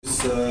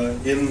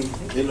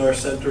is in our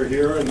center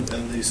here, and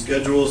the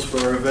schedules for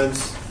our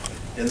events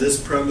in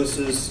this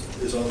premises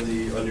is on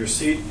your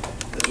seat,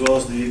 as well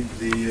as the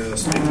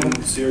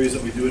speaking series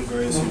that we do at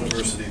various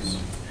universities.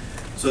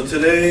 So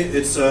today,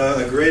 it's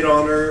a great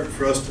honor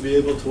for us to be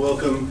able to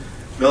welcome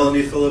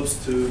Melanie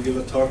Phillips to give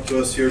a talk to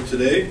us here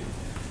today.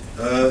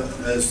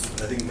 As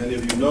I think many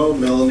of you know,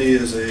 Melanie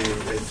is a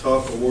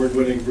top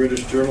award-winning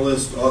British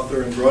journalist,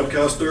 author, and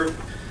broadcaster.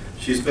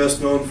 She's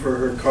best known for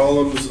her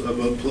columns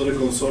about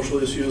political and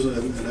social issues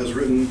and has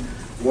written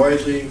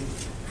widely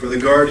for The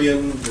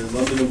Guardian, the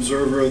London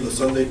Observer, the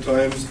Sunday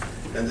Times,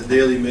 and the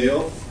Daily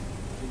Mail.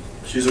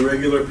 She's a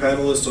regular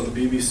panelist on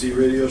the BBC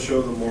radio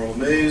show The Moral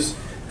Maze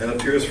and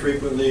appears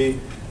frequently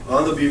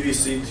on the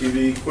BBC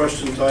TV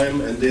Question Time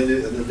and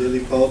the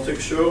Daily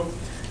Politics show.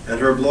 And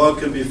her blog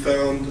can be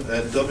found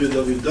at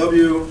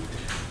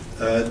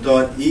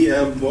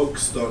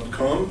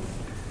www.embooks.com.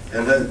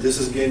 And this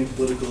has gained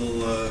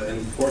political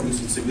importance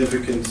and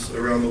significance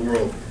around the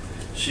world.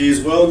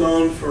 She's well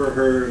known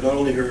for not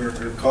only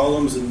her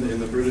columns in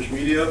the British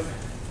media,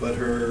 but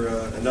her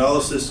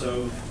analysis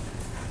of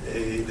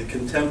the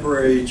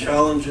contemporary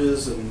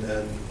challenges and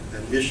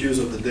issues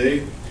of the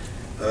day.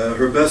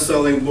 Her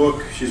best-selling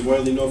book, she's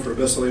widely known for a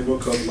best-selling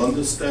book called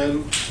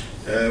Londistan,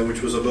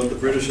 which was about the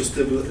British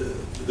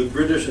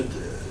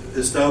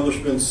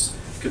establishment's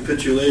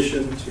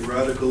capitulation to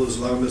radical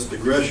Islamist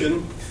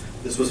aggression.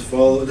 This was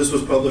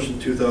published in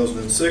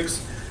 2006.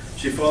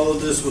 She followed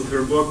this with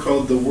her book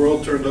called The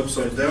World Turned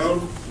Upside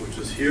Down, which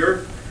is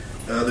here.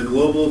 The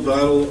Global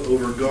Battle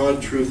Over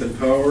God, Truth, and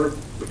Power,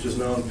 which is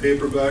now in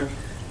paperback.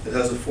 It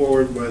has a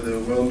foreword by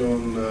the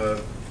well-known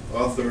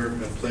author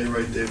and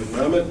playwright David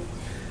Mamet.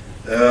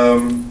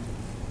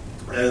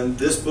 And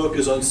this book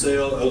is on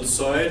sale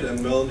outside,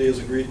 and Melanie has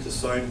agreed to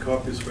sign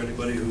copies for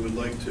anybody who would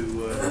like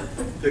to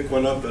pick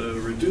one up at a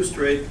reduced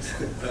rate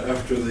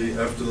after the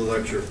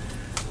lecture.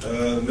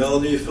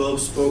 Melanie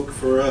Phillips spoke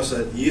for us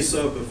at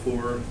YISA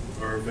before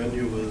our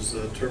venue was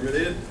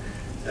terminated,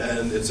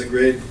 and it's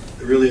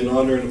really an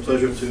honor and a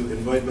pleasure to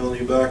invite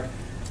Melanie back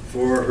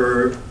for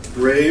her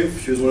brave.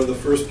 She was one of the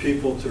first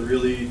people to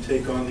really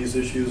take on these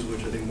issues,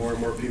 which I think more and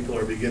more people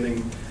are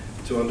beginning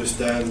to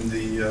understand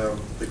the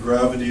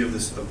gravity of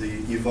the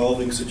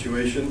evolving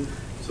situation.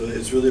 So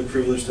it's really a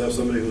privilege to have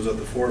somebody who's at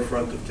the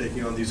forefront of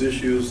taking on these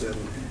issues and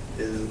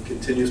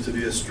continues to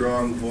be a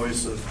strong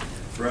voice of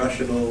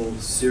rational,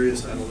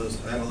 serious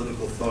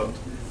analytical thought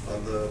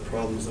on the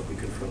problems that we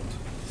confront.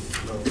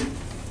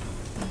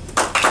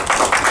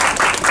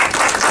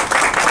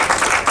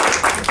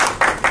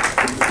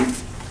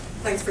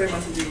 Thanks very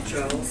much indeed,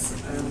 Charles.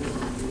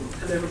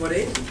 Hello,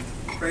 everybody.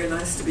 Very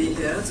nice to be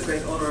here. It's a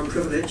great honour and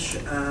privilege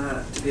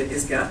to be at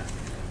ISGAP,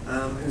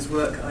 whose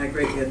work I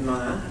greatly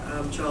admire.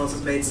 Charles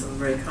has made some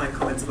very kind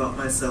comments about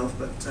myself,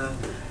 but I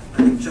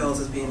think Charles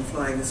has been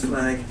flying this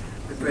flag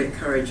with great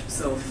courage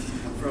himself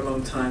for a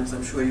long time, as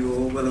I'm sure you're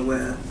all well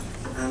aware.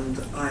 And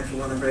I, for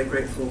one, am very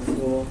grateful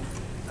for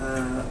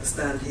the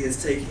stand he is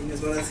taking,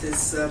 as well as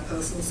his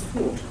personal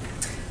support.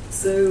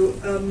 So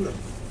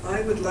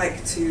I would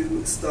like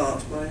to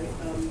start by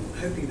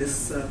hoping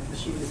this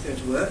machine is going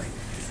to work.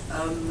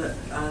 And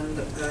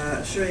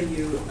showing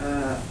you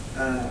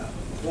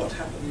what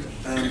happened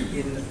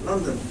in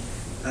London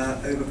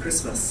over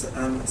Christmas.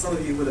 Some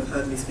of you will have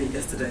heard me speak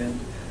yesterday, and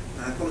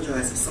I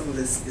apologise if some of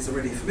this is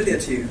already familiar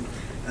to you,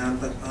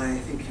 but I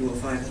think you will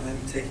find that I'm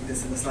taking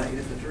this in a slightly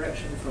different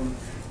direction from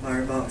my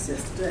remarks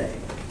yesterday.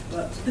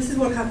 But this is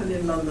what happened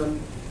in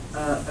London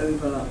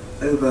over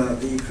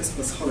the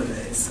Christmas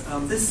holidays.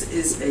 This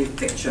is a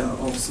picture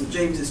of St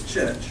James's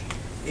Church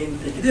in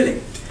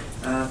Piccadilly.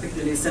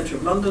 Piccadilly is centre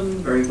of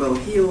London, very well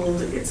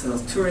heeled. It's a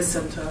tourist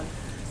centre,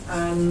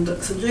 and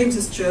St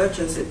James's Church,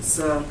 as its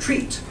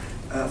treat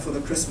for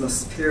the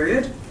Christmas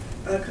period,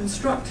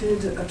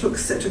 took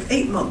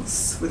 8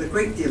 months with a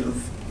great deal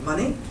of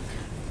money.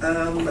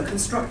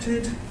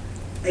 Constructed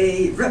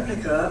a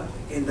replica,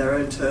 in their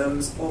own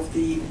terms, of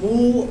the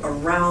wall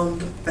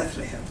around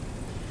Bethlehem.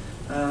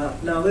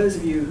 Now, those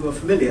of you who are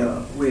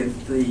familiar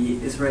with the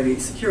Israeli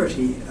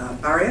security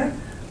barrier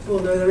will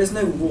know there is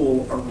no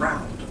wall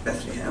around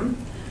Bethlehem.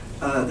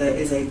 There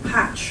is a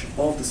patch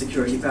of the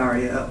security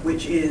barrier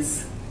which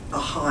is a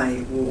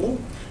high wall,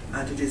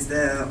 and it is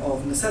there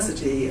of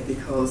necessity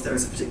because there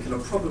is a particular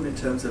problem in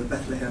terms of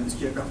Bethlehem's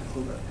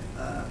geographical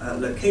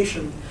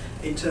location,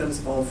 in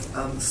terms of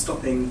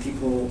stopping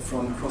people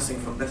from crossing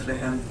from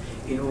Bethlehem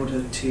in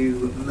order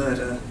to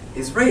murder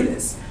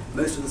Israelis.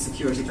 Most of the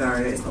security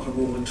barrier is not a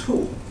wall at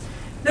all.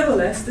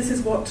 Nevertheless, this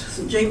is what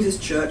St James's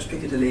Church,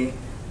 Piccadilly,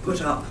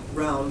 put up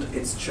round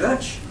its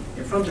church,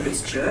 in front of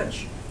its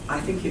church. I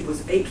think it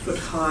was 8 foot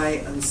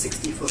high and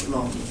 60 foot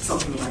long,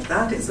 something like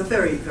that. It's a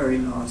very, very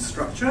large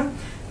structure.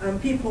 And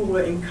people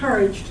were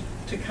encouraged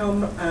to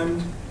come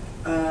and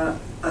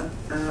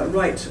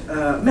write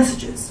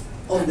messages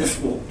on this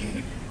wall.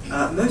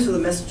 Most of the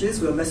messages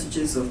were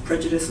messages of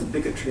prejudice and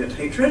bigotry and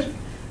hatred.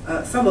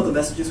 Some of the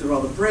messages were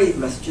rather brave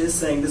messages,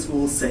 saying this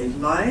wall saved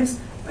lives.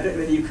 I don't know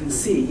whether you can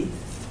see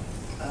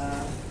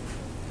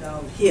down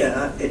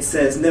Here it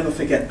says, "Never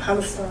forget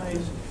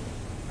Palestine,"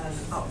 and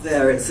up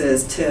there it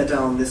says, "Tear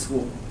down this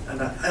wall."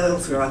 And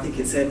elsewhere I think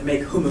it said,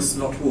 "Make hummus,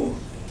 not war."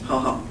 Ha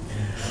ha.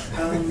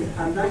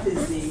 And that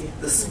is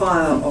the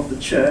spire of the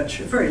church,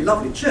 a very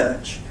lovely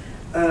church,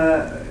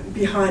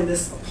 behind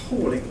this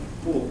appalling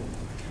wall.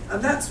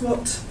 And that's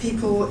what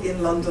people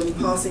in London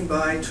passing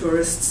by,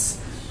 tourists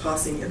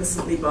passing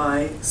innocently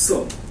by,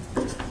 saw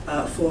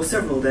for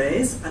several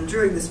days. And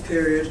during this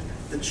period,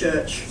 the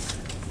church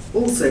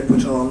also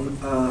put on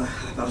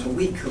about a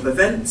week of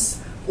events,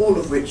 all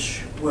of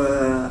which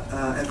were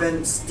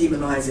events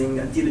demonizing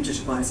and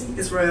delegitimizing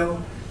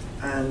Israel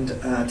and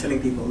telling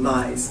people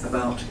lies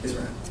about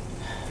Israel.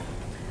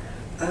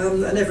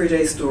 An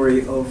everyday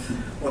story of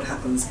what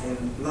happens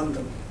in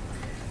London.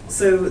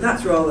 So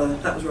that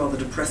was rather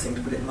depressing,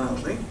 to put it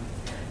mildly.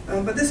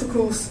 But this, of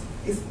course,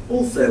 is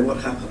also what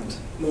happened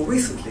more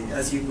recently,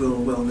 as you will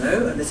well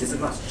know, and this is a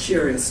much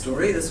cheerier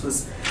story. This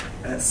was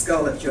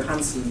Scarlett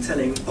Johansson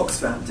telling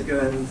Oxfam to go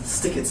and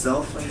stick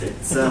itself and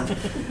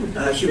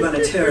its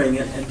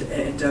humanitarian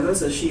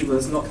endeavours, as she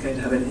was not going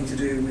to have anything to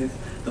do with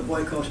the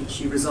boycott, and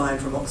she resigned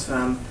from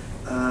Oxfam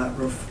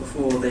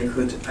before they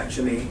could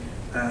actually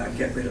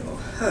get rid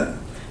of her.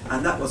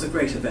 And that was a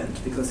great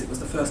event, because it was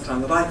the first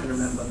time that I can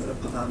remember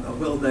that a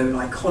well-known,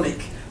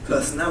 iconic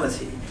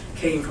personality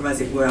came from, as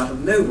it were, out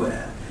of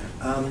nowhere,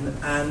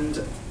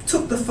 and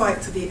took the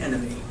fight to the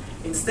enemy.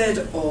 Instead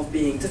of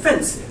being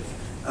defensive,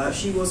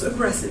 she was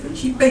aggressive, and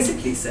she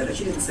basically said, and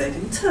she didn't say it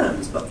in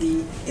terms, but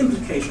the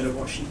implication of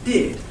what she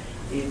did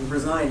in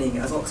resigning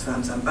as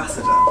Oxfam's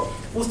ambassador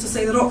was to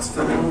say that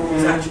Oxfam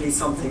was actually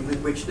something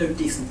with which no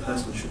decent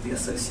person should be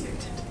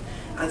associated.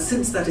 And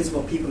since that is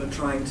what people are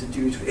trying to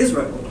do to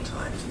Israel all the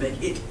time, to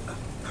make it a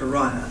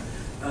pariah,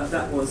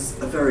 that was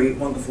a very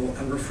wonderful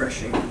and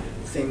refreshing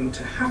thing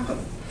to happen.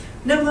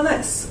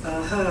 Nevertheless,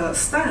 her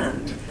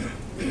stand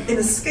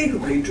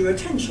inescapably drew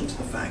attention to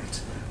the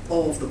fact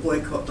of the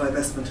Boycott,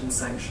 Divestment and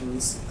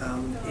Sanctions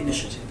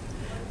Initiative,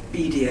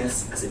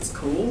 BDS as it's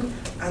called,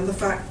 and the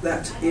fact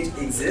that it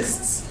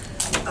exists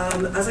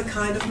as a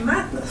kind of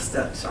madness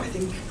that I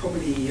think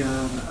probably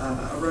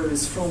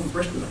arose from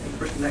Britain. I think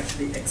Britain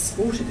actually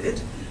exported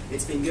it.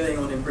 It's been going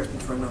on in Britain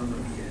for a number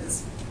of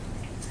years.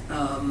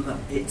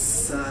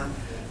 It's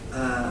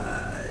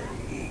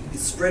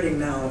spreading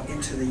now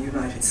into the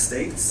United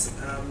States,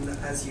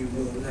 as you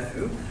will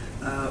know,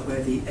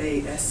 where the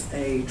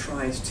ASA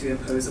tried to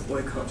impose a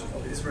boycott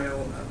of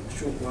Israel a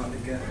short while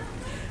ago.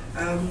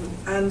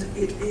 And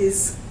it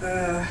is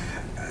a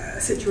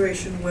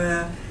situation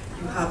where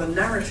you have a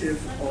narrative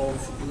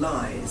of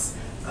lies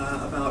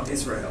about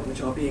Israel,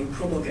 which are being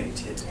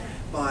promulgated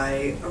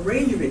by a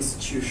range of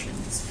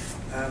institutions.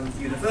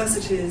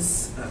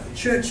 Universities,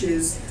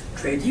 churches,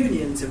 trade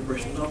unions in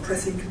Britain are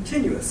pressing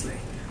continuously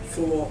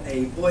for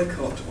a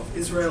boycott of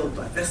Israel,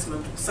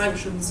 divestment or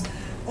sanctions,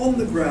 on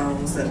the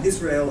grounds that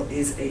Israel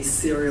is a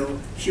serial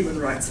human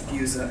rights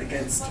abuser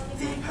against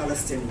the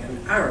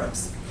Palestinian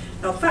Arabs.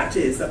 Now, the fact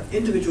is that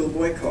individual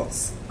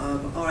boycotts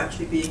are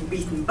actually being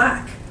beaten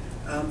back.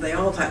 They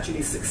aren't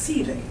actually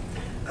succeeding.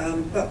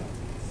 But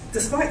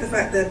despite the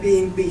fact they're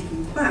being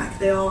beaten back,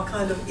 they are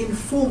kind of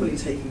informally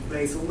taking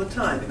place all the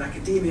time. In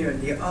academia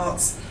and the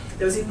arts,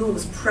 there is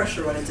enormous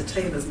pressure on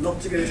entertainers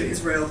not to go to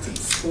Israel to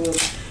perform.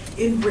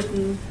 In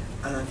Britain,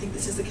 and I think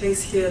this is the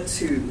case here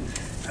too,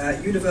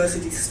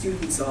 university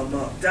students are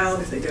marked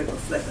down if they don't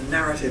reflect the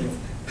narrative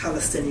of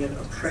Palestinian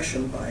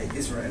oppression by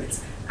Israel.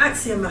 It's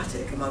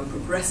axiomatic among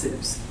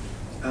progressives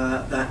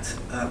that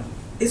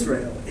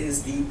Israel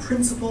is the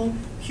principal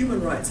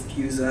human rights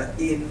abuser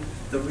in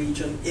the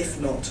region, if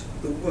not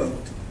the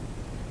world.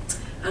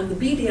 And the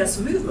BDS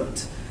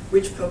movement,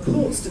 which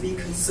purports to be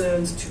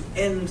concerned to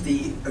end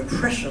the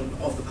oppression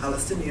of the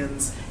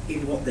Palestinians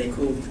in what they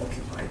call the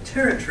occupied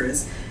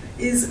territories,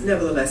 is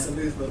nevertheless a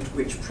movement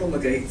which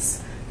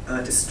promulgates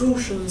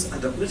distortions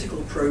and a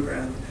political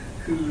program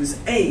whose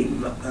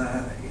aim,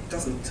 it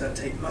doesn't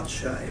take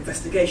much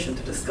investigation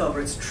to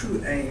discover its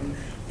true aim,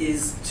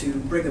 is to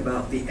bring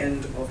about the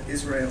end of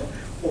Israel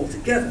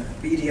altogether.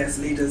 BDS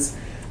leaders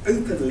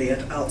openly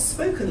and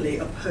outspokenly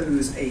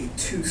oppose a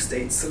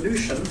two-state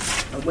solution,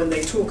 and when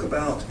they talk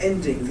about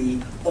ending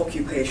the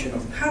occupation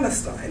of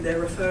Palestine, they're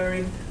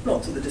referring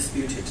not to the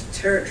disputed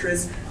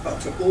territories, but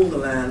to all the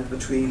land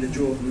between the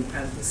Jordan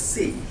and the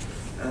sea.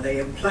 They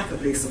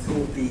implacably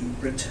support the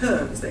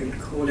return, as they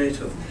would call it,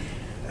 of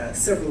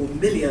several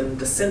million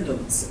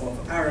descendants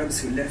of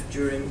Arabs who left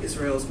during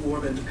Israel's War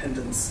of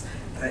Independence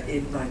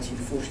in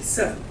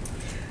 1947.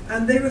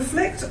 And they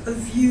reflect a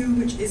view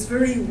which is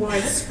very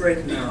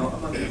widespread now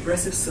among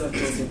progressive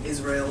circles in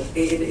Israel,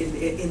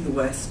 in the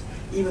West,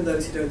 even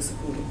those who don't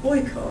support a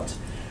boycott.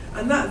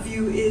 And that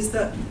view is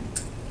that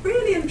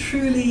really and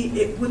truly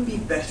it would be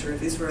better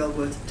if Israel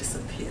were to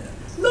disappear.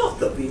 Not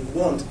that we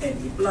want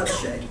any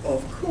bloodshed,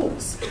 of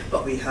course,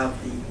 but we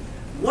have the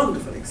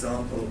wonderful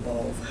example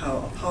of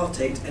how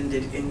apartheid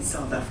ended in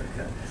South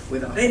Africa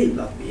without any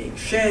blood being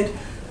shed,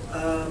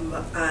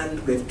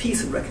 and with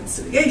peace and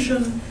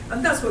reconciliation,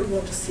 and that's what we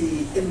want to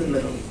see in the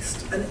Middle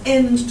East. An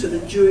end to the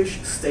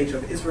Jewish state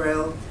of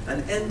Israel,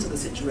 an end to the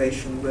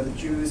situation where the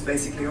Jews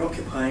basically are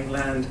occupying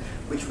land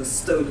which was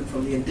stolen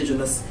from the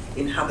indigenous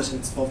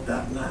inhabitants of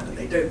that land. And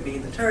they don't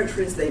mean the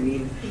territories, they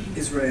mean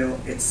Israel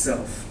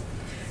itself.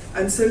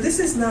 And so this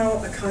is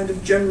now a kind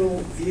of general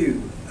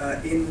view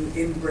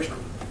in Britain.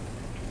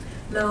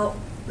 Now,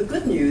 the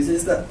good news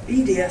is that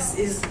BDS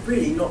is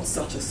really not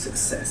such a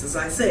success. As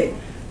I say,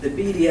 the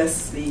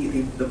BDS,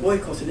 the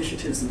boycott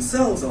initiatives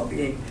themselves are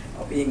being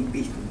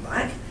beaten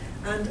back,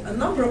 and a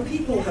number of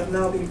people have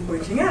now been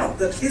pointing out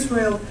that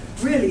Israel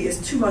really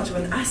is too much of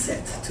an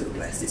asset to the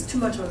West. It's too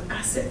much of an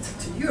asset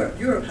to Europe.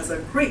 Europe has a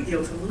great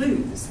deal to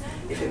lose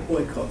if it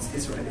boycotts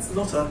Israel. It's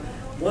not a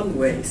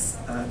one-way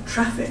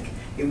traffic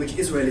in which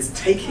Israel is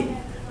taking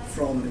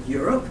from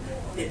Europe.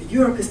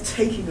 Europe is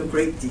taking a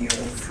great deal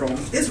from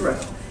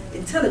Israel.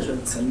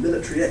 Intelligence and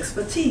military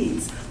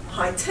expertise,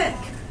 high tech,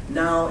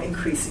 now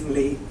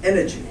increasingly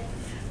energy.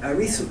 A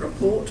recent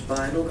report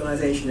by an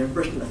organisation in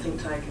Britain, a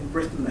think tank in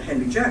Britain, the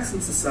Henry Jackson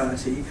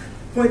Society,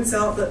 points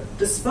out that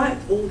despite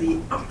all the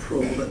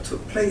uproar that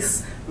took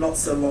place not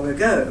so long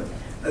ago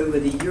over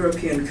the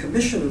European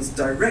Commission's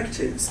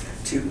directives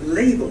to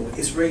label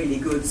Israeli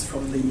goods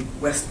from the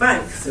West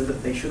Bank so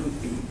that they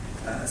shouldn't be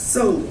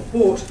sold or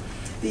bought,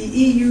 the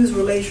EU's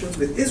relations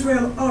with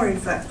Israel are in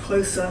fact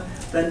closer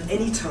than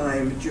any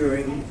time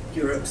during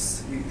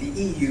the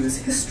EU's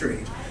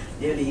history.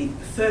 Nearly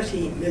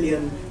 30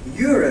 million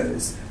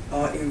euros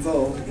are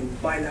involved in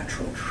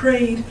bilateral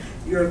trade.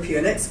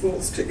 European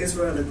exports to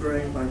Israel are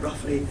growing by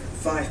roughly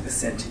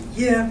 5% a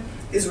year.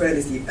 Israel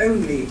is the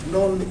only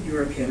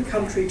non-European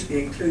country to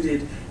be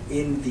included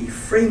in the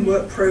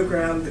framework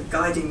program, the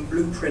guiding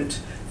blueprint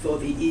for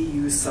the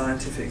EU's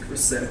scientific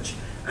research,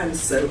 and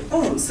so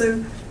on.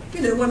 So,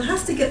 one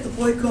has to get the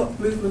boycott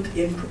movement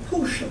in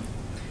proportion.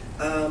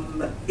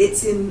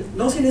 It's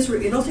not in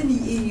the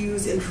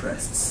EU's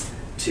interests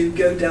to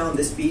go down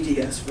this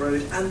BDS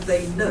road, and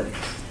they know it.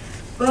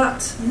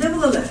 But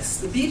nevertheless,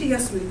 the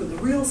BDS movement,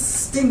 the real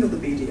sting of the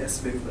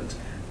BDS movement,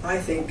 I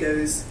think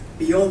goes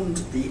beyond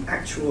the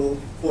actual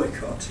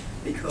boycott,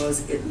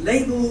 because it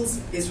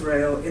labels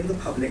Israel in the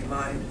public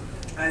mind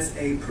as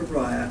a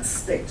pariah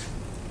state.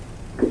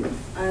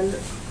 And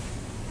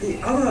the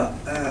other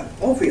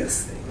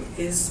obvious thing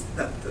is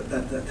that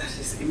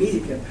is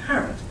immediately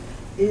apparent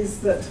is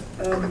that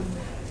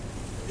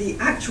the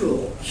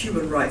actual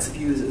human rights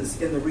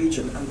abusers in the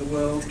region and the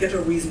world get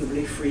a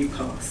reasonably free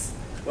pass.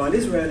 While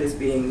Israel is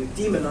being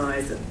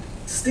demonized and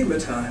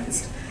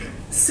stigmatized,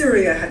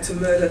 Syria had to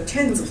murder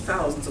tens of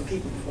thousands of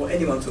people before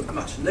anyone took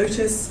much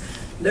notice.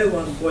 No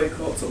one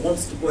boycotts or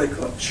wants to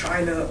boycott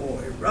China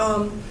or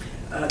Iran.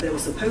 There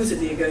was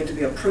supposedly going to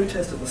be a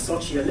protest at the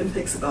Sochi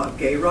Olympics about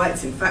gay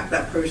rights. In fact,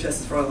 that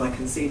protest, as far as I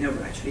can see,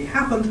 never actually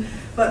happened.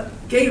 But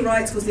gay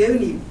rights was the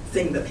only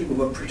thing that people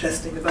were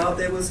protesting about.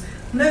 There was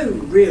no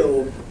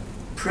real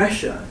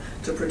pressure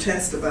to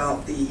protest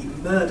about the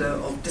murder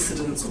of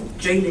dissidents or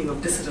jailing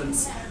of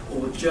dissidents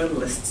or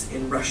journalists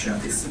in Russia,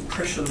 the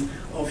suppression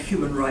of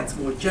human rights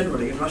more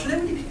generally in Russia.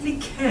 Nobody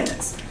particularly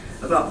cares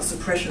about the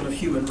suppression of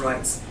human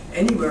rights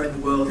anywhere in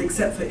the world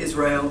except for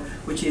Israel,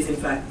 which is in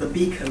fact the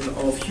beacon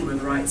of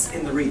human rights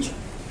in the region.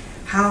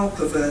 How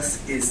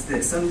perverse is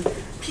this? And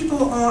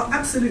people are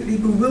absolutely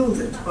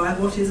bewildered by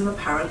what is an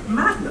apparent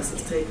madness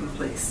that's taken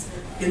place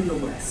in the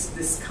West,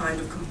 this kind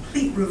of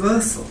complete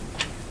reversal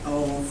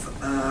of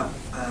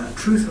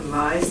truth and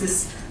lies,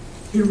 this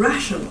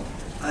irrational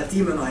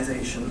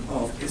demonization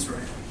of Israel,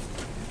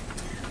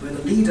 where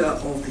the leader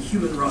of the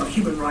human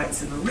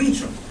rights in the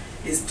region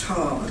is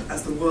tarred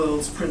as the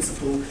world's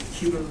principal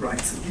human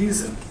rights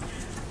abuser.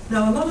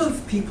 Now, a lot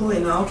of people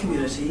in our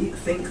community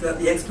think that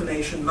the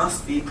explanation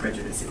must be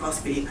prejudice, it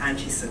must be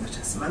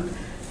anti-Semitism, and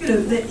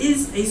there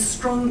is a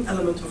strong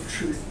element of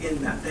truth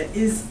in that. There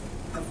is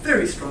a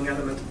very strong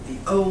element of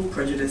the old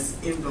prejudice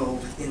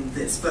involved in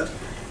this,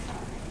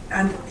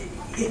 and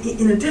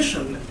in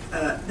addition,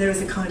 there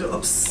is a kind of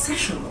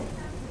obsessional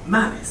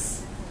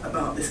malice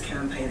about this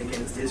campaign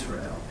against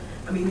Israel.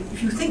 I mean,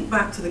 if you think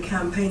back to the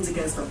campaigns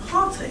against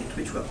apartheid,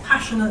 which were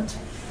passionate,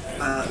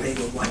 they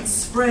were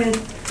widespread,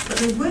 but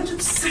they weren't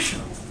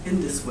obsessional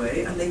in this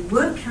way, and they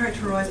weren't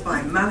characterized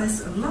by malice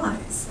and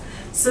lies.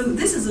 So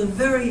this is a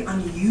very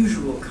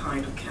unusual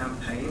kind of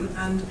campaign,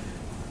 and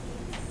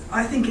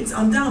I think it's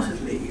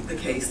undoubtedly the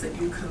case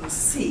that you can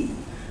see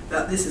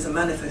that this is a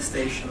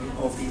manifestation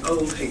of the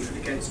old hatred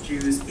against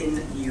Jews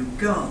in new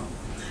garb.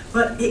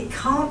 But it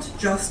can't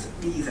just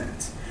be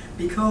that,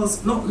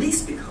 not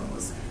least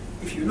because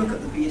if you look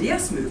at the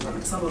BDS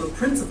movement, some of the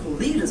principal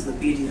leaders of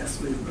the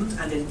BDS movement,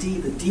 and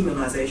indeed the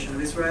demonization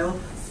of Israel,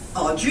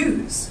 are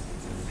Jews,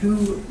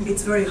 who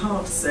it's very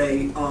hard to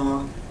say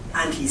are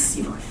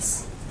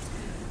anti-Semites.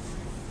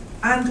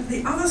 And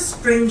the other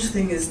strange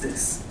thing is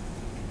this.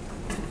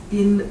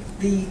 In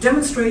the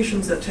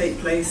demonstrations that take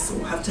place,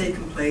 or have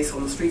taken place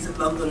on the streets of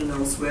London and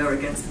elsewhere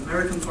against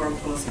American foreign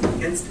policy and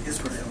against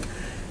Israel,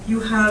 you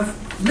have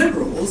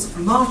liberals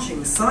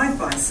marching side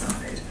by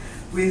side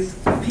with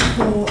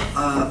people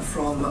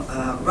from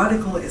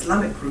radical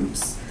Islamic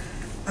groups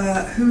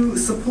who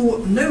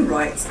support no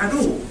rights at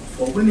all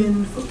for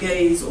women, for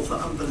gays, or for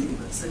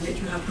unbelievers. And yet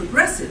you have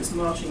progressives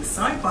marching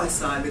side by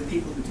side with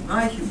people who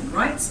deny human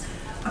rights,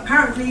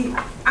 apparently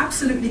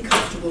absolutely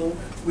comfortable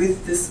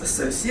with this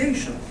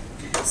association.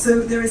 So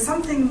there is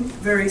something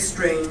very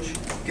strange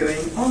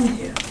going on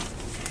here.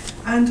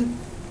 And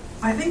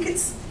I think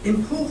it's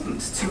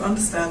important to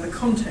understand the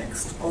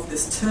context of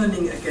this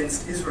turning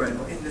against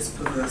Israel in this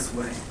perverse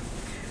way.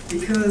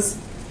 Because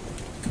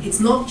it's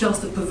not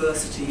just a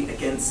perversity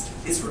against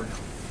Israel.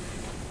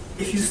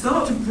 If you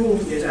start to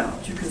broaden it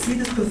out, you can see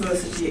this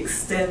perversity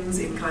extends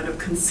in kind of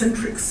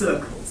concentric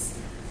circles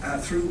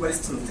through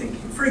Western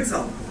thinking. For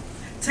example,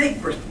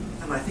 take Britain,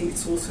 and I think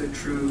it's also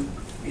true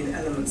in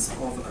elements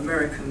of the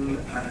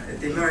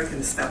American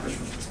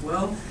establishment as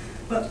well.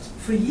 But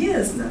for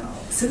years now,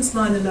 since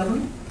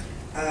 9/11,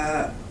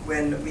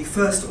 when we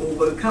first all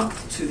woke up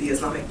to the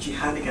Islamic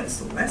Jihad against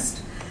the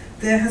West,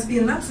 there has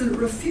been an absolute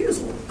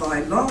refusal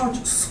by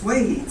large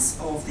swathes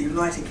of the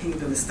United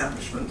Kingdom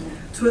establishment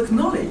to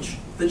acknowledge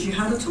the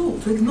jihad at all,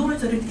 to acknowledge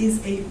that it is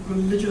a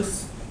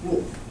religious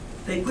war.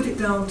 They put it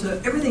down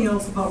to everything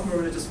else apart from a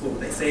religious war.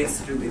 They say it's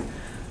to do with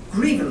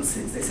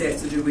grievances, they say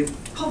it's to do with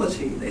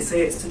poverty, they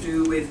say it's to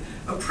do with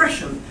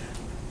oppression.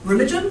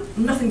 Religion,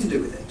 nothing to do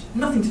with it,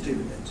 nothing to do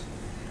with it.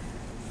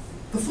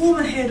 The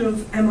former head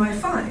of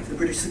MI5, the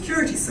British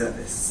Security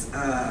Service,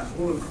 a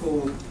woman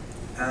called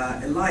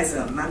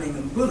Eliza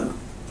Manningham-Buller,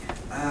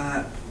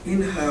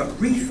 in her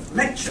Reith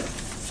lecture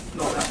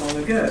not that long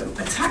ago,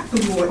 attacked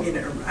the war in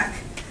Iraq,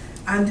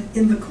 and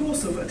in the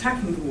course of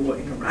attacking the war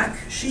in Iraq,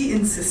 she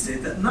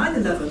insisted that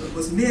 9/11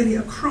 was merely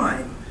a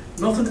crime,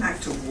 not an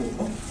act of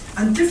war,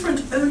 and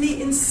different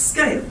only in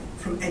scale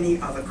from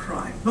any other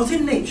crime. Not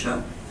in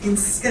nature, in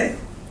scale.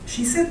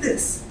 She said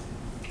this: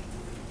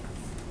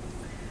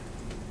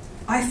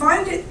 I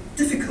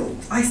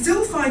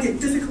still find it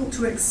difficult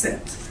to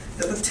accept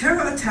that the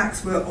terror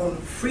attacks were on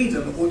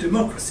freedom or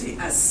democracy,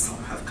 as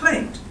some have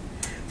claimed.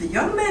 The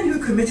young men who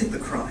committed the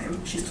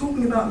crime, she's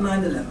talking about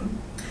 9/11,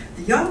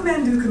 the young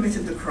men who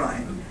committed the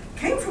crime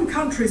came from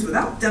countries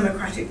without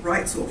democratic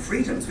rights or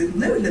freedoms, with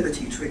no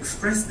liberty to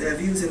express their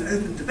views in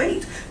open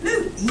debate, no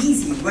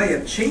easy way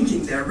of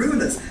changing their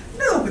rulers,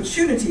 no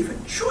opportunity for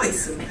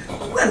choice, and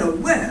well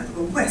aware that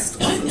the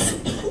West often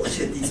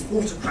supported these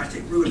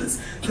autocratic rulers,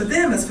 for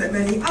them as for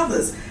many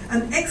others,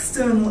 an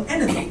external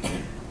enemy.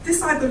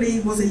 This, I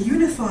believe, was a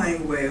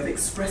unifying way of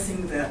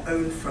expressing their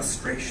own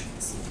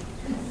frustrations.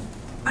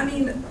 I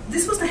mean,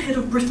 this was the head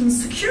of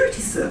Britain's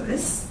security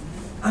service,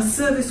 a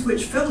service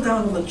which fell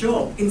down on the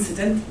job,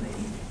 incidentally,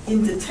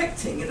 in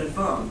detecting in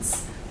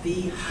advance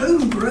the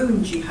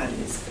homegrown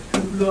jihadis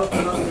who blew up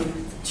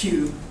London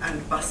Tube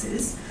and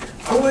buses,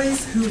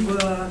 boys who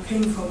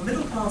came from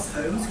middle-class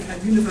homes who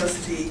had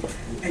university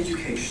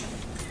education.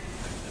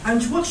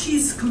 And what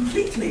she's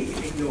completely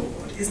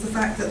ignored is the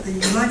fact that the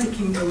United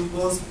Kingdom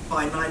was,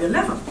 by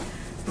 9/11,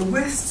 the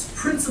West's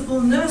principal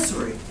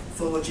nursery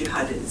for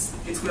jihadis.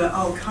 It's where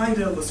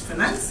Al-Qaeda was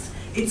financed.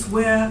 It's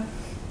where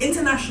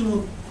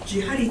international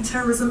jihadi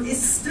terrorism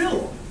is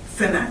still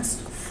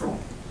financed from.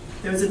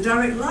 There is a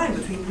direct line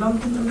between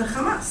London and the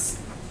Hamas.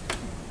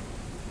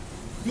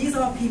 These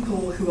are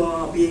people who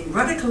are being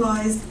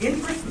radicalized in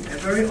Britain.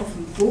 They're very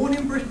often born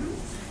in Britain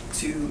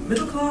to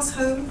middle-class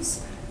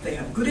homes. They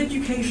have good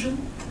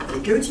education. They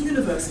go to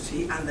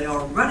university, and they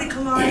are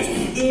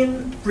radicalized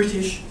in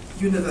British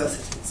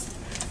universities.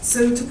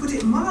 So, to put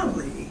it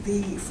mildly,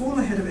 the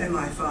former head of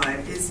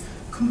MI5 is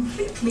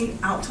completely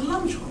out to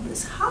lunch on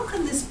this. How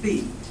can this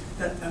be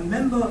that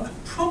a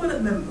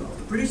prominent member of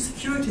the British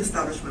security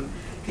establishment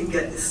can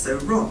get this so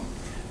wrong?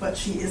 But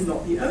she is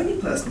not the only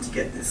person to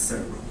get this so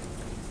wrong.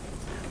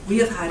 We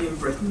have had in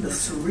Britain the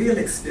surreal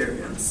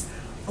experience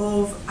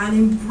of an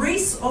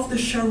embrace of the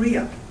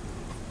Sharia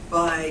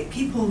by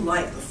people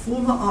like the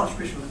former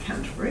Archbishop of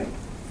Canterbury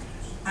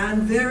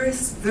and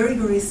various very,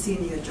 very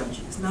senior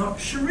judges. Now,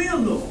 Sharia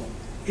law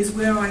is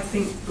where I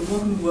think the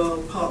modern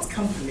world parts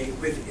company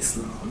with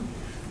Islam,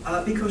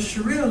 because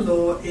Sharia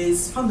law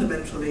is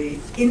fundamentally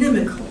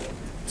inimical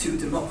to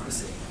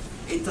democracy.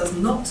 It does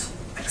not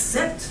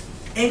accept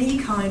any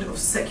kind of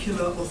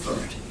secular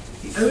authority.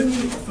 The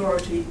only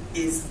authority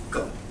is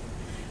God.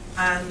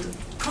 And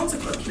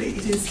consequently,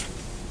 it is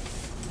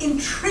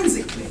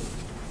intrinsically,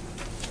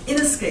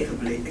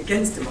 inescapably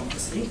against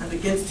democracy and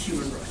against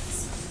human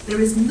rights. There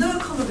is no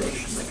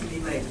accommodation that can be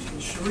made between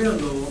Sharia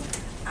law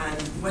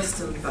and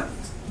Western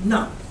values.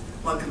 None.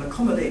 One can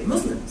accommodate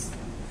Muslims,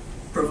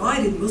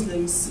 provided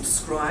Muslims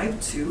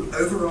subscribe to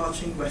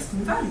overarching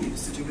Western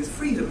values to do with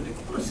freedom and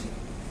equality.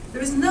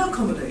 There is no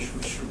accommodation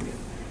with Sharia.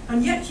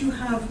 And yet you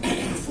have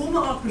the former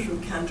Archbishop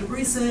of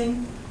Canterbury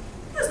saying,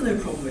 there's no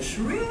problem with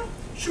Sharia.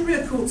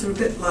 Sharia courts are a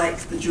bit like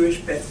the Jewish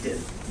Beth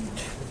Din.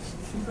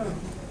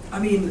 I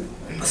mean,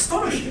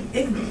 astonishing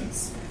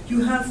ignorance.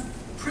 You have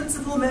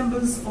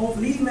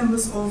leading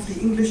members of the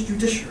English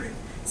judiciary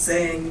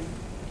saying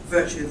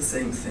virtually the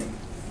same thing.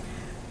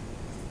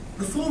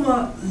 The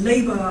former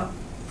Labour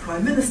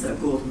Prime Minister,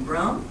 Gordon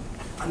Brown,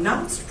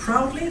 announced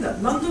proudly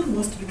that London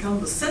was to become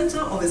the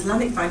centre of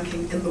Islamic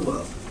banking in the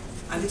world,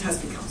 and it has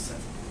become so.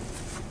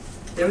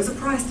 There is a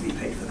price to be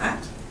paid for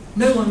that.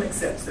 No one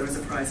accepts there is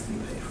a price to be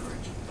paid for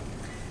it.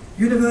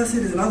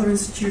 Universities and other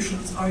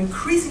institutions are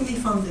increasingly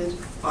funded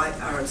by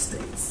Arab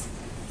states.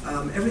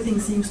 Everything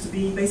seems to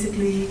be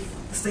basically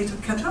the state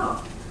of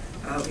Qatar.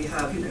 We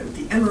have,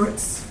 the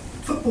Emirates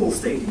football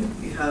stadium.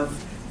 We have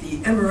the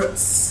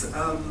Emirates,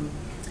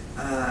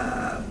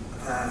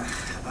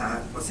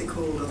 what's it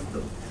called?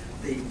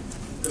 The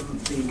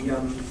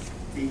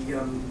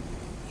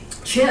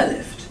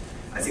chairlift,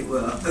 as it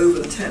were, over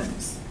the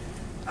Thames.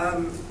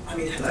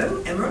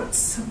 Hello,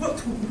 Emirates?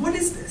 What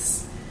is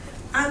this?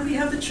 And we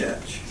have the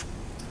Church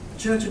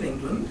of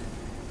England,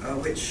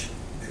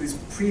 whose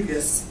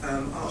previous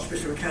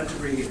Archbishop of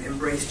Canterbury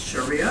embraced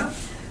Sharia.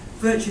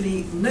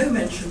 Virtually no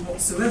mention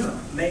whatsoever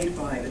made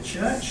by the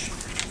Church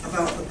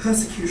about the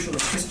persecution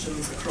of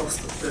Christians across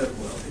the Third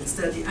World.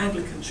 Instead, the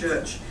Anglican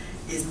Church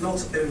is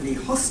not only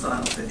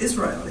hostile to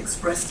Israel,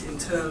 expressed in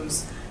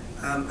terms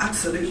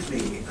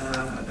absolutely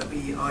that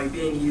we are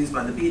being used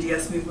by the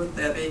BDS movement,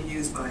 they're being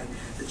used by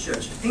the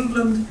Church of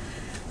England,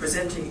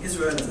 presenting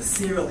Israel as a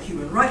serial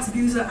human rights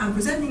abuser and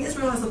presenting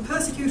Israel as a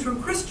persecutor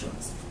of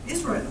Christians.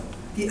 Israel,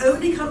 the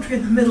only country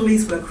in the Middle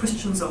East where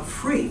Christians are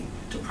free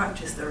to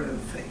practice their own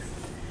faith.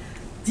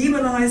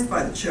 Demonized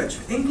by the Church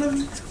of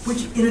England,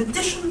 which in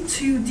addition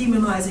to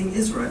demonizing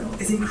Israel,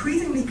 is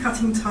increasingly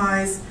cutting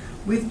ties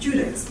with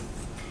Judaism.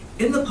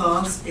 In the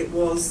past, it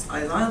was,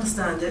 as I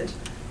understand it,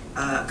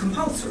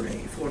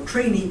 compulsory for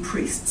trainee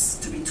priests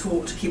to be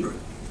taught Hebrew,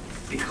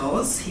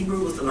 because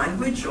Hebrew was the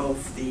language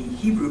of the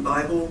Hebrew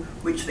Bible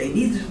which they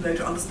needed to know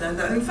to understand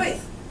their own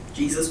faith.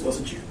 Jesus was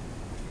a Jew.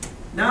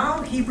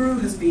 Now Hebrew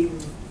has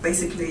been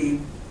basically,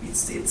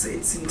 it's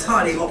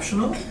entirely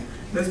optional.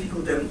 Most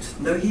people don't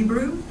know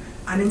Hebrew,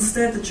 and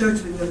instead the Church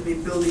of England has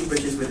been building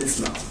bridges with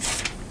Islam.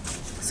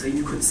 So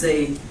you could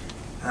say,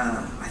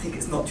 I think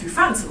it's not too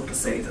fanciful to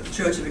say that the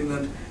Church of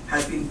England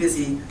has been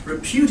busy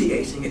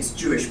repudiating its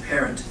Jewish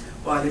parent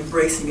while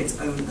embracing its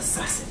own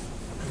assassin.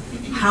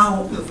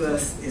 How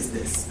perverse is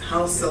this?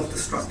 How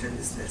self-destructive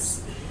is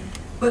this?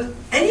 But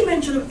any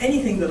mention of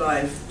anything that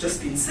I've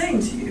just been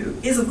saying to you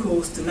is, of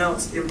course,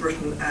 denounced in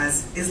Britain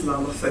as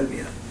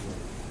Islamophobia.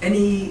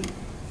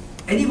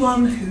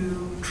 Anyone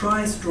who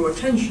tries to draw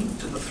attention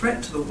to the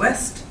threat to the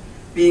West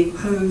being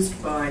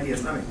posed by the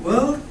Islamic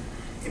world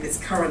in its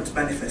current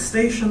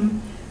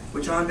manifestation,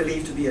 which I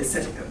believe to be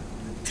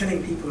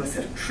telling people a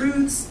set of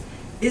truths,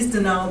 is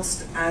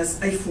denounced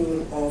as a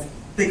form of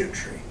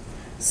bigotry.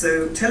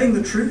 So telling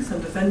the truth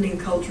and defending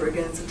culture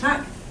against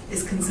attack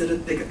is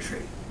considered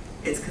bigotry.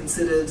 It's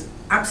considered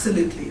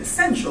absolutely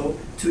essential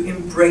to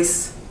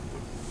embrace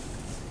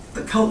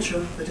the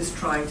culture that is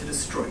trying to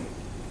destroy you.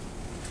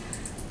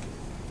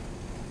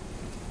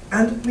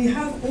 And we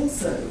have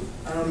also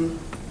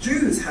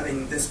Jews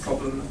having this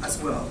problem as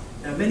well.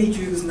 There are many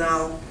Jews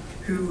now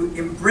who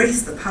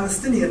embrace the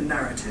Palestinian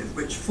narrative,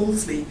 which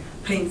falsely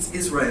paints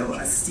Israel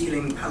as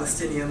stealing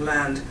Palestinian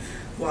land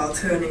while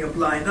turning a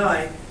blind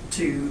eye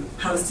to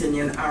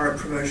Palestinian-Arab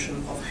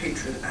promotion of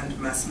hatred and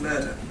mass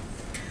murder.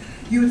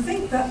 You would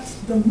think that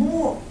the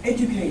more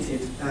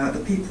educated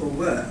the people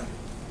were,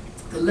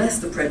 the less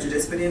the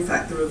prejudice, but in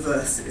fact the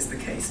reverse is the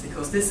case,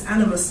 because this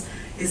animus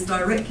is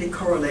directly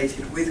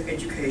correlated with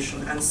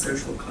education and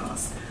social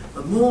class.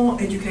 The more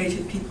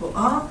educated people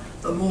are,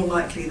 the more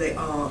likely they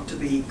are to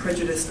be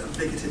prejudiced and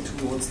bigoted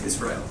towards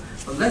Israel.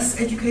 The less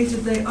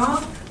educated they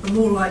are, the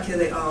more likely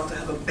they are to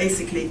have a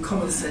basically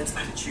common sense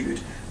attitude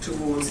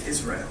towards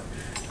Israel.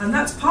 And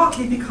that's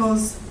partly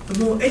because the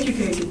more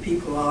educated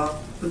people are,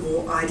 the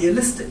more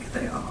idealistic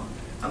they are.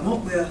 And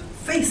what we're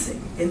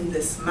facing in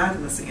this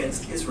madness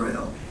against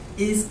Israel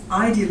is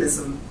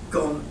idealism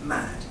gone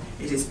mad.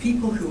 It is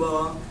people who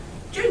are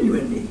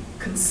genuinely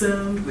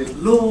concerned with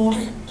law,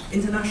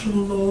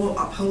 international law,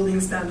 upholding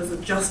standards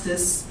of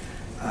justice,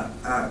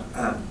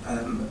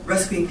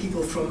 rescuing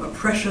people from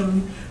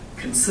oppression,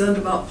 concerned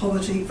about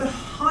poverty, the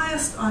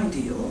highest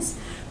ideals.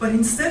 But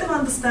instead of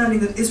understanding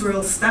that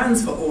Israel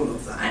stands for all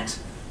of that,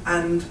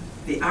 and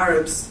the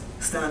Arabs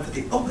stand for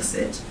the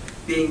opposite,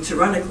 being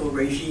tyrannical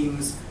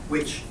regimes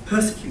which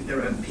persecute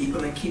their own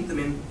people and keep them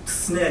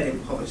ensnared in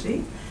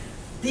poverty,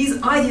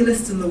 these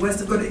idealists in the West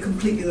have got it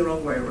completely the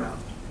wrong way around.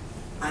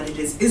 And it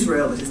is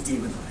Israel that is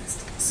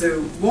demonized.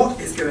 So what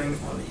is going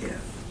on here?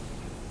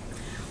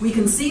 We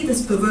can see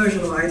this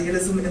perversion of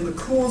idealism in the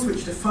cause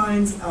which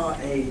defines our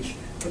age,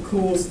 the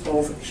cause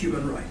of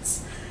human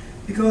rights.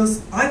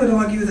 Because I would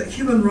argue that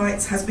human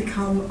rights has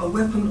become a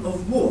weapon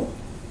of war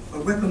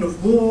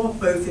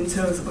both in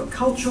terms of a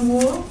culture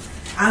war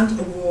and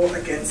a war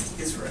against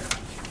Israel.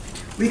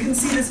 We can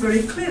see this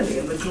very clearly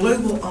in the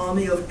global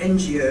army of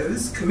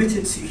NGOs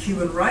committed to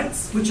human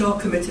rights, which are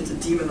committed to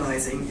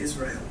demonizing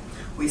Israel.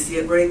 We see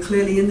it very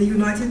clearly in the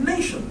United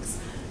Nations,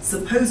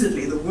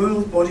 supposedly the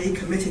world body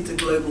committed to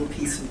global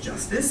peace and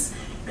justice,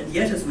 and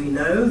yet, as we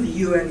know, the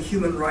UN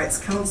Human Rights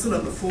Council,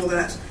 and before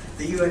that,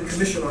 the UN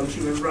Commission on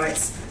Human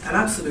Rights an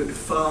absolute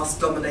farce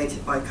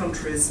dominated by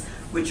countries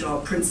which are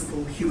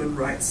principal human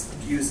rights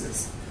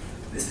abusers.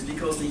 This is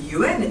because the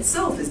UN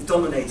itself is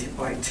dominated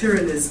by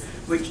tyrannies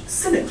which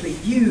cynically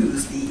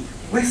use the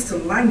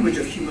Western language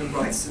of human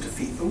rights to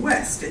defeat the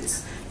West.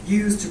 It's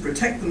used to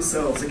protect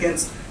themselves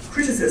against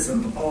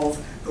criticism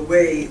of the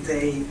way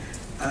they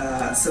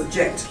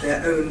subject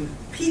their own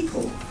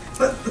people.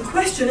 But the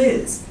question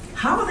is,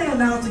 how are they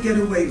allowed to get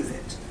away with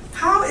it?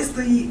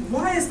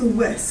 Why is the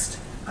West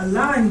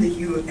allowing the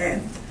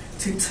UN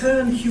to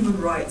turn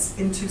human rights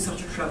into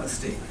such a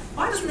travesty?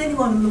 Why doesn't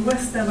anyone in the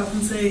West stand up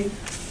and say,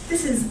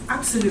 this is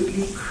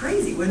absolutely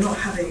crazy, we're not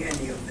having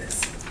any of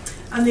this?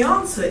 And the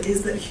answer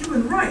is that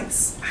human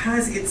rights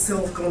has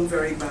itself gone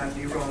very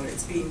badly wrong.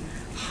 It's been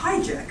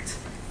hijacked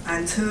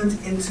and turned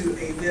into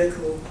a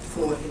vehicle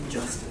for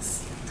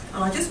injustice.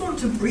 And I just want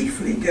to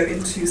briefly go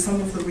into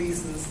some of the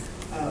reasons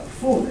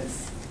for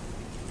this,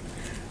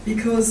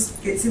 because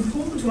it's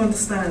important to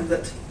understand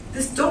that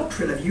this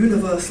doctrine of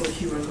universal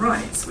human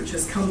rights, which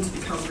has come to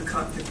become the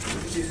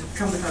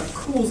kind of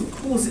cause of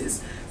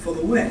causes for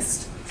the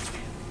West,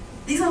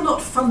 these are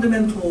not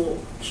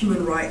fundamental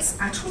human rights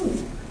at all.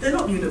 They're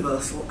not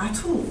universal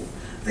at all.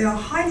 They are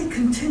highly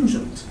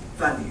contingent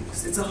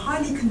values. It's a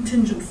highly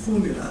contingent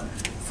formula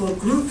for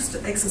groups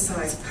to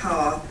exercise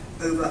power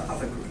over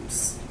other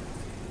groups.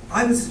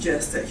 I would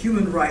suggest that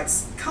human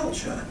rights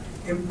culture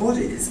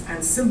embodies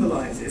and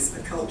symbolizes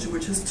a culture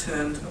which has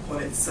turned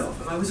upon itself.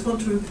 And I just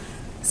want to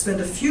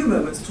spend a few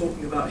moments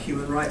talking about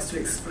human rights to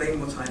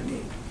explain what I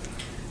mean.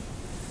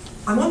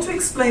 I want to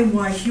explain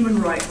why I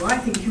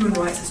think human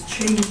rights has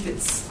changed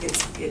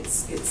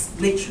its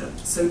nature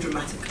so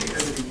dramatically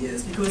over the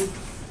years, because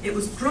it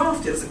was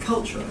drafted as a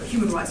culture,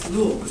 human rights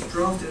law was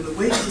drafted in the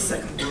wake of the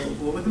Second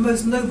World War with the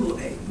most noble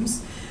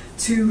aims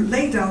to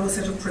lay down a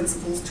set of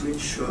principles to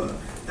ensure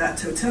that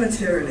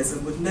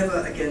totalitarianism would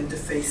never again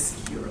deface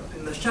Europe.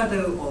 In the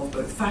shadow of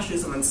both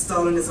fascism and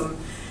Stalinism,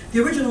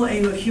 the original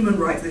aim of human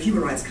rights, the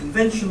Human Rights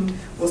Convention,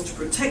 was to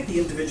protect the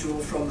individual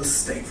from the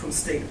state, from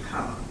state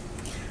power.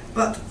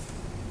 But,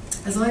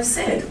 as I've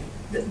said,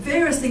 that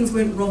various things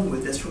went wrong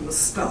with this from the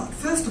start.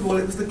 First of all,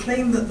 it was the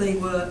claim that they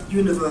were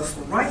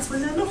universal rights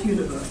when they're not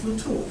universal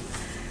at all.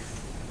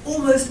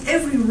 Almost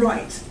every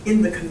right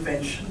in the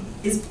convention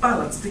is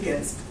balanced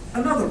against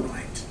another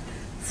right.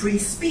 Free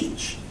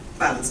speech,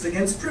 balanced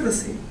against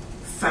privacy.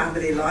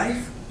 Family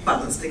life,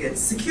 balanced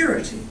against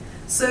security.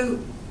 So,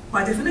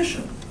 by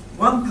definition,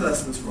 one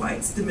person's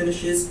rights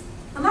diminishes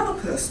another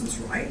person's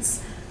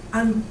rights,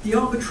 and the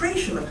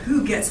arbitration of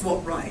who gets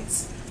what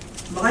rights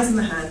lies in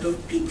the hand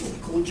of people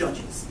called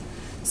judges.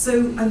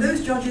 And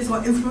those judges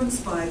are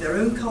influenced by their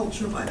own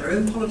culture, by their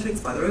own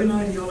politics, by their own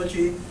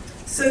ideology.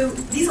 So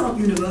these aren't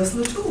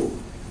universal at all.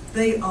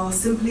 They are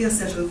simply a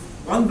set of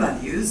one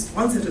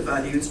set of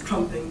values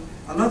trumping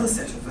another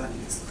set of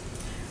values.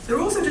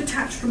 They're also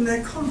detached from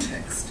their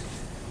context,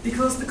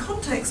 because the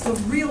context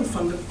of real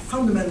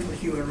fundamental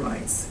human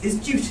rights is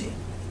duty.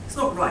 It's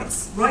not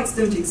rights. Rights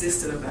don't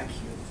exist in a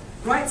vacuum.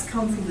 Rights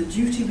come from the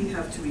duty we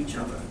have to each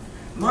other.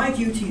 My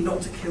duty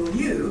not to kill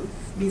you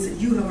means that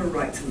you have a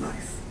right to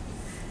life.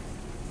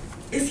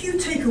 If you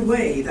take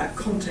away that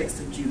context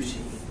of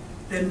duty,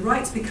 then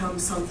rights become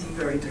something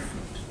very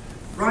different.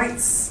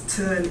 Rights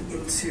turn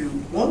into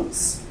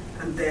wants,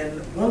 and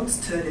then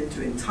wants turn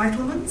into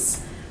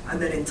entitlements, and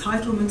then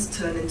entitlements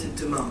turn into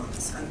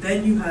demands. And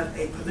then you have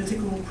a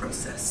political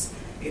process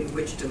in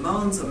which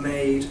demands are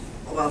made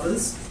of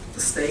others, the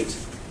state,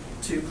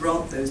 to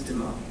grant those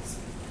demands.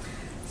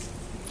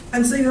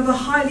 And so you have a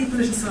highly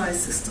politicized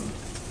system.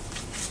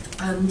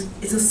 And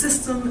it's a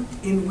system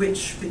in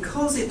which,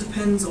 because it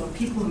depends on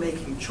people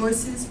making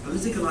choices,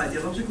 political,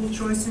 ideological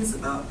choices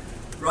about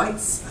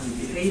rights and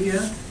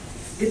behavior,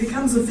 it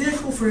becomes a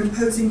vehicle for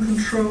imposing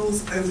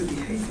controls over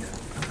behavior.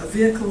 A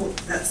vehicle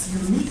that's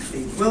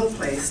uniquely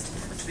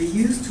well-placed to be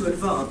used to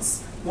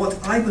advance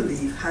what I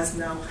believe has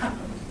now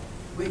happened,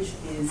 which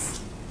is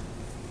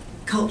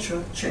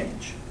culture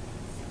change.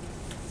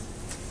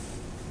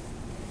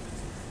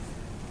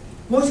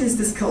 What is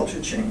this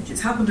culture change?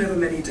 It's happened over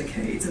many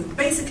decades, and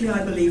basically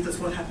I believe that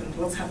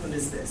what's happened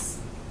is this.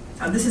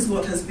 And this is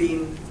what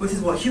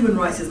human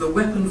rights is the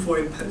weapon for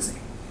imposing.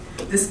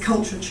 This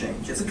culture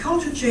change. It's a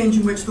culture change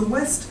in which the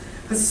West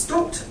has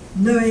stopped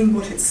knowing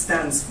what it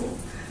stands for,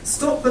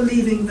 stopped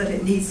believing that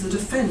it needs to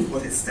defend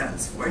what it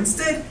stands for.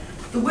 Instead,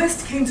 the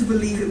West came to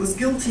believe it was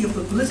guilty of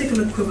the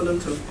political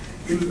equivalent of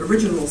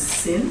original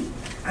sin,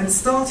 and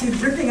started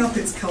ripping up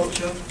its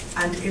culture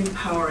and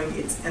empowering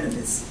its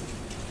enemies.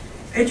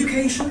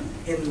 Education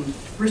in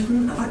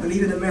Britain, and I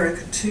believe in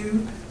America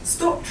too,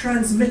 stopped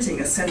transmitting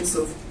a sense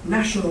of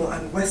national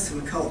and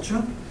Western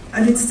culture,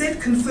 and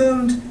instead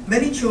confirmed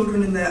many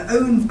children in their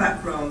own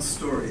background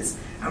stories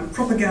and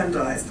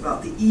propagandized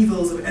about the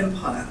evils of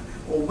empire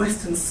or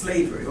Western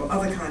slavery or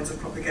other kinds of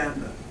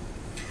propaganda.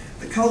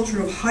 The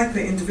culture of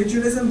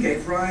hyper-individualism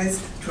gave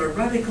rise to a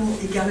radical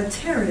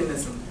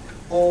egalitarianism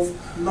of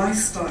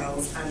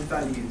lifestyles and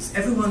values.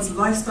 Everyone's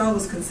lifestyle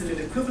was considered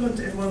equivalent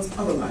to everyone's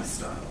other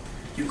lifestyle.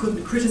 You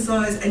couldn't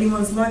criticize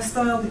anyone's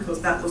lifestyle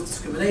because that was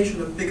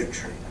discrimination and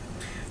bigotry.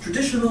 The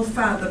traditional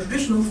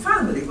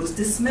family was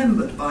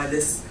dismembered by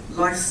this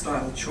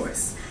lifestyle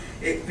choice.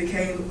 It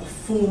became a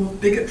form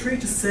of bigotry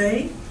to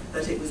say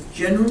that it was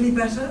generally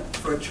better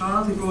for a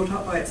child to be brought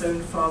up by its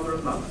own father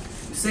and mother.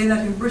 You say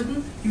that in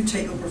Britain, you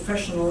take your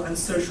professional and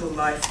social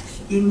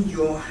life in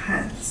your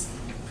hands.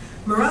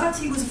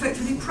 Morality was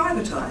effectively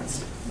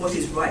privatized. What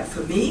is right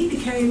for me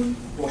became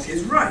what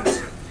is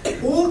right.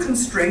 All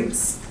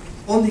constraints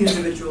on the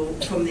individual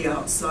from the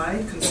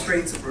outside,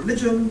 constraints of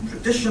religion,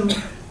 tradition,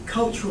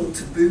 cultural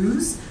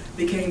taboos,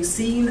 became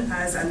seen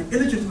as an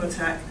illegitimate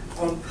attack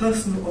on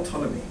personal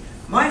autonomy.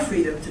 My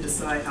freedom to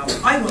decide how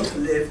I want to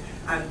live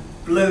and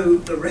blow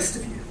the rest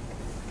of you.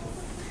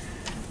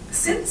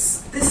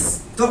 Since this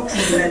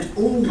doctrine meant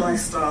all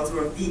lifestyles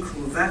were of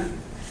equal value,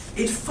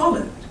 it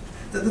followed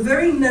that the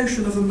very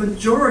notion of a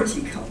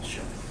majority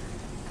culture,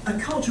 a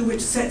culture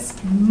which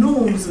sets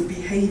norms of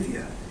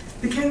behavior,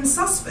 became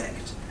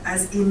suspect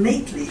as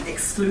innately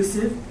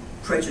exclusive,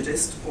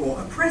 prejudiced, or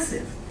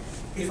oppressive.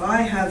 If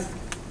I'm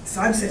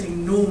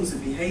setting norms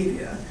of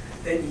behavior,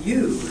 then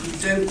you who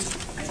don't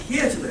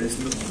adhere to those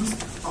norms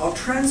are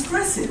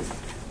transgressive.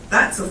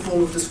 That's a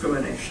form of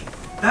discrimination.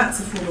 That's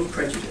a form of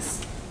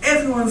prejudice.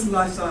 Everyone's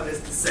lifestyle is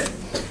the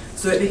same.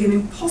 So it became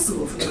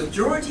impossible for the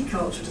majority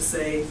culture to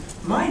say,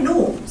 my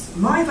norms,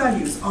 my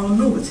values are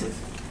normative,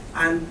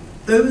 and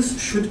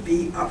those should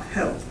be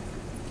upheld.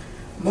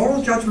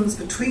 Moral judgments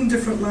between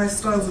different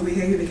lifestyles or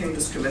behavior became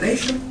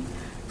discrimination.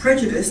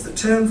 Prejudice, the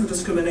term for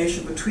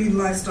discrimination between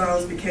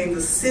lifestyles, became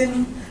the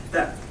sin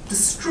that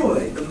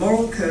destroyed the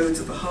moral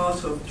codes at the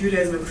heart of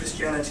Judaism and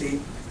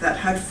Christianity that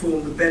had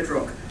formed the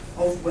bedrock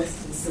of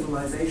Western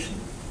civilization.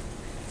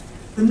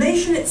 The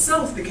nation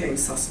itself became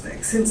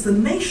suspect, since the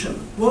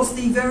nation was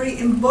the very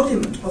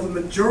embodiment of a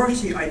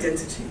majority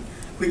identity,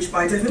 which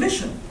by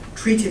definition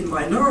treated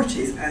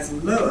minorities as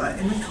lower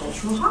in the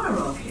cultural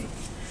hierarchy.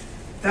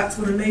 That's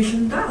what a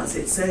nation does.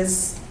 It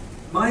says,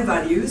 my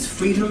values,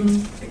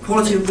 freedom,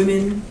 equality of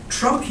women,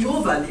 trump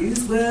your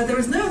values where there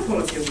is no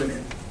equality of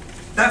women.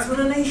 That's what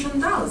a nation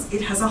does.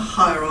 It has a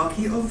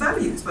hierarchy of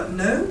values. But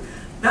no,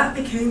 that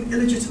became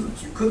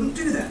illegitimate. You couldn't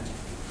do that.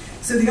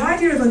 So the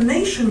idea of a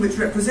nation which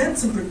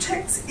represents and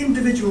protects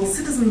individual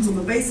citizens on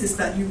the basis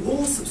that you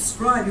all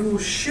subscribe, you all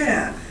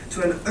share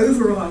to an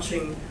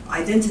overarching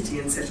identity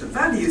and set of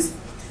values,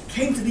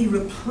 came to be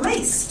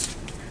replaced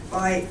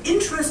by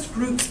interest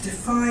groups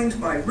defined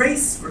by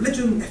race,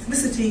 religion,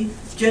 ethnicity,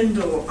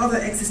 gender, or other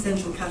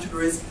existential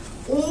categories,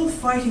 all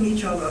fighting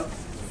each other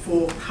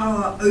for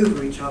power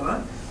over each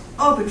other,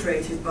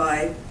 arbitrated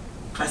by,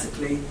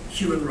 classically,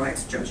 human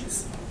rights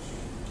judges.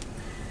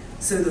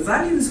 So the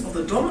values of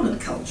the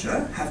dominant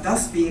culture have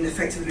thus been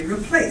effectively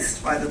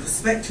replaced by the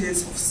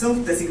perspectives of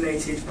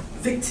self-designated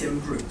victim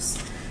groups.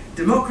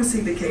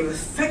 Democracy became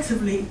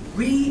effectively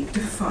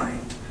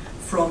redefined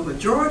from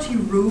majority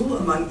rule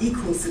among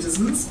equal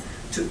citizens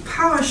to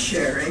power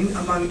sharing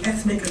among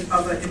ethnic and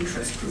other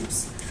interest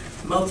groups.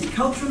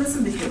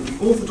 Multiculturalism became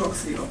the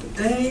orthodoxy of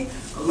the day,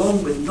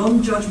 along with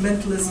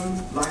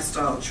non-judgmentalism,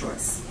 lifestyle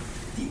choice.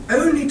 The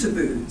only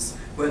taboos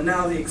were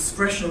now the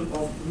expression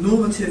of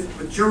normative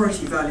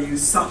majority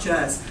values such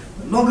as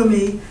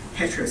monogamy,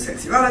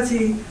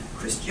 heterosexuality,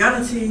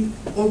 Christianity,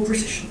 or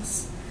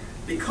Britishness.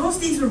 Because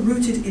these were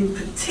rooted in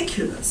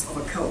particulars of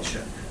a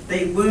culture,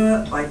 they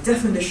were, by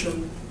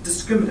definition,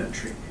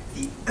 discriminatory.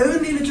 The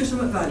only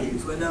legitimate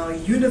values were now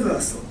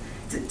universal,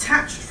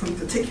 detached from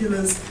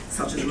particulars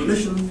such as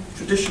religion,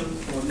 tradition,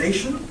 or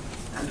nation,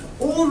 and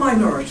all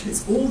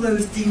minorities, all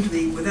those deemed to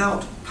be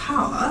without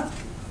power,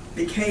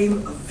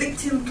 became a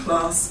victim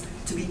class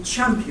to be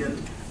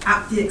championed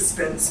at the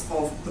expense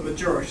of the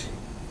majority.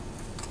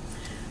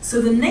 So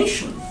the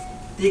nation,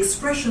 the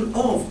expression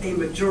of a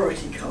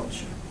majority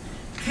culture,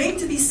 came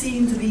to be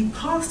seen to be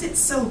past its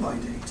sell-by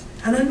date,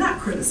 an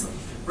anachronism,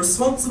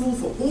 responsible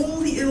for all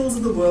the ills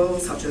of the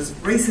world, such as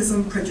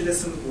racism,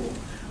 prejudice, and war.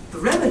 The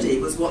remedy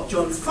was what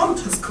John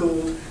Font has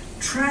called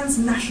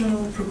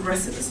transnational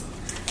progressivism,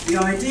 the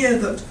idea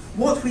that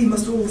what we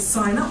must all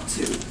sign up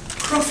to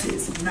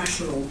crosses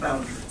national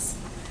boundaries.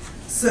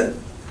 So,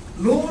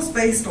 laws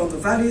based on the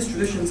values,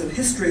 traditions, and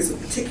histories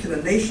of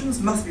particular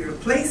nations must be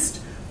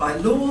replaced by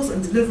laws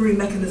and delivery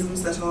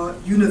mechanisms that are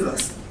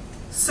universal.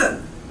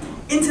 So,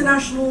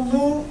 international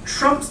law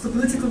trumps the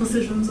political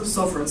decisions of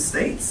sovereign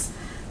states.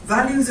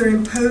 Values are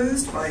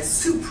imposed by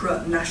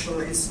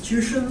supranational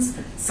institutions,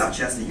 such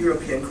as the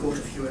European Court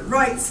of Human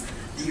Rights,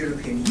 the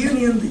European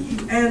Union,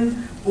 the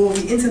UN, or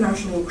the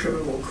International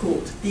Criminal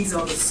Court. These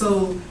are the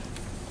sole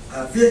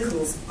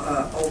vehicles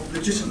of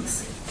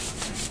legitimacy.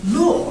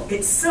 Law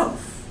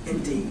itself,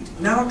 indeed,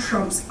 now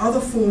trumps other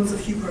forms of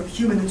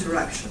human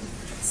interaction,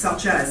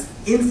 such as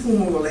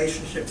informal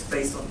relationships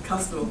based on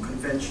custom or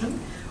convention,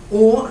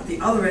 or, at the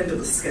other end of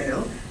the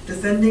scale,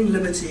 defending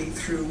liberty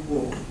through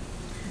war.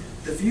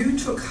 The view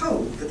took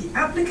hold that the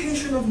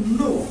application of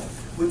law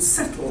would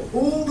settle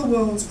all the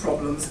world's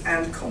problems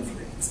and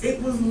conflicts.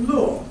 It was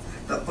law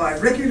that, by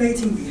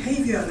regulating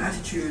behavior and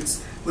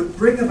attitudes, would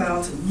bring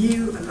about a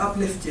new and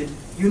uplifted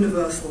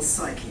universal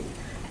psyche,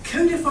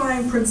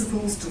 codifying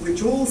principles to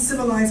which all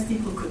civilized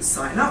people could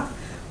sign up,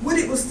 would,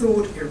 it was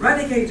thought,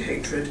 eradicate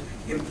hatred,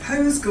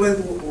 impose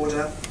global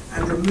order,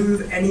 and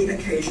remove any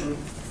occasion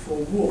for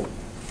war.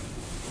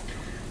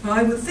 Now,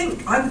 I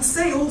would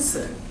say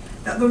also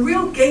that the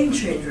real game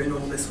changer in all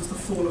this was the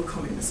fall of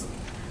communism.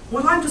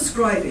 What I'm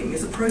describing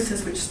is a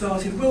process which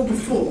started well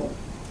before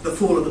the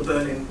fall of the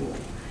Berlin Wall.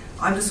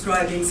 I'm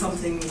describing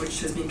something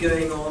which has been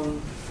going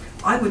on,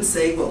 I would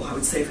say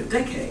for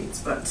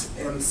decades, but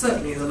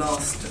certainly in the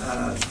last,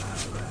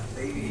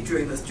 it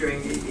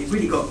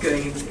really got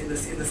going in the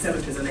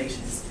 70s and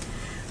 80s.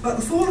 But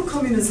the fall of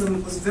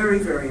communism was very,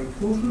 very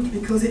important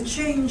because it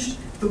changed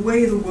the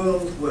way the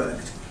world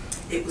worked.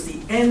 It was the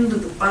end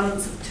of the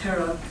balance of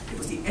terror, it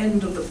was the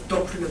end of the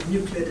doctrine of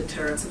nuclear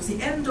deterrence, it was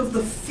the end of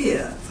the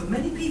fear for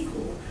many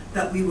people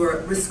that we were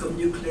at risk of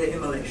nuclear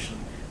immolation.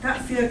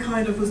 That fear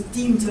kind of was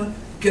deemed to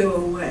go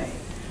away.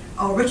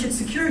 Our wretched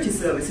security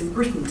service in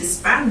Britain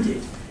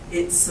disbanded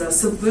its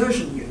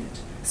subversion unit.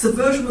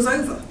 Subversion was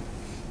over.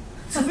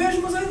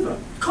 Subversion was over.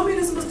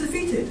 Communism was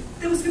defeated.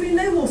 There was going to be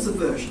no more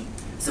subversion.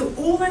 So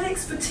all that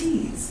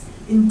expertise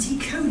in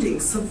decoding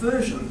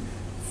subversion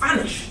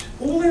vanished.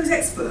 All those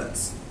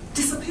experts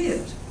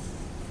disappeared.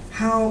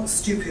 How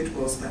stupid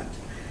was that?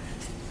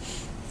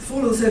 The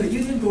fall of the Soviet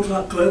Union brought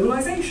about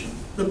globalization,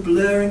 the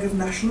blurring of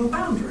national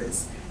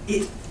boundaries.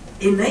 It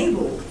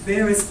enabled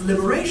various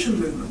liberation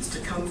movements to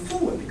come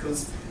forward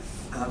because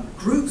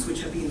groups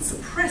which had been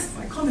suppressed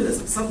by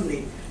communism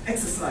suddenly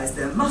exercised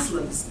their muscle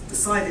and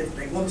decided that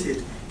they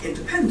wanted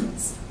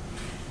independence.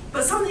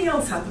 But something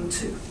else happened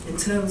too, in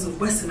terms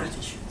of Western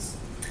attitudes,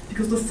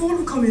 because the fall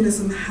of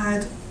communism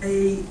had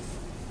a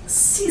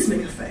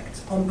seismic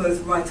effect on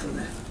both right and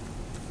left.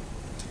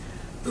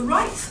 The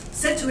right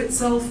said to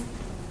itself,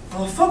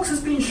 our fox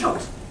has been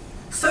shot,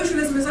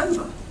 socialism is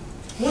over,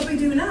 what do we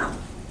do now?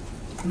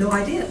 No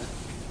idea.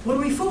 What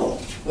are we for?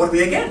 What are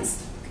we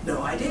against?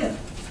 No idea.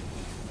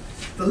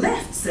 The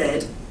left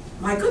said,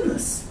 my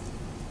goodness,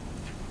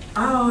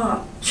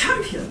 our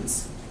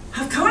champions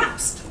have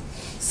collapsed.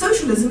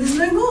 Socialism is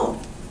no more.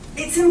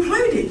 It's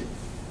imploded.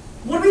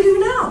 What do we do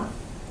now?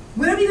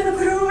 Where are we going to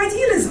put our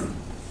idealism?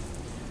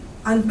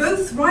 And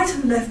both right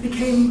and left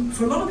became,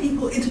 for a lot of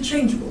people,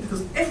 interchangeable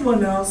because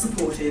everyone now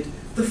supported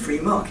the free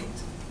market.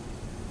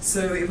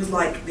 So it was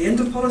like the end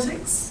of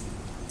politics.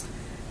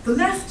 The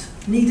left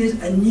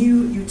needed a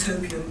new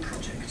utopian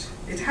project.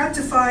 It had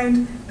to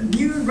find a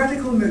new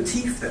radical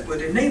motif that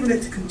would enable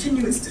it to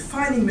continue its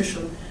defining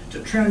mission to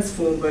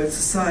transform both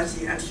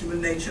society and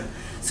human nature.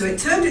 So it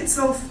turned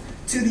itself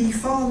to the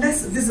far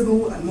less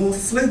visible and more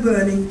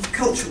slow-burning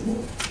culture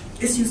war.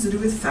 Issues to do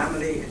with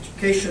family,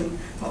 education,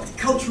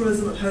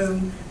 multiculturalism at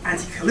home,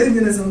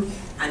 anti-colonialism,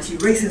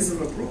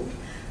 anti-racism abroad.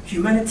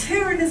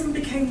 Humanitarianism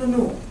became the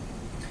norm.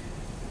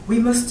 We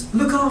must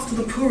look after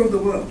the poor of the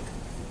world.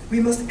 We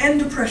must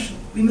end oppression.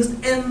 We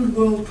must end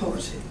world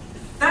poverty.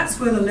 That's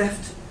where the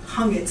left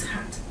hung its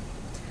hat.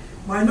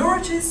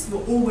 Minorities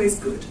were always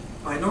good.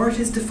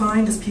 Minorities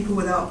defined as people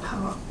without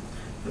power.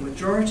 The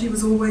majority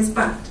was always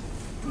bad.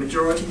 The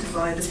majority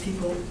defined as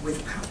people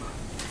with power.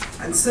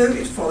 And so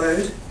it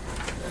followed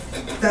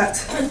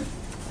that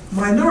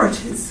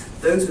minorities,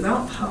 those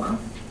without power,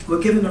 were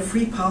given a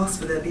free pass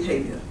for their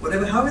behaviour.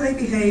 However they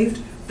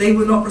behaved, they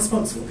were not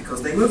responsible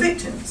because they were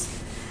victims.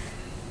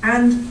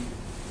 And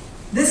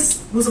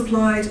this was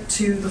applied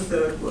to the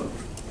Third World.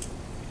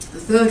 The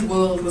Third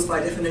World was by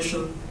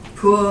definition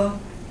poor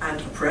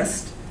and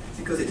oppressed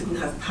because it didn't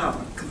have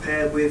power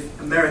compared with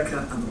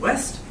America and the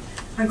West,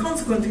 and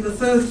consequently the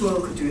Third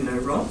World could do no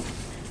wrong,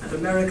 and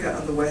America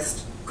and the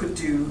West could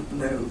do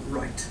no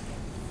right.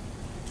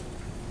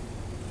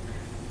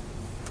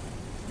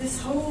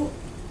 This whole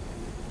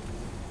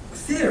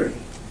theory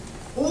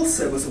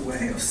also was a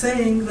way of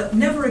saying that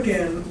never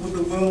again would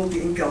the world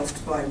be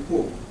engulfed by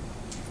war.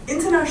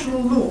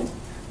 International law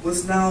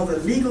was now the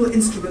legal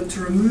instrument to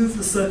remove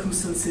the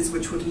circumstances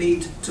which would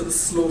lead to the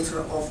slaughter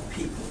of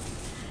people.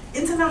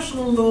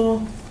 International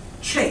law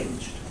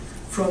changed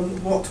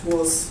from what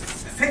was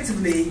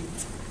effectively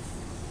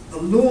the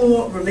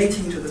law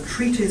relating to the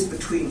treaties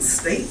between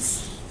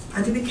states,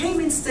 and it became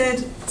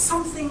instead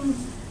something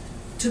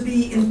to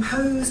be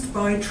imposed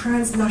by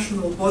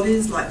transnational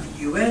bodies like the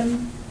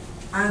UN,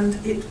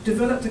 and it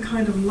developed a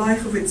kind of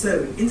life of its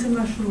own.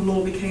 International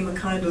law became a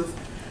kind of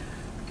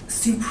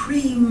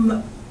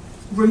supreme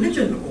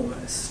religion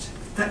almost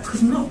that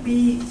could not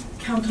be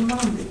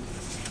countermanded.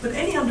 But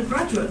any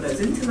undergraduate knows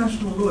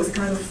international law is a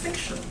kind of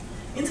fiction.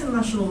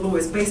 International law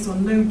is based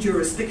on no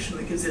jurisdiction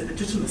that gives it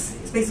legitimacy.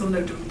 It's based on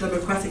no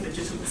democratic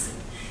legitimacy.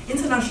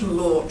 International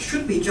law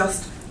should be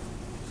just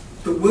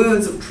the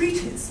words of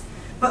treaties,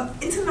 but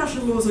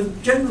international law as a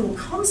general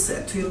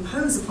concept to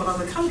impose upon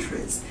other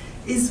countries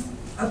is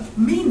a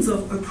means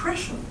of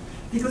oppression,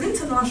 because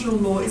international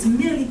law is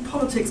merely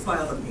politics by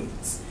other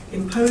means,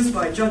 imposed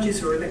by judges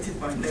who are elected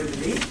by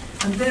nobody,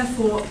 and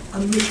therefore a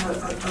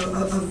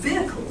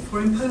vehicle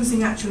for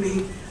imposing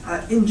actually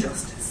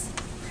injustice.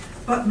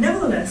 But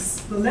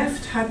nevertheless, the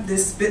left had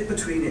this bit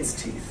between its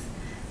teeth,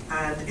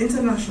 and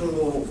international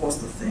law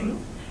was the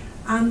thing,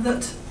 and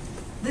that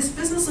this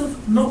business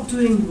of not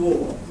doing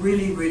war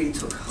really, really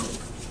took hold.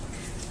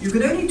 You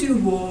could only do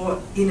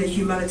war in a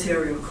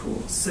humanitarian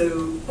cause.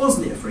 So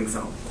Bosnia, for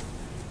example,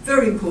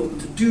 very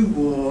important to do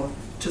war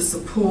to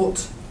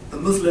support the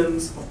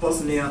Muslims of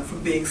Bosnia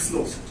from being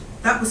slaughtered.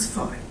 That was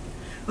fine.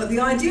 But the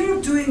idea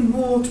of doing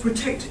war to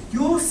protect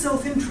your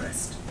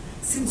self-interest,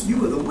 since you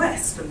were the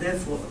West and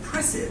therefore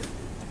oppressive,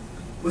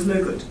 was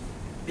no good.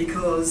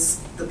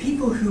 Because the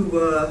people who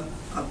were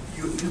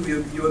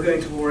you were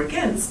going to war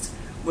against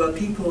were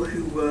people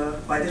who were,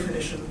 by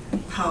definition,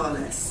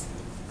 powerless.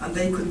 And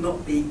they could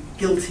not be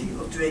guilty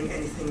of doing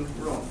anything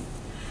wrong.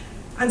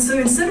 And so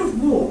instead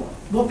of war,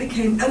 what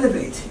became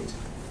elevated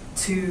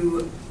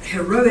to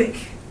heroic,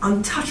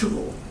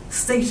 untouchable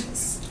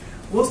status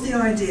was the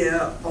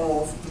idea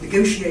of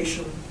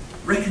negotiation,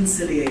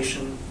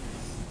 reconciliation,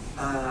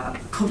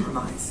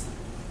 compromise.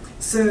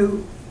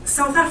 So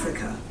South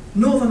Africa,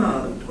 Northern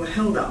Ireland were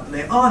held up, and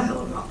they are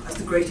held up as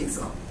the great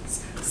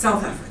examples.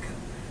 South Africa.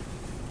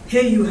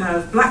 Here you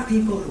have black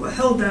people who were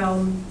held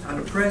down and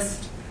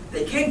oppressed.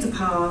 They came to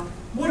power.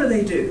 What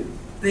do?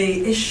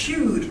 They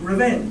eschewed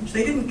revenge.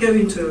 They didn't go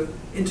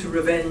into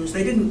revenge.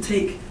 They didn't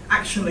take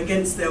action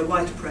against their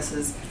white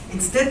oppressors.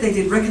 Instead, they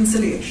did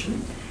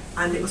reconciliation,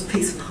 and it was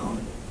peace and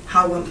harmony.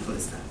 How wonderful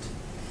is that?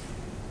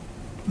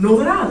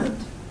 Northern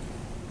Ireland,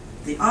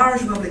 the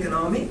Irish Republican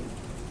Army,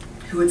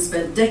 who had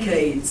spent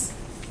decades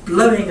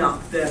blowing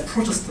up their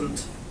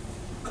Protestant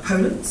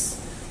opponents,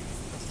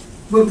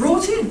 were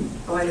brought in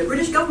by the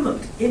British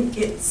government in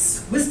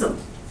its wisdom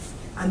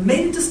and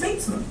made into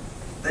statesmen.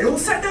 They all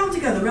sat down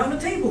together around a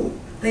table.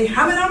 They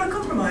hammered out a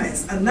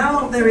compromise, and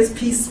now there is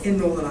peace in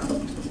Northern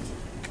Ireland.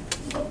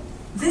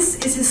 This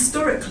is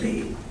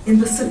historically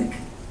imbecilic.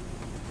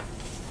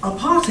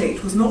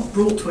 Apartheid was not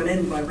brought to an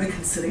end by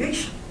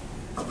reconciliation.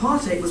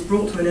 Apartheid was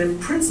brought to an end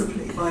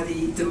principally by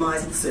the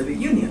demise of the Soviet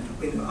Union.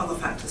 I mean, there were other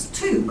factors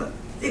too, but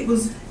it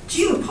was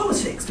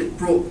geopolitics that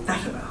brought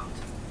that about.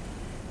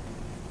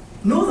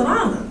 Northern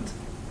Ireland,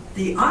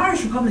 the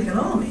Irish Republican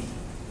Army,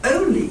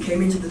 only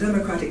came into the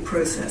democratic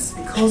process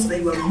because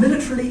they were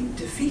militarily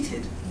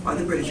defeated by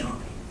the British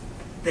Army.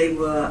 They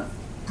were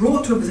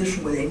brought to a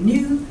position where they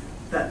knew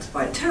that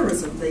by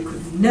terrorism they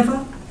could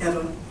never,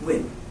 ever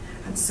win.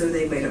 And so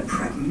they made a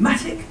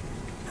pragmatic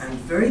and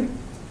very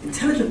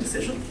intelligent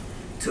decision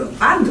to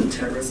abandon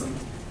terrorism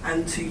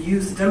and to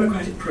use the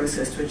democratic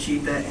process to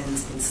achieve their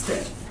ends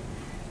instead.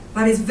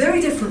 That is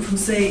very different from,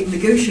 say,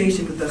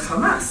 negotiating with the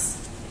Hamas,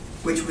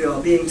 which we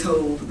are being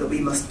told that we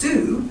must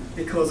do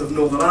because of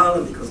Northern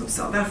Ireland, because of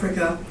South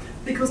Africa,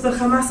 because the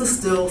Hamas are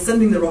still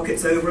sending the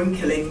rockets over and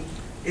killing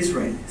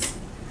Israelis.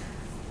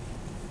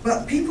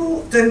 But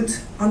people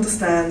don't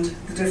understand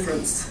the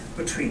difference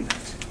between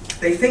that.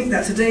 They think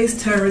that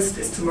today's terrorist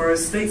is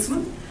tomorrow's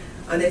statesman,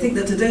 and they think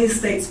that today's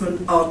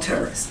statesmen are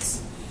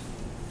terrorists.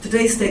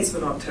 Today's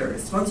statesmen are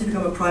terrorists. Once you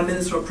become a prime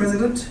minister or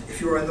president,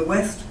 if you are in the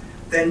West,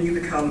 then you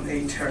become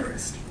a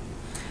terrorist.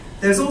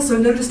 There's also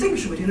no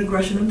distinction between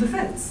aggression and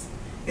defense.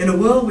 In a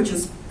world which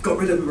has got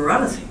rid of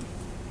morality,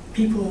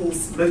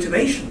 people's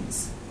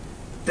motivations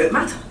don't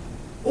matter.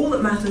 All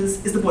that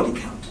matters is the body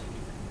count.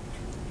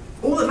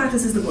 All that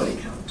matters is the body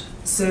count.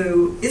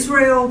 So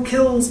Israel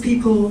kills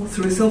people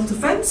through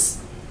self-defense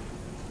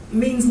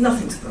means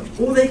nothing to them.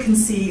 All they can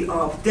see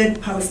are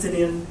dead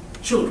Palestinian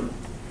children.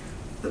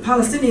 The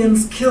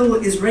Palestinians kill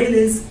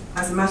Israelis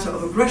as a matter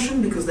of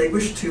aggression because they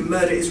wish to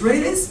murder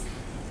Israelis.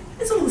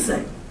 It's all the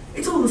same.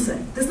 It's all the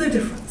same. There's no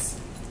difference.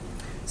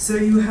 So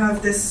you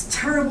have this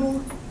terrible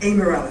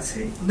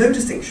amorality, no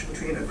distinction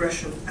between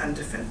aggression and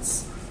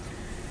defense.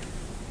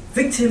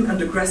 Victim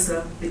and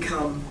aggressor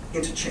become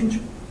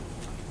interchangeable.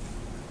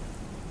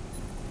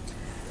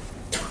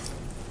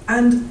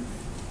 And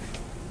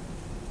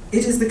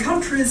it is the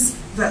countries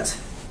that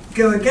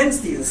go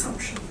against these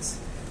assumptions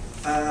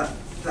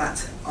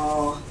that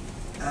are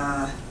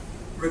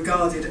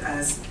regarded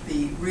as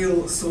the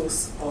real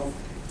source of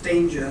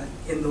danger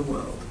in the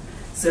world.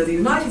 So the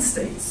United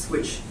States,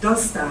 which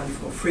does stand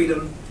for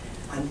freedom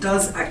and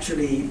does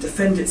actually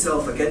defend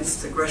itself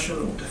against aggression,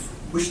 or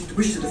wish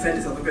to defend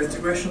itself against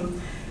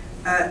aggression,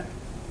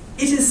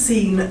 it is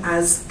seen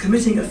as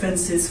committing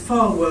offences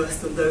far worse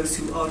than those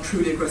who are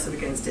truly aggressive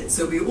against it.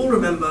 So we all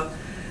remember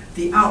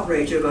the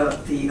outrage over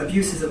the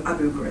abuses of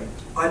Abu Ghraib.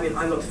 I mean,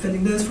 I'm not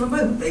defending those for a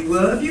moment. They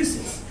were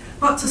abuses.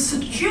 But to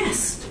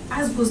suggest,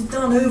 as was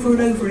done over and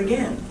over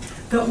again,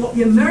 that what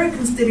the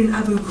Americans did in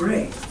Abu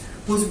Ghraib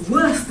was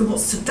worse than what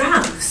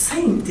Saddam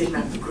Hussein did in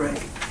Abu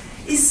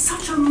Ghraib is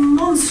such a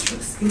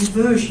monstrous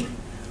inversion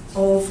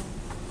of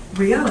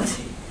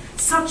reality,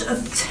 such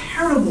a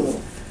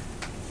terrible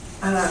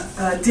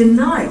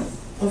denial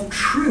of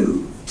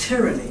true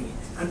tyranny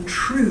and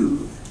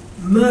true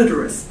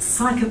murderous,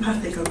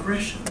 psychopathic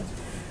aggression,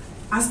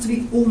 as to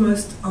be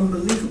almost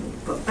unbelievable.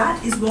 But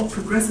that is what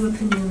progressive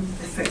opinion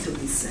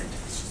effectively said.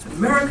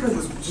 America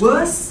was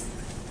worse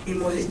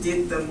in what it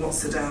did than what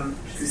Saddam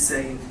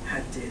Hussein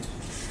had did.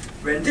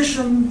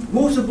 Rendition,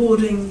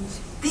 waterboarding,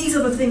 these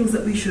are the things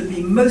that we should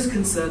be most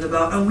concerned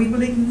about, and we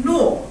will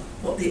ignore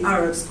what the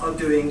Arabs are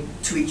doing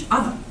to each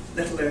other,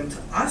 let alone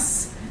to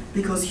us,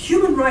 because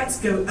human rights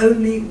go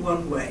only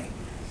one way.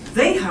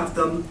 They have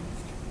them,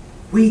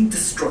 we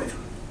destroy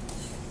them.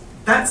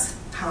 That's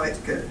how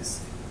it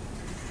goes.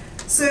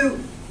 So,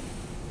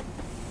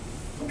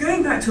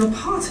 going back to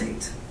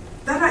apartheid,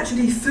 that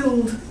actually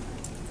fitted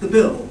the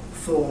bill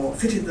for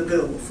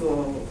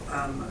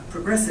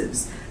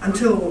progressives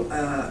until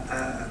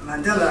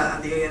Mandela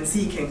and the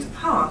ANC came to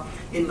power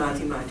in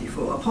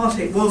 1994.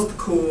 Apartheid was the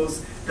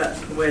cause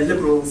where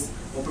liberals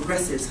or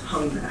progressives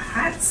hung their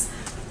hats.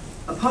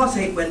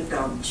 Apartheid went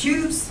down the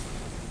tubes,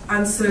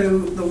 and so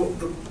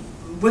the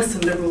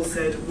Western liberals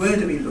said, where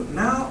do we look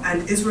now?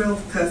 And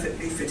Israel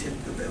perfectly fitted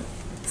the bill,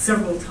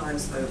 several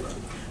times over.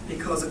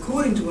 Because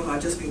according to what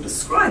I've just been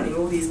describing,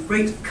 all these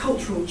great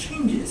cultural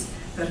changes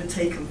that had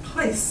taken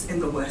place in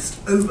the West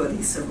over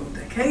these several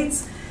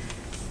decades,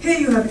 here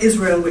you have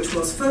Israel, which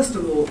was first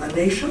of all a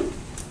nation,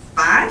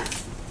 bad,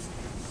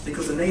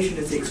 because a nation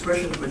is the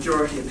expression of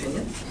majority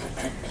opinion.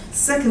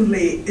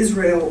 Secondly,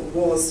 Israel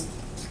was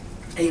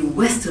a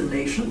Western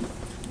nation,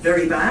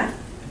 very bad,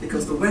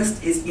 because the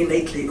West is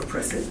innately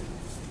oppressive.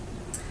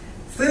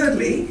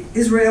 Thirdly,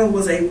 Israel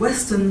was a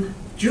Western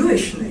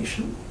Jewish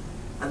nation,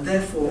 and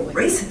therefore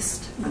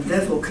racist, and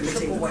therefore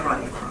committing the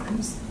crime of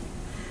crimes.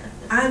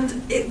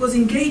 And it was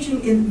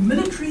engaging in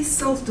military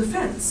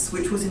self-defense,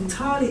 which was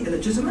entirely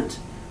illegitimate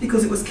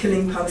because it was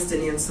killing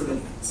Palestinian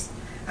civilians.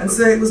 And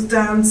so it was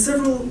down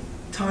several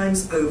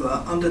times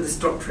over under this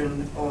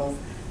doctrine of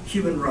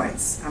human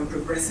rights and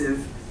progressive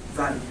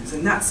values.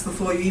 And that's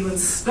before you even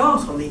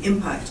start on the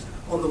impact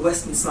on the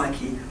Western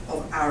psyche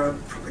of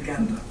Arab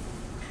propaganda.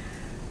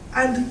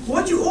 And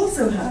what you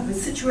also have is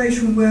a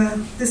situation where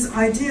this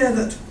idea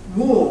that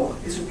war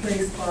is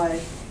replaced by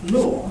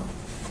law,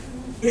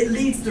 it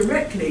leads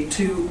directly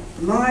to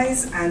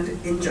lies and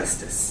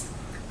injustice.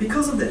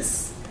 Because of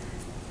this,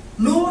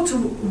 war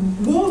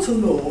to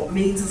law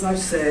means, as I've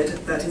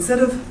said, that instead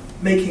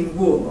of making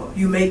war,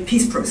 you make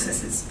peace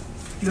processes.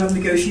 You have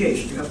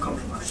negotiation, you have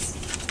compromise.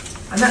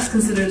 And that's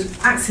considered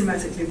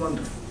axiomatically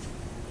wonderful.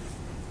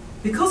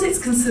 Because it's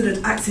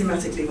considered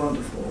axiomatically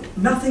wonderful,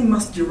 nothing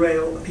must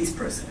derail a peace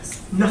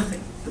process.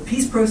 Nothing. The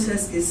peace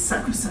process is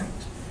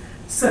sacrosanct.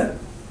 So,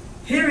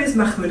 here is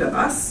Mahmoud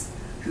Abbas,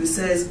 who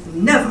says,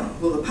 never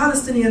will the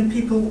Palestinian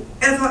people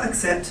ever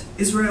accept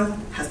Israel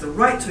has the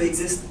right to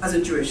exist as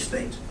a Jewish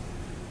state.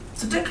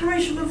 It's a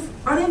declaration of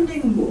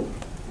unending war.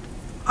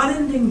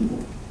 Unending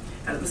war.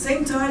 And at the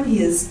same time,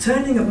 he is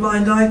turning a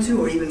blind eye to,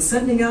 or even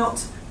sending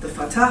out, the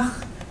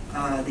Fatah,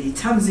 the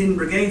Tamzin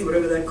brigade,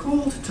 whatever they're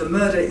called, to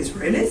murder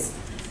Israelis.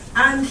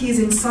 And he is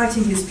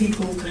inciting his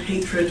people to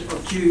hatred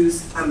of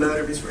Jews and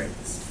murder of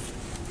Israelis.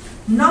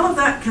 None of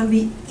that can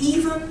be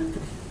even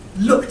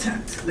looked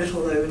at, let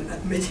alone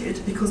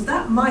admitted, because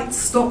that might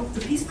stop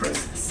the peace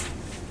process.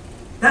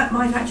 That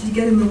might actually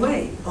get in the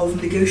way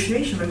of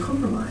negotiation and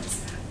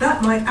compromise.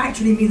 That might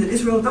actually mean that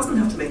Israel doesn't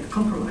have to make the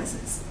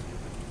compromises.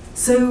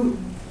 So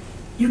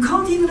you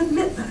can't even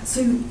admit that.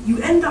 So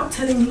you end up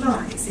telling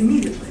lies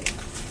immediately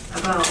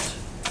about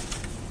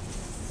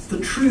the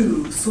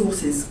true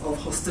sources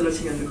of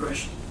hostility and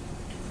aggression.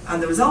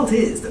 And the result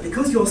is that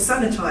because you're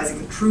sanitizing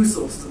the true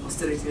sources of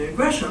hostility and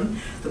aggression,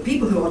 the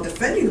people who are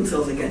defending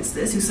themselves against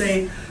this, who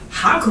say,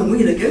 how can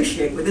we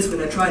negotiate with this when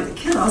they're trying to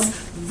kill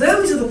us,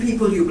 those are the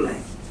people you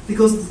blame.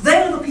 Because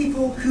they're the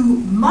people who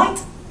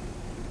might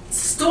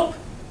stop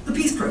the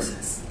peace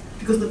process.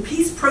 Because the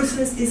peace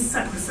process is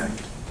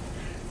sacrosanct.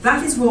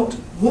 That is what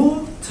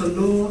war to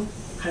law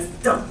has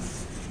done.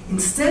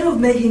 Instead of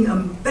making a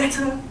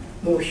better,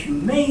 more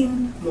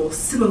humane, more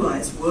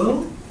civilized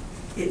world,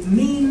 it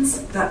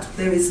means that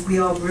we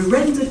are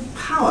rendered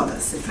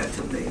powerless,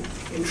 effectively,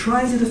 in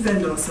trying to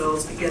defend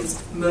ourselves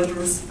against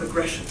murderous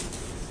aggression.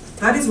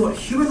 That is what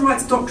human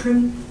rights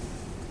doctrine,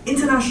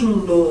 international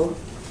law,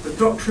 the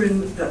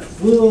doctrine that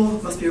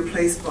war must be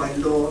replaced by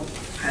law,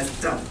 has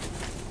done.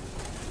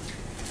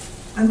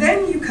 And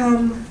then you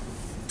come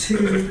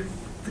to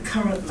the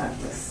current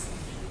madness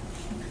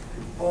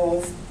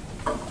of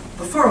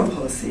the foreign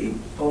policy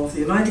of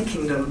the United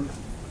Kingdom,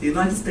 the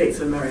United States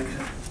of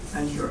America,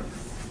 and Europe.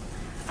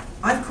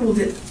 I've called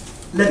it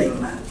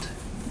Lemmingland.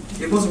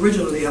 It was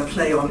originally a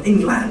play on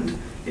England.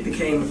 It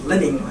became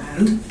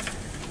Lemmingland,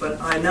 but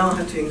I now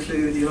have to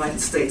include the United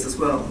States as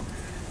well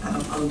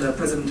under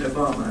President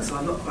Obama, so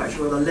I'm not quite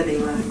sure whether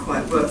Lemmingland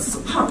quite works as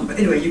a pun. But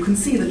anyway, you can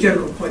see the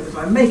general point that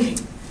I'm making.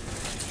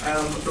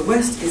 The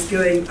West is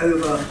going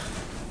over,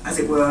 as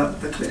it were,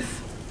 the cliff.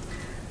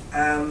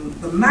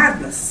 The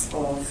madness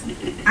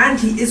of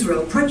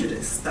anti-Israel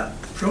prejudice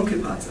that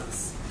preoccupies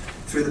us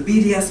through the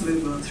BDS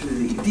movement,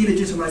 through the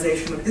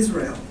delegitimization of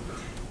Israel,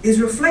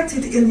 is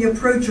reflected in the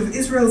approach of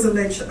Israel's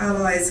alleged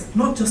allies,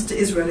 not just to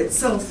Israel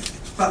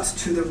itself, but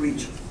to the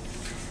region.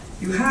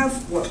 You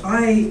have what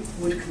I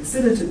would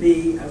consider to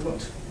be, and what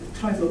the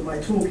title of my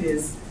talk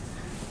is,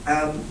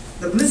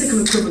 the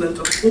political equivalent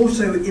of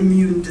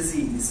autoimmune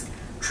disease,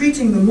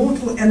 treating the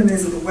mortal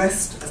enemies of the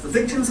West as the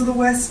victims of the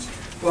West,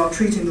 while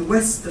treating the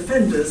West's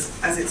defenders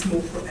as its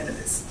mortal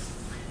enemies.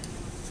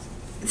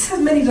 This has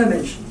many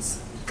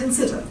dimensions.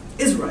 Consider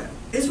Israel.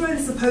 Israel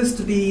is supposed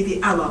to be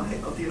the ally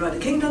of the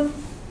United Kingdom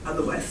and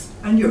the West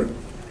and Europe.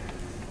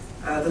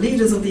 The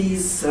leaders of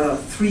these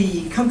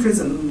three countries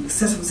and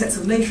sets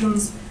of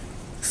nations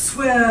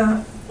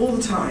swear all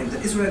the time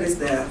that Israel is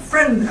their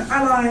friend, their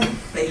ally,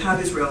 they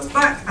have Israel's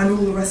back, and all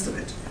the rest of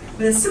it.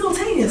 But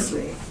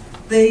simultaneously,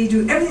 they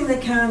do everything they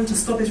can to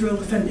stop Israel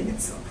defending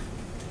itself.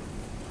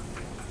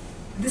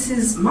 This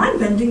is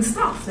mind-bending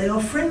stuff. They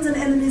are friends and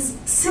enemies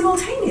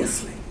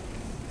simultaneously.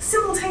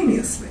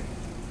 Simultaneously.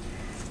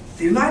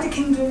 The United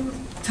Kingdom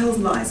tells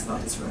lies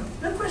about Israel.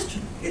 No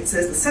question. It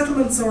says the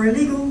settlements are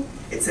illegal.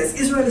 It says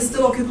Israel is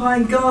still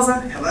occupying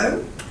Gaza.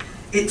 Hello?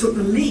 It took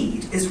the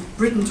lead,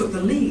 Britain took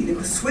the lead in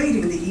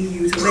persuading the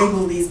EU to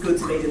label these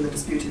goods made in the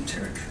disputed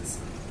territories.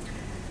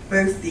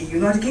 Both the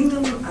United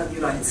Kingdom and the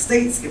United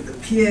States give the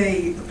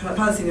PA, the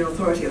Palestinian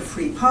Authority, a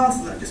free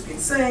pass, as I've just been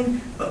saying,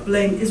 but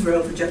blame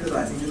Israel for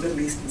jeopardizing the Middle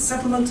Eastern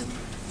settlement.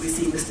 We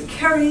see Mr.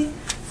 Kerry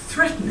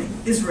threatening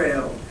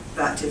Israel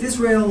that if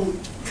Israel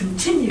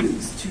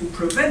continues to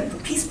prevent the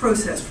peace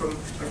process from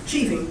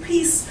achieving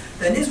peace,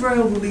 then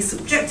Israel will be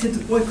subjected to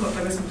boycott,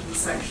 divestment and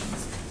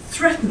sanctions,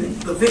 threatening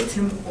the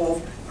victim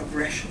of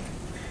aggression.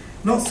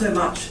 Not so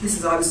much, this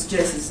is, I would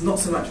suggest, is not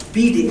so much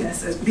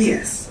BDS as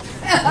BS,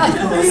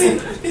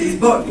 because these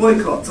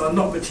boycotts are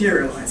not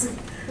materializing.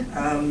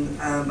 And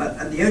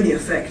the only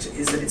effect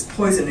is that it's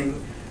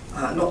poisoning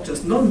not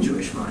just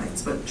non-Jewish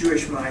minds, but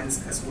Jewish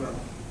minds as well.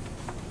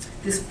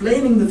 This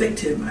blaming the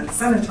victim and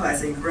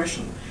sanitizing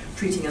aggression,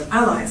 treating an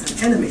ally as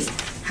an enemy,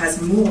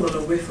 has more than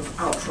a whiff of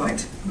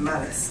outright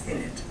malice in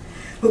it.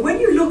 But when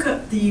you look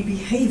at the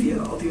behavior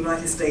of the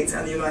United States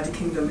and the United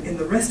Kingdom in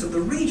the rest of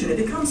the region, it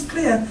becomes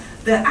clear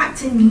they're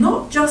acting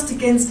not just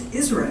against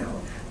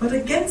Israel, but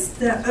against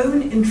their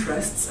own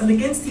interests and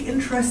against the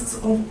interests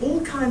of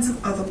all kinds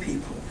of other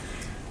people.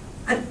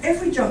 At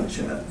every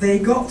juncture, they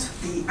got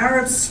the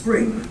Arab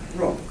Spring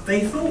wrong.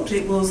 They thought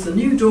it was the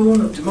new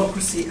dawn of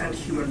democracy and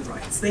human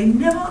rights. They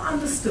never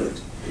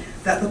understood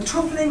that the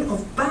toppling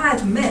of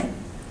bad men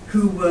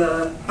who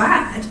were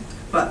bad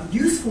but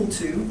useful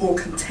to or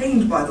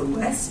contained by the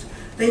West,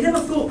 they never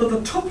thought that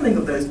the toppling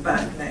of those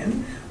bad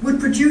men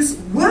would produce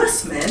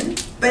worse men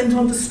bent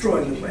on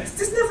destroying the West.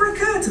 This never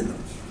occurred to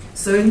them.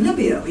 So in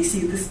Libya, we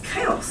see this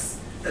chaos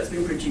that's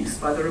been produced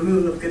by the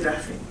removal of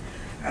Gaddafi.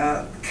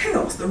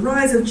 Chaos, the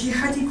rise of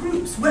jihadi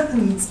groups,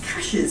 weapons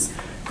caches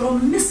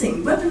gone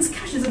missing, weapons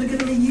caches that are going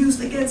to be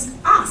used against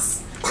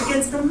us,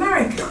 against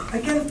America,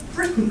 against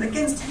Britain,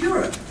 against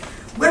Europe,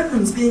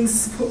 weapons being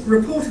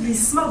reportedly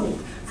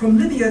smuggled from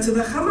Libya to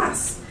the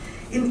Hamas.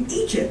 In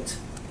Egypt,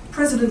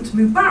 President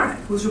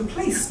Mubarak was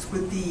replaced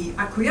with the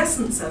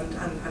acquiescence and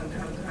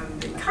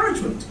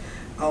encouragement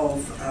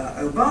of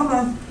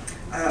Obama,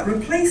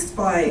 replaced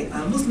by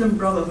a Muslim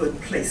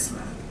Brotherhood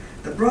placeman.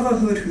 The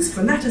Brotherhood whose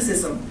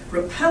fanaticism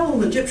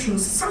repelled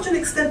Egyptians to such an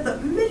extent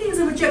that millions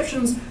of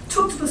Egyptians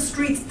took to the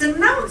streets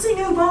denouncing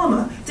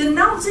Obama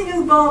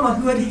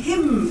who had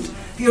hymned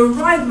the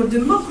arrival of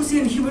democracy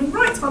and human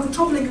rights by the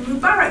toppling of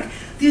Mubarak.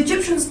 The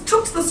Egyptians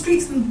took to the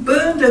streets and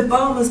burned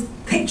Obama's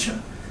picture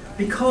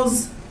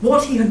because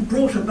what he had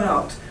brought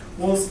about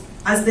was,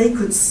 as they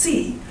could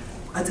see,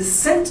 a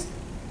descent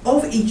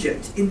of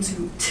Egypt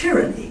into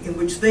tyranny in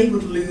which they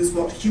would lose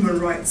what human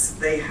rights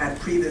they had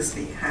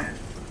previously had.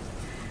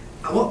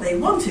 And what they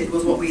wanted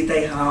was what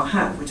they now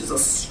had, which is a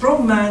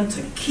strong man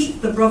to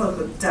keep the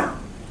Brotherhood down,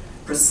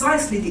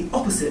 precisely the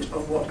opposite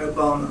of what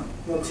Obama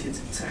wanted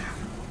to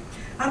happen.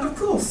 And of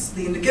course,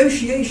 the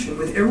negotiation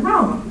with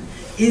Iran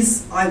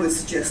is, I would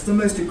suggest, the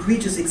most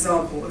egregious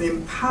example of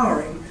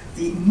empowering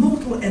the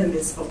mortal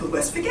enemies of the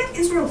West. Forget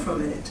Israel for a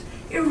minute.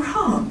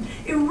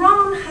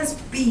 Iran has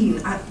been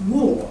at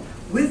war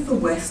with the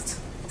West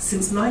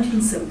since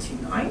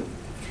 1979.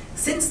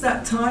 Since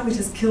that time, it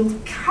has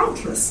killed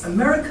countless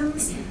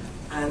Americans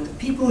and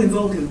people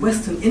involved in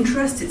Western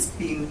interests.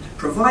 It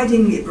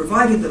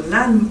provided the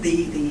land,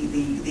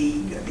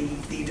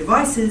 the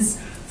devices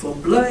for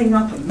blowing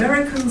up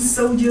American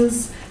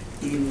soldiers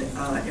in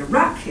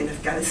Iraq, in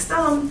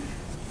Afghanistan,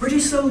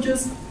 British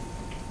soldiers.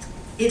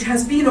 It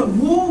has been at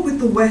war with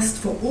the West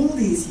for all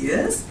these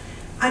years,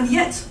 and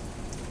yet,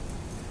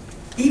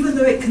 even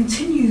though it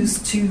continues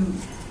to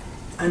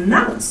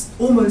announce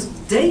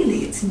almost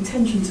daily its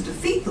intention to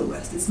defeat the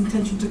West, its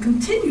intention to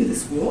continue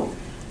this war,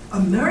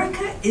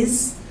 America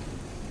is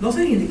not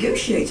only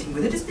negotiating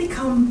with it, it's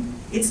become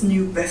its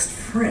new best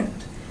friend.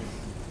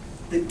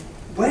 The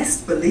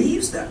West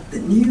believes that the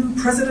new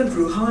President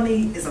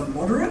Rouhani is a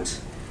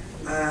moderate.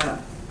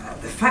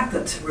 The fact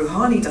that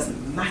Rouhani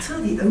doesn't matter,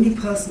 the only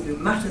person who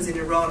matters in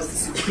Iran is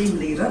the supreme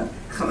leader,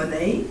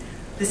 Khamenei.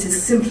 This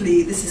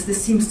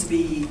seems to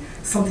be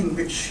something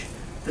which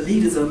the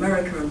leaders of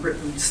America and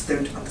Britain just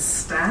don't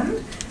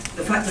understand.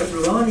 The fact that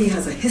Rouhani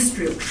has a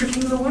history of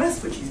tricking the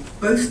West, which he's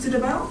boasted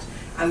about,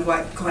 and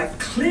quite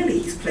clearly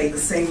he's played the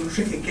same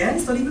trick again.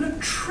 It's not even a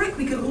trick.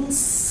 We can all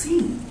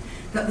see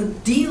that the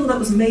deal that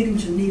was made in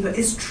Geneva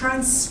is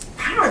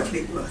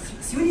transparently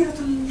worthless. You only have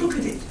to look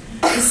at it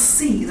to to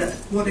see that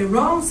what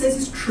Iran says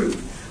is true.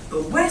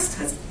 The West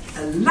has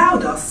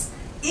allowed us,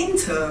 in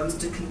terms,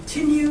 to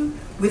continue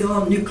with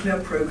our nuclear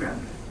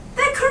program.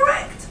 They're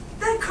correct.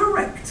 They're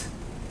correct.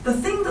 The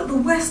thing that the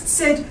West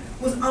said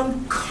was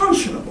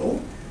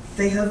unconscionable,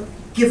 they have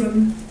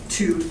given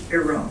to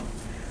Iran.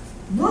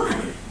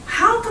 Why?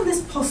 How can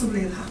this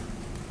possibly have happened?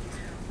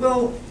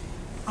 Well,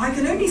 I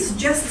can only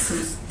suggest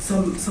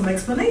some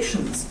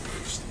explanations.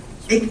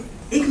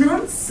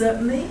 Ignorance,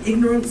 certainly,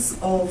 ignorance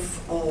of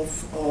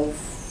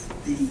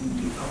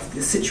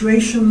the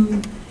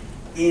situation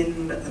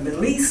in the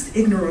Middle East,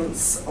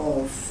 ignorance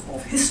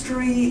of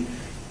history,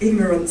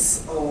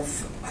 ignorance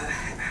of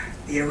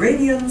the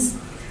Iranians,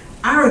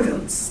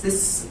 arrogance,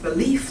 this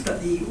belief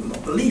that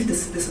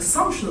this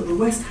assumption that the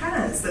West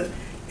has that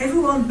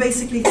everyone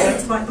basically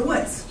thinks like the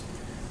West.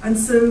 And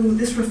so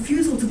this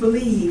refusal to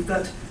believe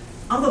that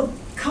other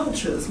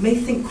cultures may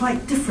think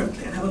quite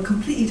differently and have a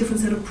completely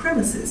different set of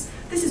premises.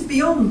 This is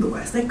beyond the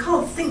West. They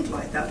can't think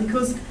like that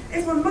because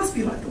everyone must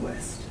be like the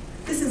West.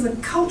 This is a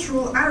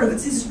cultural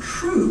arrogance. This is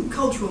true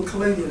cultural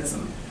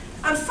colonialism.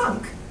 And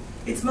funk.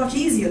 It's much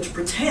easier to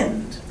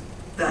pretend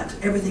that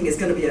everything is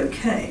going to be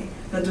okay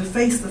than to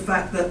face the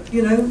fact that,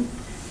 you know,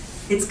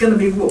 it's going to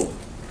be war.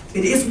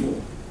 It is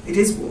war. It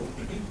is war.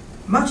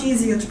 Much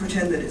easier to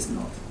pretend that it's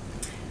not.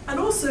 And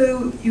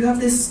also, you have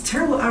this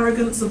terrible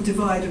arrogance of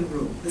divide and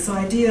rule. This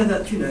idea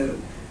that, you know,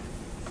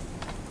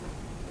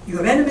 you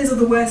have enemies of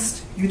the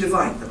West, you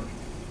divide them.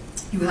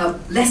 You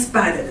have less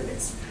bad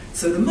enemies.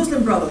 So the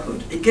Muslim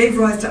Brotherhood, it gave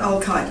rise to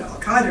Al-Qaeda.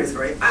 Al-Qaeda is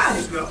very bad,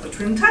 it blew up the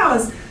Twin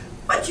Towers,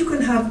 but you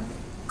can have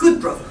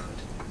good brotherhood.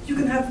 You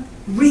can have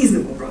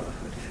reasonable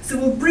brotherhood. So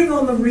we'll bring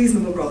on the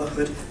reasonable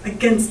brotherhood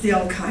against the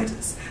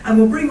Al-Qaedas, and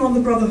we'll bring on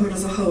the brotherhood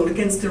as a whole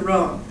against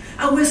Iran.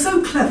 And we're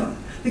so clever,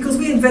 because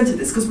we invented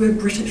this, because we're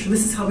British, and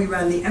this is how we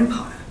ran the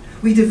empire.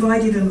 We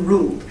divided and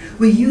ruled.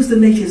 We used the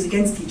natives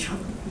against each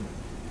other.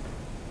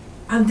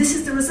 And this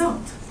is the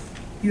result.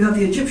 You have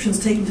the Egyptians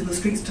taken to the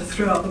streets to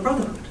throw out the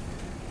brotherhood.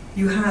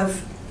 You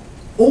have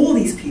all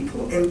these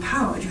people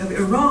empowered. You have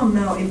Iran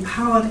now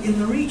empowered in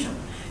the region.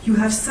 You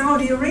have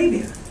Saudi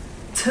Arabia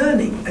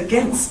turning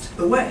against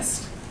the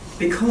West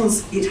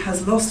because it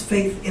has lost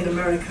faith in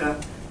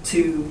America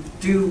to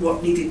do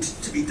what needed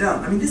to be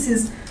done. I mean, this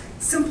is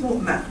simple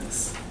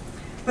madness.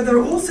 But there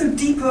are also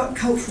deeper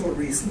cultural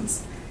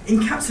reasons,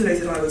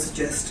 encapsulated, I would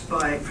suggest,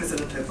 by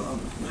President Obama.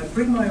 And I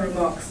bring my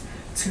remarks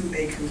to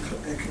a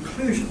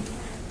conclusion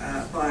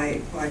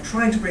by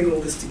trying to bring all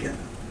this together.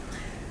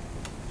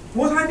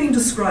 What I've been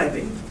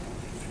describing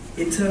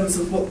in terms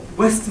of what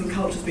Western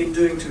culture has been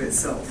doing to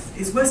itself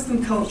is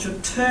Western culture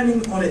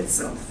turning on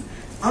itself,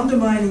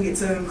 undermining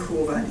its own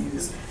core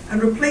values,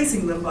 and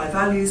replacing them by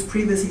values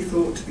previously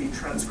thought to be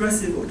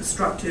transgressive or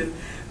destructive,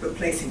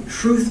 replacing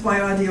truth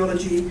by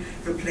ideology,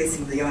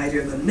 replacing the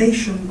idea of the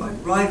nation by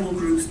rival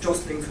groups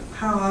jostling for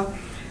power,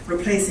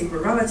 replacing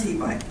morality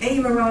by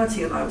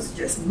amorality, and I would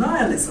suggest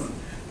nihilism,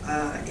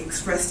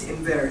 expressed in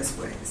various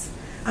ways.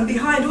 And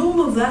behind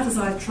all of that, as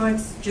I've tried to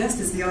suggest,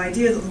 is the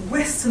idea that the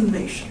Western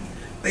nation,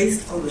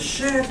 based on the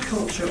shared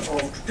culture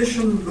of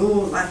tradition,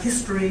 law,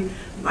 history,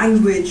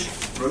 language,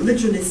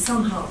 religion, is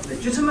somehow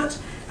legitimate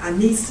and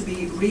needs to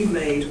be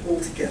remade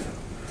altogether.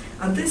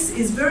 And this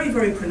is very,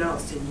 very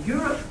pronounced in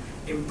Europe.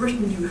 In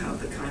Britain, you have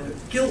the kind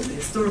of guilt, the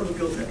historical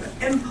guilt over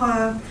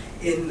empire.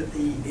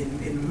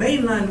 In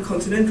mainland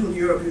continental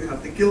Europe, you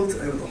have the guilt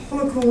over the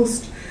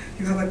Holocaust.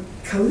 You have a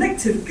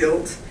collective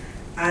guilt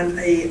and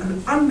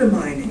an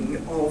undermining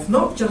of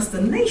not just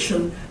the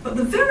nation, but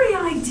the very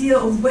idea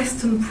of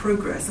Western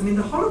progress. I mean,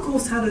 the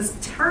Holocaust had a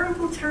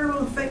terrible, terrible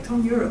effect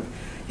on Europe.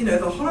 You know,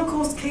 the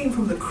Holocaust came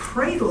from the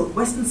cradle of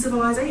Western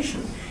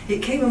civilization.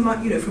 It came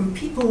among, you know, from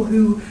people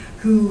who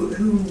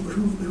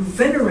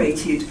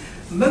venerated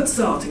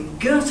Mozart and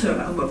Goethe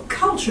and were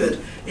cultured.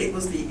 It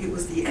was the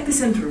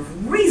epicenter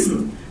of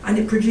reason, and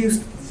it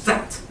produced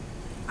that.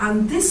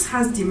 And this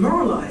has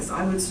demoralized,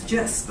 I would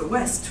suggest, the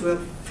West to a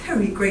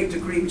very great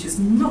degree, which is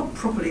not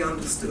properly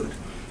understood.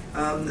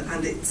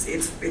 And it's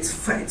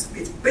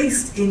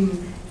based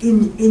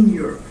in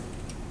Europe.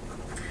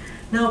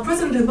 Now,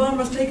 President Obama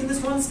has taken this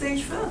one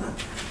stage further,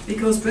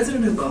 because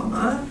President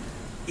Obama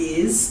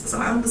is,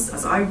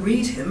 as I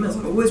read him, as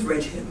I've always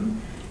read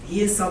him,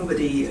 he is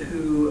somebody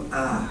who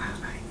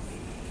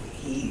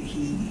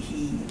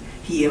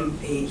he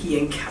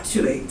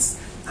encapsulates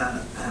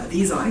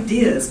these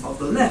ideas of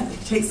the left.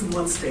 He takes them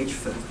one stage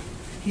further.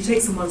 He's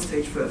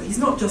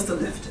not just a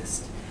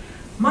leftist.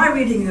 My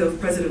reading of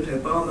President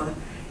Obama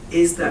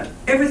is that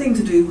everything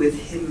to do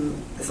with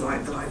him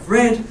that I've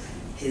read,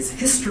 his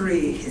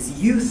history,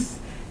 his youth,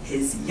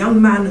 his young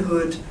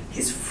manhood,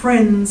 his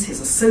friends, his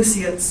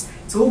associates,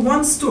 it's all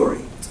one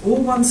story.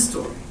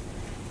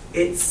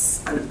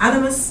 It's an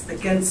animus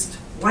against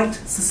white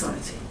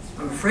society.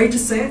 I'm afraid to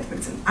say it, but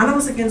it's an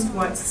animus against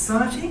white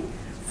society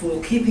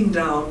for keeping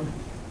down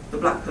the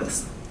black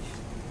person.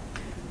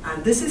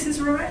 And this is his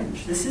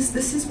revenge. This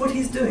is what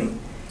he's doing.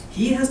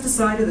 He has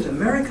decided that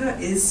America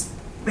is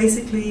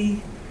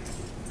basically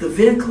the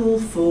vehicle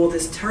for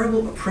this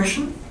terrible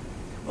oppression,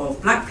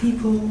 of black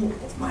people,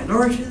 of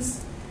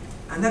minorities,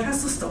 and that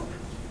has to stop.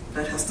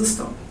 That has to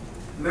stop.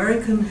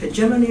 American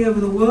hegemony over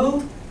the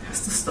world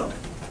has to stop.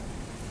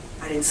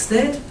 And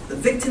instead, the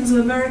victims of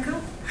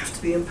America have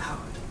to be empowered.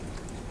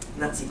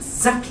 And that's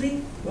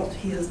exactly what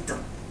he has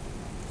done.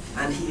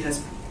 And he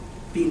has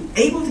been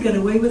able to get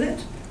away with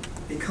it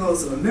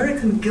because of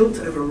American guilt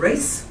over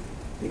race,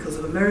 because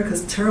of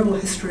America's terrible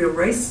history of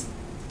race,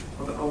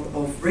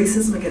 of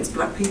racism against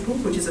black people,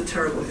 which is a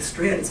terrible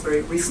history and it's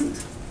very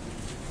recent.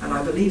 And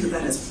I believe that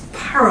that has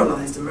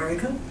paralyzed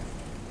America,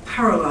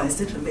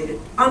 paralyzed it and made it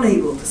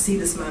unable to see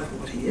this man for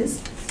what he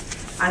is.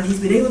 And he's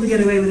been able to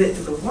get away with it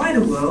in the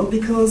wider world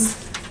because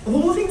of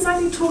all the things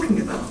I've been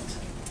talking about.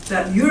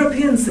 That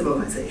European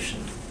civilization,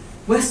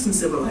 Western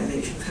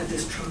civilization, had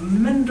this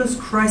tremendous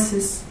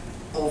crisis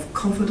of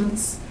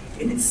confidence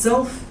in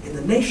itself, in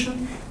the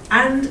nation,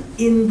 and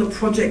in the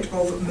project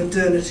of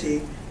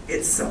modernity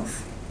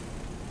itself.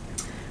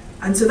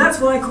 And so that's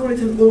why I call it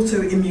an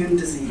autoimmune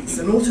disease.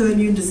 An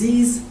autoimmune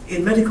disease,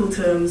 in medical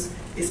terms,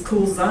 is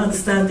caused, as I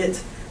understand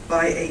it,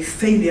 by a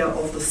failure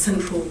of the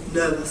central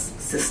nervous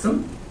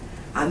system.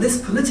 And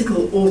this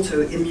political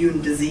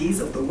autoimmune disease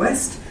of the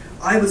West,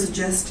 I would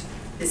suggest,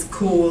 is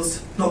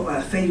caused not by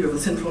a failure of the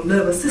central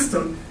nervous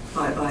system,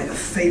 but by a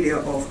failure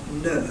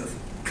of nerve,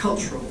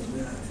 cultural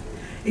nerve.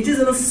 It is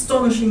an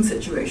astonishing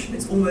situation.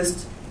 It's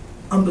almost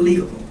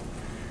unbelievable,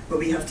 but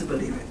we have to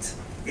believe it.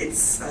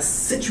 It's a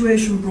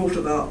situation brought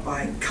about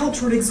by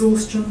cultural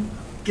exhaustion,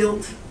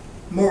 guilt,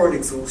 moral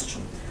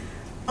exhaustion.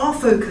 Our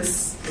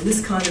focus in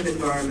this kind of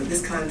environment,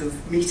 this kind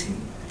of meeting,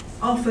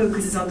 our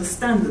focus is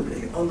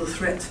understandably on the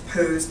threat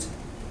posed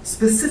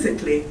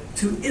specifically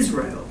to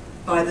Israel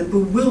by the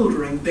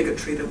bewildering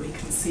bigotry that we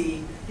can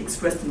see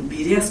expressed in the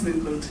BDS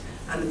movement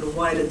and in the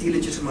wider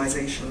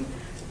delegitimization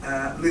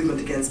movement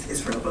against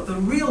Israel. But the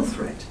real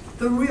threat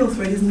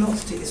is not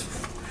to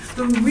Israel.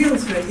 The real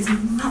threat is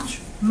much,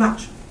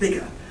 much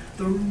bigger.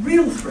 The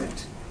real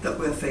threat that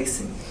we're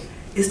facing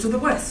is to the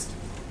West,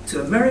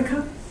 to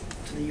America,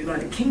 to the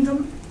United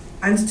Kingdom,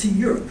 and to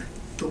Europe.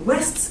 The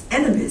West's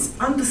enemies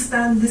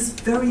understand this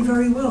very,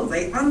 very well.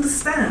 They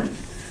understand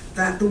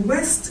that the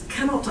West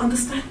cannot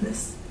understand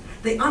this.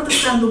 They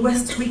understand the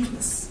West's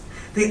weakness.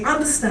 They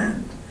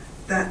understand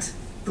that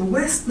the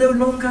West no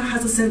longer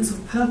has a sense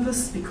of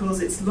purpose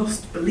because it's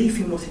lost belief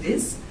in what it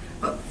is,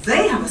 but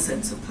they have a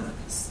sense of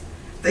purpose.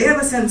 They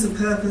have a sense of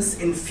purpose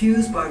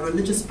infused by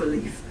religious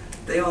belief.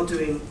 They are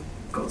doing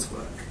God's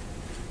work.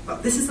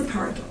 But this is the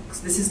paradox.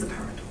 This is the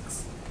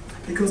paradox.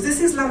 Because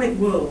this Islamic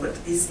world that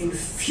is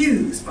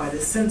infused by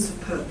this sense of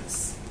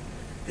purpose,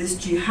 this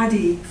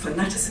jihadi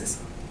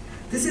fanaticism,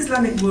 this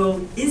Islamic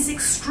world is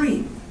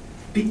extreme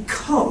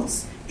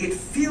because it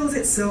feels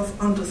itself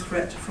under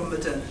threat from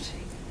modernity.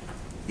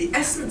 The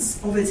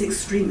essence of its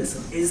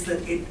extremism is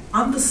that it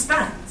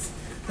understands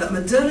that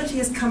modernity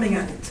is coming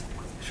at it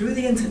through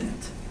the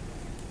internet,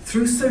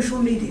 through social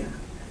media,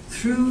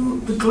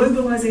 through the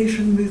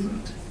globalization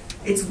movement.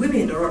 Its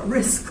women are at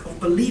risk of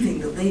believing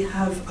that they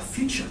have a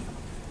future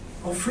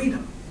of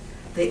freedom.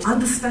 They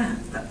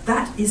understand that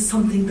that is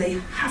something they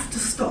have to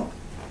stop.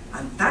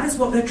 And that is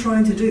what they're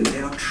trying to do.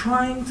 They are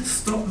trying to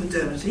stop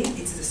modernity. It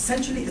is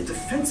essentially a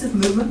defensive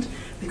movement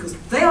because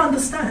they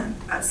understand,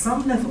 at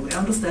some level, they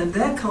understand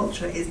their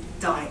culture is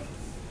dying.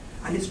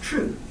 And it's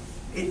true.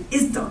 It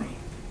is dying.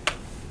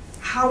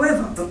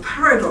 However, the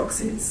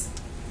paradox is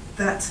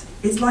that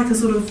it's like a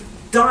sort of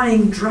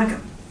dying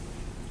dragon.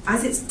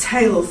 As its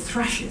tail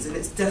thrashes in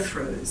its death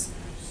throes,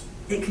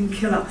 it can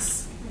kill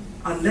us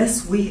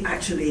unless we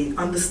actually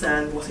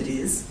understand what it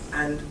is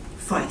and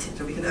fight it.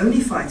 And we can only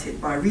fight it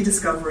by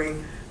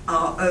rediscovering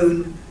our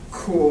own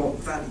core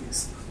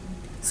values.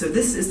 So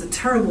this is the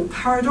terrible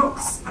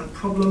paradox and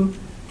problem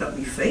that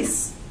we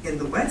face in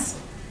the West.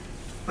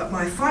 But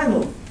my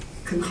final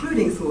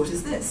concluding thought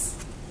is this.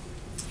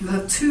 You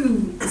have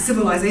two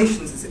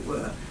civilizations, as it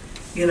were,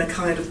 in a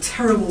kind of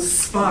terrible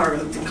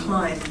spiral of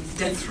decline and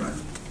death throw,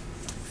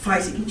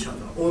 fighting each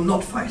other, or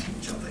not fighting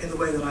each other, in the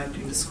way that I've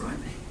been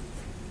describing.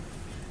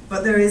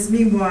 But there is,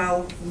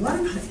 meanwhile,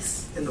 one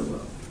place in the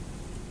world,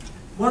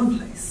 one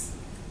place,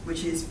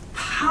 which is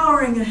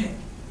powering ahead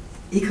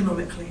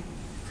economically,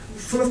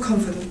 full of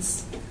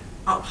confidence,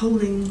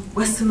 upholding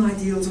Western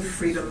ideals of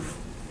freedom,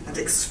 and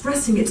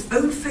expressing its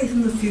own faith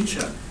in the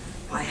future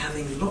by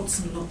having lots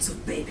and lots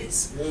of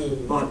babies,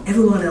 while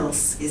everyone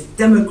else is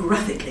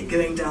demographically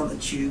going down the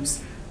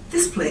tubes.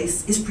 This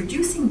place is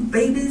producing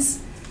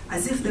babies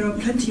as if there are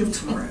plenty of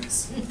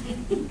tomorrows.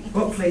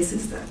 What place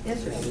is that?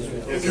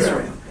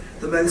 Israel.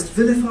 The most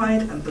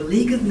vilified and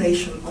beleaguered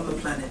nation on the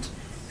planet.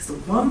 It's the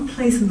one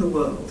place in the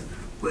world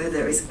where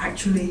there is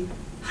actually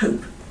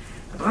hope.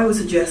 And I would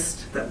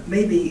suggest that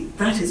maybe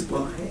that is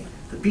why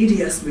the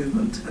BDS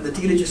movement and the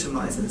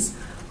delegitimizers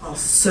are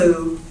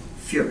so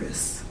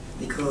furious,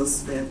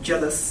 because they're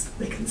jealous,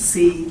 they can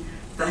see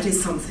that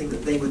is something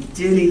that they would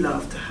dearly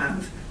love to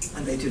have,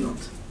 and they do not.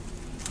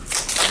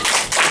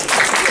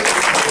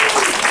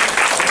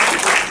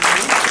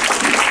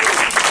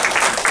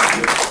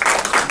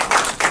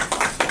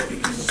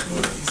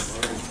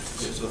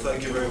 So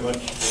thank you very much.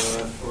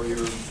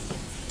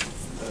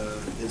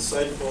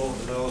 insightful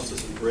analysis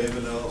and brave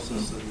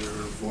analysis, and your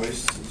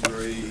voice is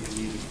very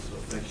needed. So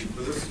thank you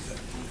for this.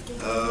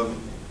 I'm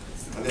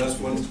going to ask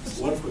one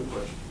quick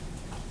question.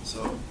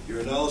 So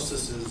your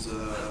analysis is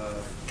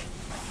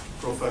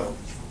profound.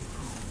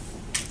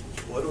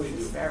 What do we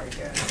do? Very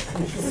good.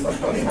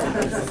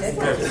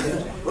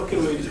 What can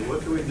we do? What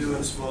can we do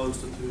in small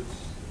institutes,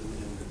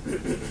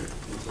 in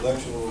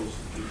intellectuals,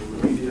 people in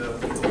the media?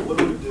 What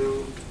do we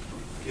do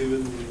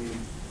given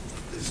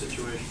the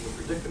situation, the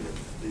predicament,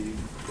 the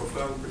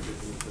profound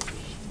predicament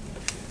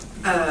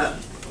that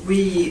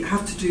we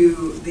have to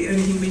do the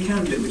only thing we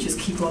can do, which is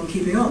keep on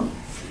keeping on.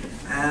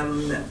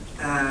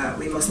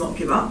 We must not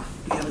give up.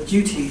 We have a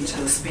duty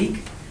to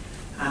speak.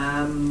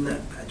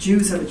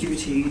 Jews have a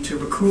duty to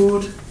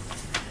record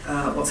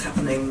what's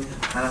happening.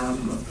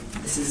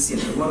 This is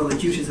one of the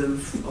duties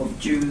of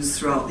Jews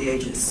throughout the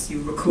ages.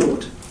 You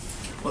record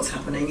what's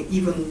happening,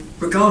 even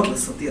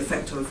regardless of the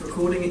effect of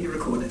recording it, you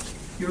record it.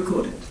 You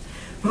record it.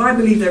 But I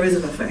believe there is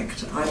an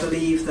effect. I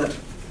believe that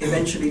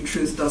eventually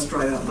truth does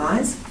drive out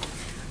lies.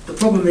 The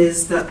problem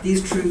is that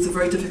these truths are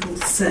very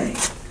difficult to say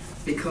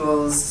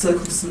because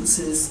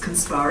circumstances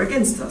conspire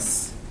against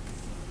us.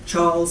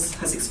 Charles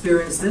has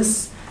experienced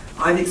this.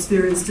 I've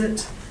experienced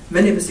it.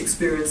 Many of us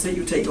experience it.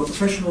 You take your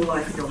professional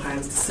life in your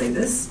hands to say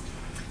this.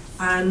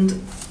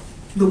 And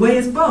the way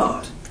is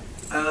barred.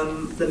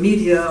 The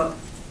media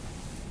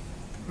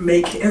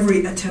make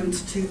every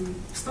attempt to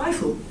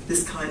stifle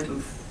this kind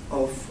of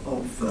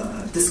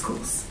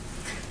discourse.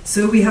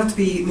 So we have to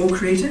be more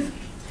creative.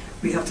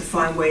 We have to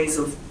find ways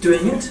of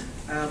doing it.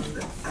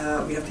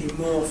 We have to be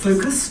more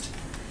focused.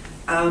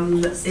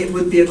 It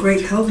would be a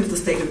great help if the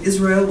state of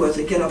Israel were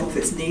to get up off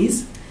its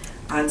knees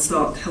and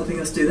start helping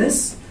us do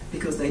this,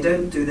 because they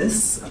don't do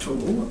this at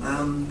all.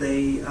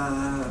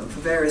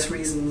 For various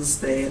reasons,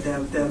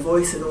 their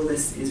voice in all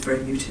this is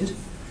very muted.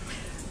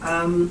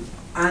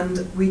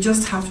 And we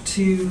just have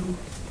to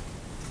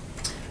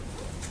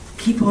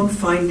keep on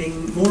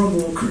finding more and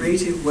more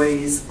creative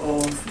ways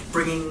of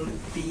bringing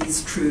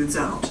these truths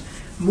out.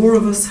 More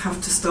of us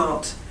have to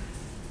start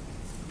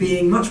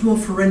being much more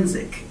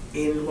forensic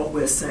in what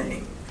we're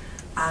saying.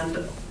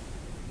 And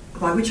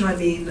by which I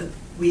mean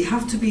we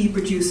have to be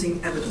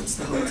producing evidence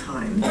the whole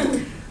time,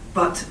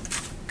 but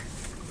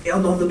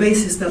on the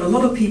basis that a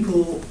lot of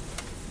people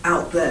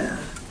out there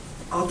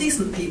are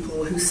decent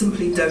people who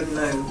simply don't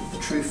know the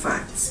true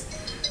facts.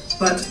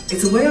 But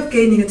it's a way of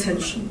gaining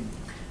attention,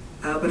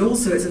 but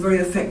also it's a very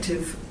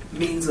effective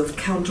means of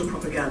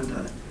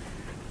counter-propaganda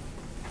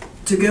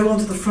to go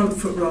onto the front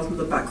foot rather than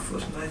the back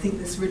foot. And I think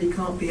this really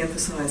can't be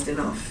emphasized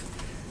enough.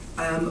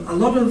 A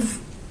lot of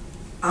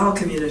our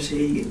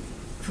community,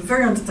 for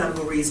very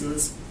understandable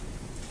reasons,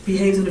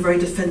 behaves in a very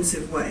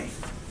defensive way.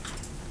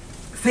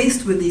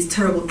 Faced with these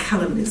terrible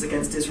calumnies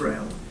against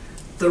Israel,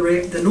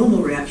 the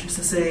normal reaction is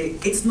to say,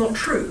 it's not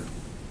true.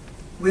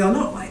 We are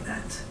not like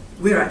that.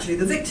 We're actually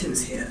the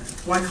victims here.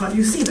 Why can't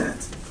you see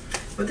that?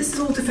 But this is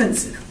all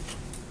defensive.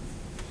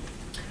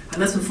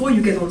 And that's before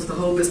you get onto the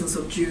whole business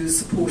of Jews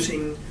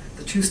supporting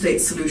the two-state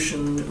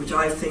solution, which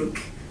I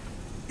think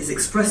is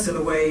expressed in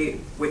a way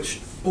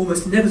which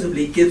almost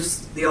inevitably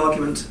gives the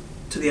argument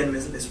to the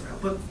enemies of Israel.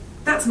 But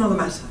that's another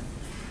matter.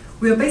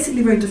 We are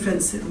basically very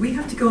defensive. We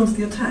have to go onto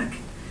the attack.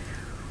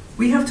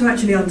 We have to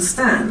actually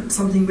understand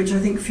something which I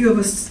think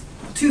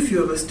too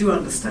few of us do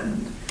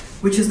understand,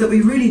 which is that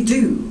we really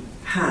do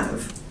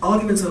have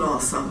arguments on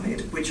our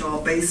side which are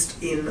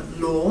based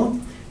in law,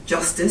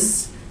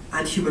 justice,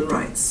 and human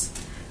rights,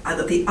 and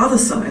that the other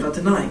side are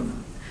denying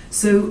them.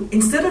 So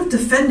instead of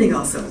defending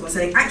ourselves by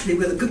saying, actually,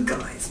 we're the good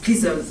guys,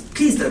 please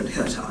don't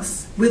hurt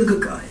us, we're the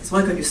good guys,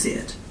 why can't you see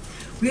it?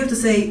 We have to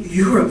say,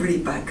 you're a really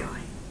bad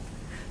guy.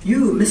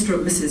 You, Mr.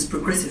 and Mrs.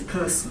 Progressive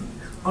Person,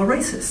 are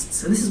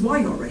racists, and this is why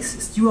you're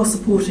racist. You are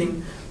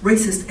supporting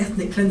racist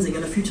ethnic cleansing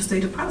in a future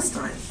state of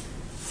Palestine.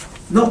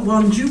 Not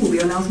one Jew will be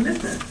allowed to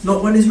live there.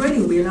 Not one Israeli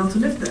will be allowed to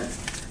live there.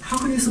 How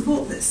can you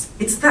support this?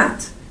 It's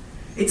that.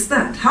 It's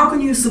that. How can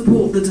you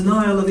support the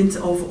denial of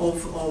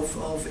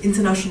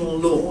international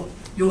law?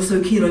 You're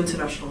so keen on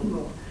international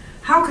law.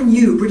 How can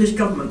you, British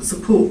government,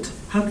 support?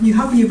 How can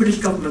you, British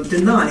government,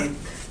 deny?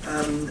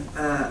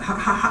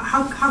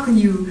 How can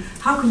you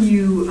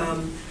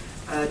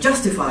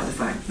justify the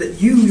fact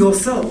that you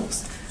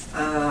yourselves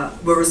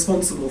were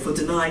responsible for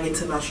denying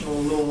international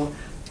law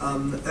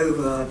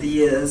over the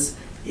years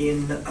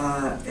and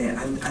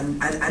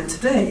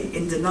today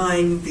in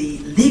denying the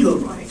legal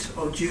right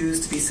of Jews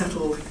to be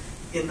settled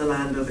in the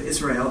land of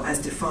Israel as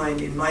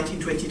defined in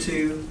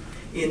 1922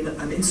 in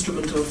an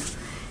instrument of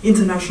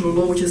international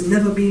law which has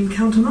never been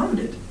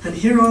countermanded? And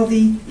here are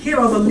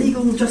the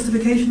legal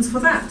justifications for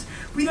that.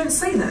 We don't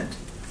say that.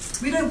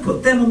 We don't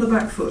put them on the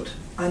back foot.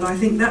 And I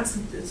think that's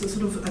a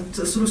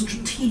sort of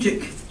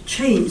strategic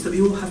change that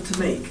we all have to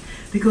make,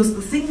 because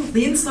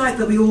the insight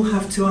that we all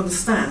have to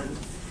understand,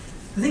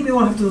 the thing we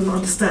all have to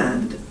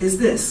understand is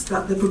this: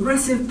 that the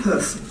progressive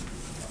person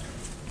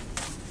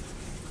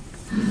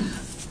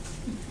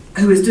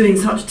who is doing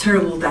such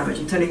terrible damage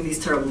and telling these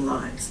terrible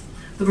lies,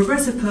 the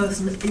progressive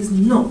person is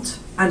not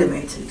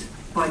animated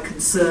by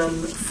concern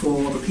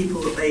for the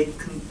people that they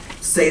can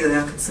say they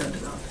are concerned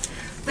about.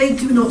 They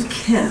do not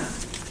care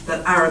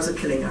that Arabs are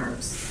killing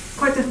Arabs.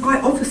 Quite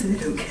obviously they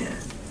don't care.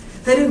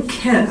 They don't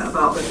care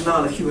about the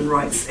denial of human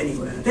rights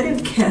anywhere. They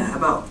don't care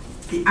about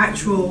the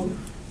actual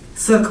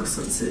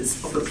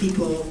circumstances of the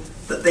people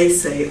that they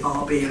say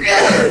are being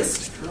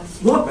oppressed.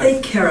 What they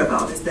care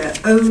about is their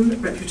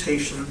own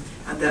reputation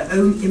and their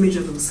own image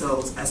of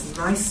themselves as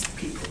nice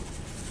people.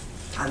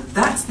 And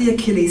that's the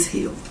Achilles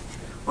heel.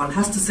 One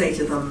has to say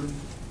to them,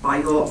 by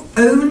your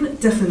own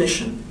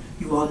definition,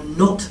 you are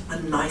not a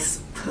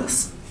nice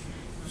person.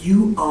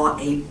 You are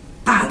a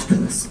bad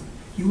person.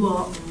 You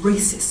are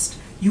racist.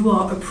 You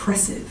are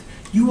oppressive.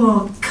 You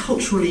are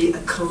culturally a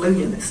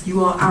colonialist.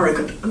 You are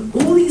arrogant. And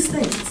all these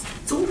things,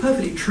 it's all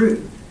perfectly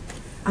true.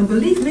 And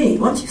believe me,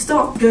 once you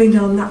start going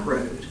down that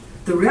road,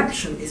 the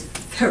reaction is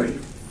very,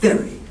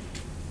 very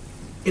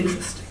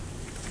interesting,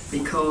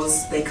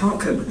 because they can't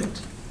cope with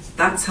it.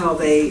 That's how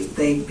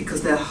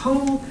because their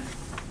whole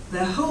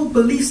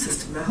belief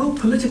system, their whole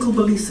political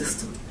belief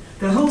system,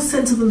 their whole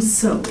sense of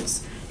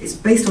themselves is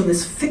based on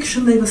this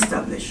fiction they've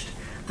established,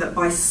 that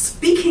by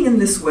speaking in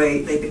this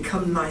way, they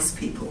become nice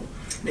people.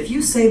 And if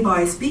you say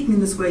by speaking in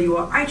this way, you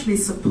are actually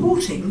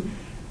supporting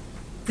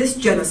this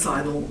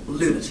genocidal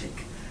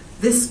lunatic,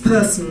 this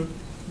person,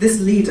 this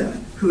leader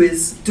who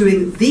is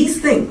doing these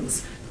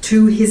things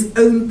to his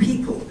own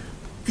people.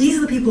 These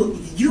are the people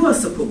you are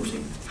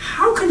supporting.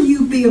 How can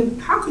you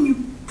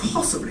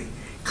possibly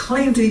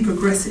claim to be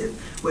progressive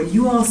when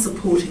you are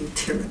supporting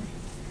tyranny?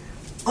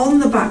 On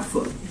the back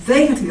foot.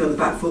 They have to be on the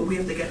back foot. We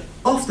have to get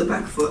off the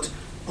back foot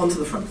onto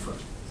the front foot.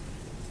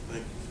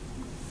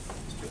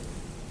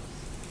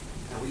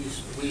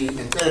 We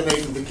instead of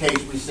making the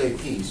case, we say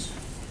peace.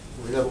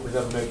 We never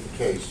make the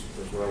case,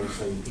 because we're always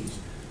saying peace.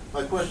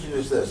 My question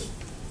is this: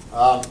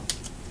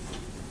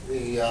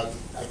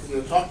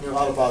 you're talking a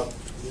lot about,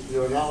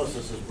 your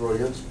analysis is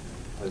brilliant.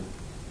 I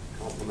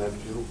compliment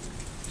you.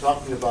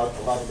 Talking about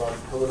a lot about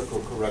political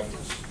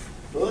correctness.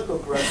 Political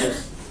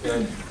correctness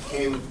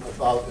came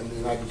about in the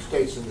United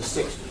States in the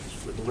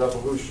 '60s with the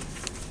revolution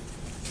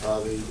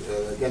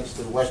against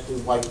the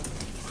Western white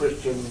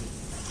Christian,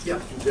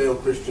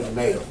 Judeo-Christian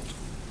male.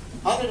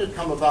 How did it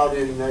come about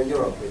in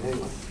Europe, in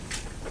England?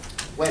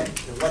 When?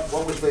 And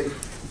what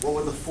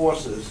were the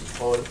forces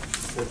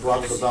that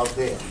brought it about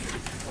there?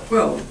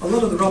 Well, a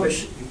lot of the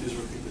rubbish.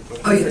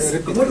 Oh yes,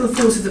 but what are the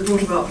forces that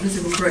brought about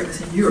political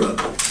correctness in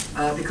Europe?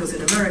 Because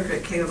in America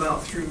it came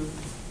about through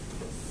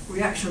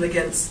reaction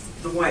against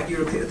the white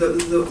European,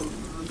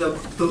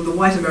 the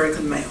white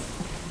American male.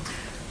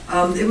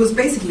 It was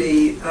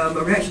basically a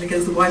reaction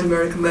against the white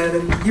American male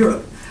in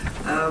Europe.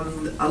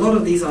 A lot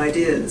of these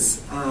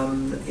ideas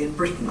in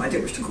Britain, I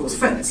don't wish to cause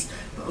offence,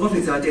 but a lot of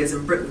these ideas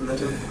in Britain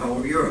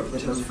or Europe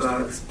that have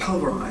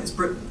pulverised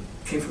Britain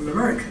came from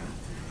America,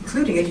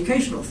 including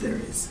educational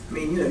theories. I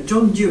mean,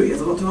 John Dewey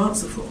has a lot to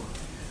answer for.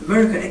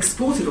 America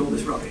exported all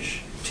this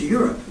rubbish to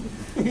Europe.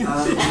 It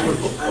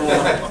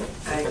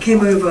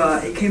came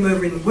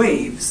over in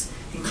waves,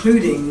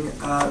 including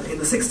in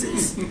the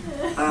 60s.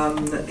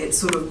 It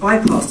sort of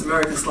bypassed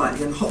America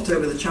slightly and hopped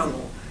over the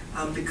channel,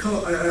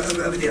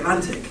 over the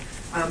Atlantic,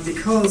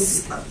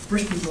 because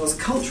Britain was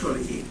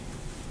culturally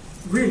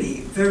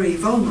really very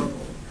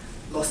vulnerable.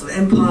 Loss of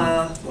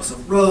empire, loss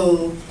of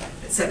role,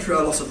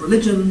 etc., loss of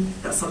religion.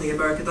 That's something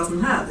America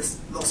doesn't have, this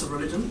loss of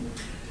religion.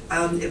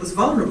 It was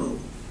vulnerable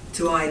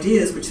to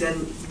ideas which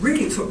then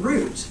really took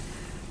root.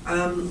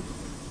 But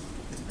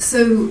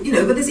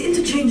there's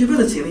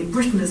interchangeability. I mean,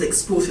 Britain has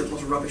exported a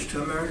lot of rubbish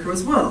to America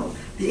as well.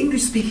 The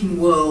English-speaking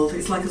world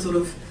is like a sort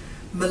of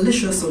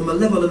malicious or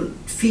malevolent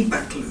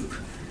feedback loop.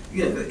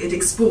 It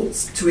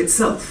exports to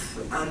itself,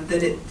 and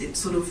then it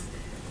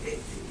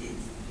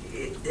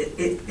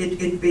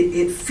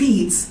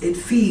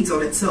feeds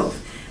on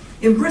itself.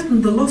 In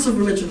Britain, the loss of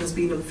religion has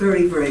been a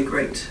very, very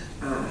great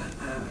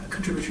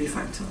contributory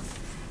factor.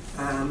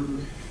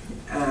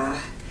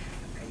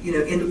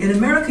 In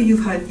America, you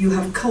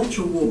have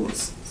culture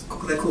wars.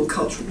 They're called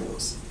culture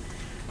wars.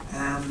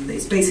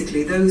 It's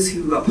basically those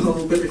who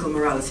uphold biblical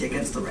morality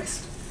against the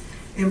rest.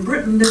 In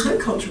Britain, there's no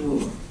culture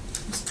war.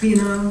 It's been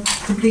a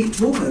complete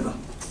walkover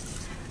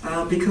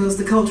because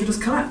the culture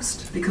just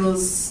collapsed.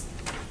 Because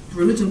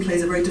religion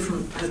plays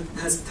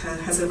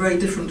has a very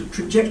different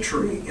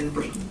trajectory in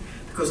Britain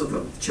because of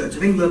the Church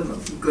of England.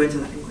 We'll go into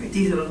that in great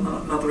detail on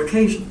another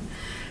occasion.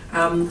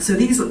 So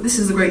this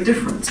is a great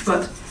difference,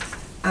 but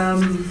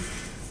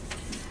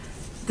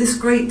this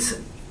great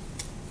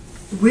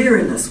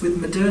weariness with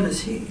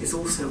modernity is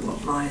also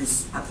what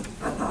lies at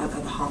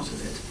the heart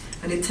of it,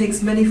 and it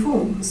takes many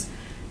forms.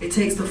 It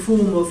takes the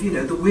form of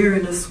the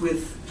weariness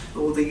with,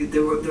 or the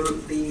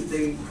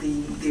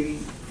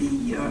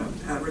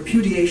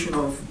repudiation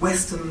of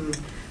Western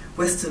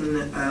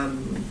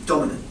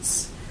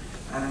dominance.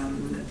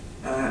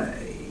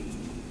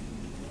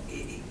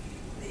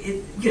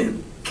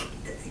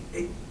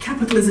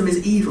 Capitalism is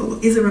evil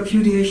is a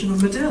repudiation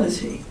of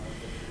modernity.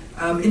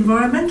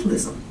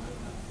 Environmentalism,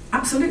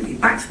 absolutely,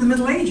 back to the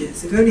Middle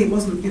Ages. If only it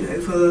wasn't,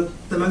 for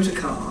the motor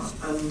car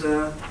and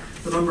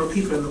the number of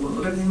people in the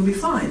world, everything will be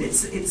fine.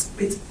 It's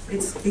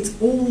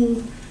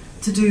all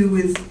to do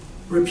with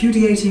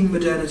repudiating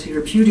modernity,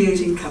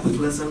 repudiating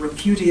capitalism,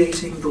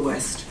 repudiating the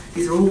West.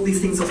 These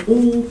things are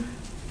all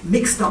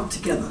mixed up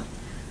together.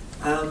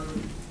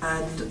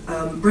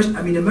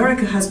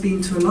 America has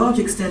been to a large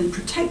extent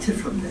protected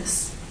from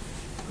this,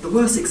 the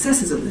worst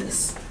excesses of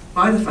this,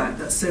 by the fact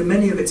that so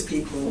many of its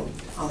people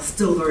are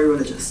still very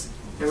religious.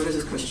 They're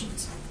religious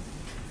Christians.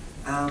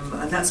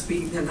 And that's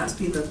been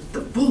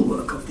the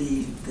bulwark of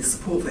the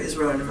support for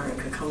Israel in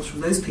America comes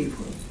from those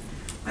people.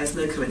 It's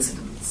no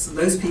coincidence. And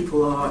those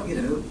people are,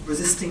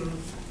 resisting,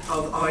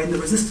 are in the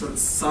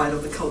resistance side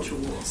of the culture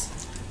wars.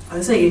 And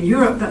I say in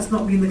Europe that's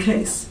not been the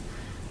case.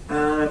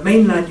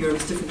 Mainland Europe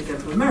is different again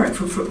from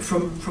America,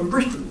 from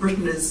Britain.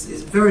 Britain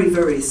is very,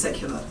 very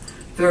secular,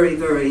 very,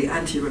 very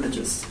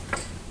anti-religious.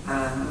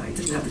 It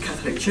didn't have the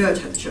Catholic Church,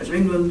 it had the Church of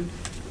England.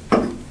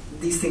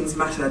 These things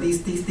matter,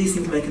 these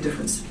things make a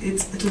difference.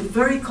 It's a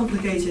very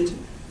complicated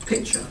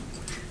picture,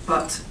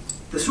 but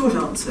the short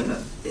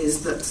answer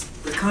is that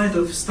the kind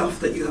of stuff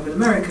that you have in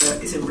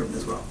America is in Britain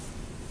as well.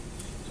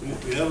 So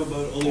we have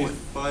about only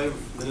 5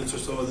 minutes or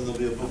so, and then there'll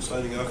be a book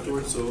signing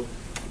afterwards, so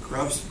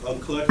perhaps I'll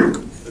collect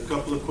a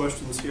couple of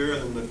questions here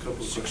and then a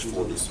couple of questions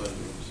on this side.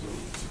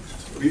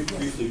 So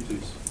briefly,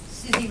 please.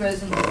 Susie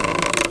Rosenberg.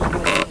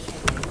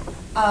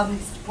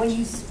 When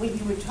you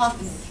were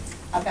talking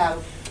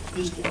about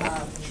the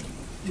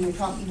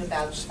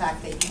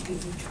fact that you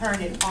could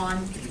turn it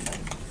on people,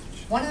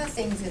 one of the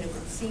things that it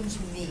would seem to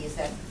me is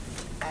that,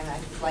 and I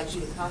would like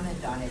you to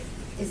comment on it,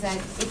 is that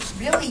it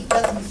really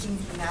doesn't seem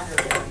to matter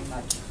very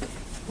much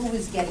who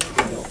is getting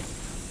killed.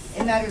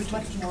 It matters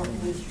much more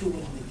who is doing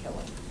the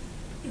killing.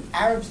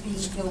 Arabs being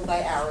killed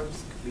by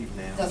Arabs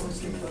doesn't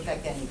seem to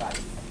affect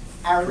anybody.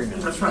 Arabs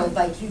being killed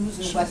by Jews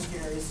or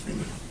Westerners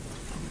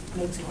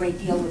makes a great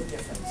deal of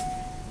difference.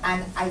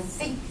 And I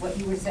think what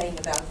you were saying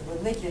about the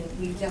religion,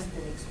 we've just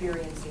been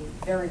experiencing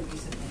very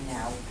recently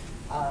now.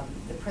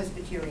 The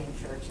Presbyterian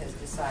Church has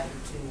decided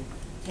to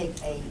take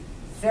a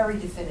very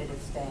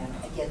definitive stand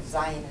against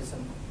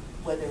Zionism,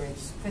 whether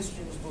it's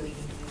Christians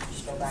believing Jews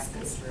should go back to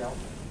Israel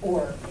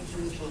or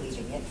Jews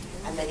believing it,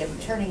 and they are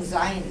turning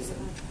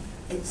Zionism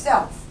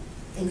itself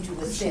into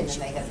a sin,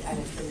 and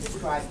it's been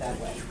described that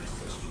way.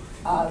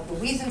 The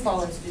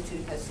Wiesenthal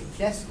Institute has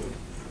suggested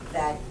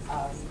that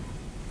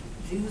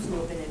Jews who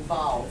have been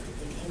involved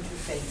in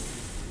interfaith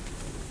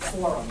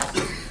forums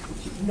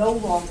no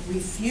longer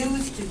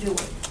refuse to do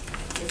it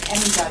if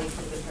anybody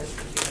from the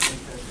Presbyterian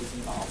Church is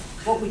involved.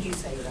 What would you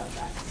say about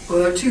that? Well,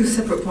 there are 2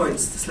 separate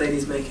points this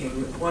lady's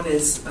making. One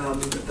is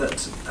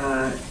that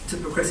to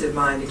progressive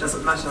mind, it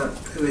doesn't matter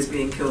who is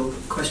being killed,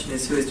 the question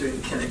is who is doing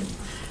the killing.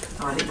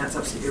 I think that's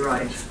absolutely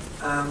right.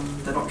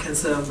 They're not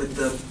concerned with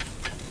the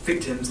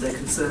victims, they're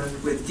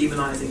concerned with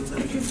demonizing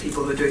the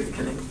people who are doing the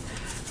killing,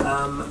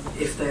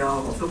 if they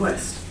are of the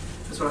West.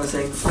 That's what I was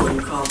saying before,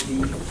 you can't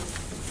be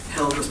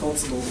held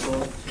responsible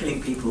for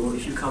killing people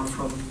if you come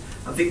from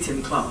a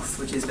victim class,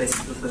 which is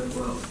basically the Third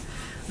World.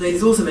 The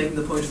lady's also making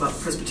the point about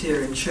the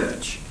Presbyterian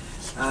Church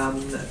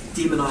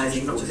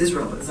demonizing not just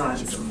Israel but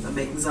Zionism and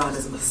making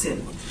Zionism a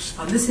sin.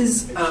 And this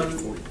is,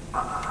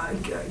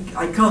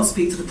 I can't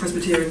speak to the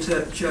Presbyterian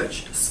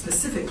Church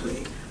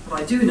specifically,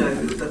 but I do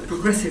know that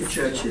progressive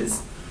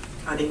churches,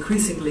 and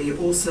increasingly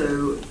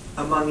also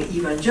among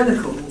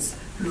evangelicals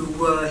who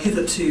were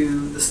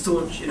hitherto the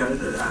staunch,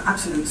 the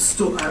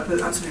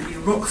absolutely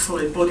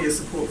rock-solid body of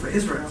support for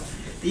Israel,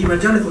 the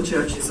evangelical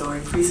churches are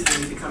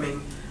increasingly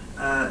becoming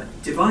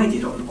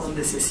divided on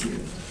this issue.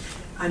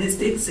 And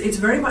it's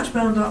very much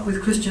bound up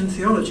with Christian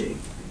theology.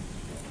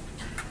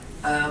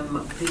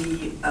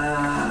 The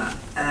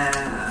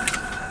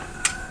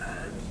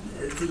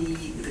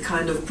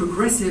kind of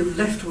progressive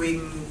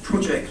left-wing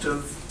project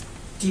of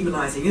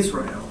demonizing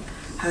Israel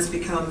has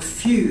become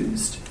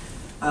fused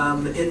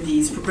in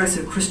these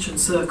progressive Christian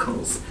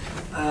circles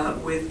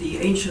with the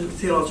ancient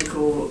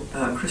theological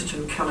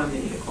Christian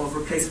calumny of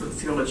replacement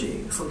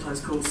theology,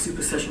 sometimes called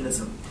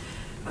supersessionism,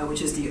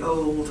 which is the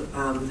old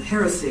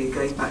heresy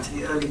going back to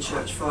the early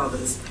church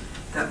fathers,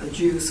 that the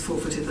Jews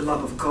forfeited the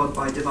love of God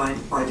by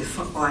denying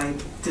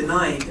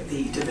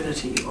the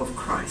divinity of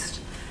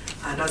Christ.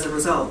 And as a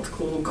result,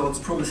 all God's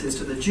promises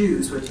to the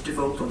Jews were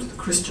devolved onto the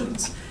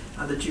Christians,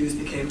 and the Jews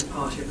became the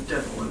party of the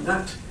devil. And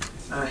that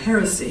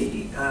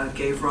heresy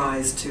gave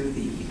rise to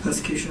the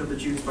persecution of the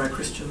Jews by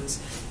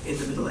Christians in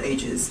the Middle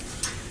Ages.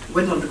 It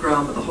went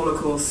underground at the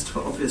Holocaust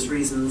for obvious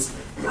reasons,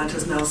 and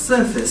has now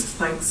surfaced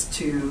thanks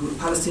to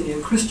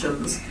Palestinian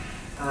Christians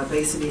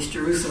based in East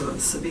Jerusalem at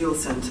the Sabeel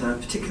Center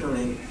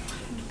particularly,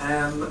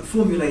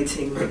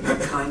 formulating a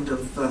kind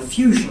of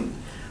fusion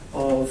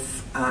of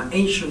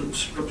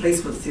ancient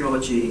replacement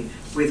theology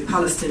with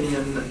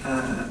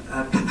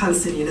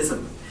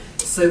Palestinianism,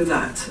 so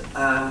that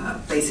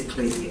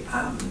basically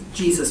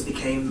Jesus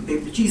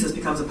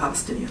becomes a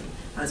Palestinian,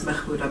 as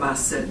Mahmoud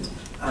Abbas said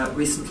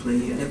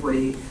recently, and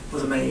everybody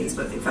was amazed,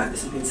 but in fact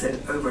this has been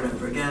said over and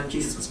over again.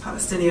 Jesus was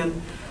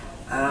Palestinian,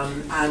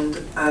 and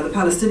the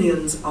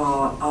Palestinians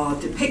are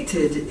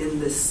depicted in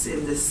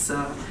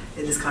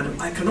in this kind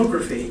of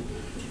iconography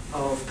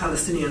of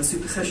Palestinian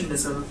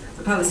supersessionism,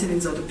 the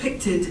Palestinians are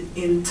depicted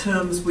in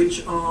terms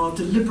which are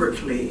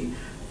deliberately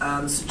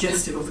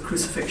suggestive of the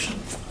crucifixion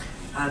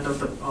and of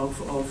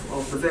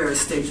the various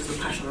stages of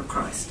the Passion of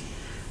Christ,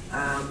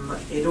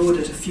 in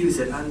order to fuse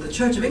it. And the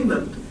Church of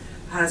England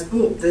has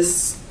bought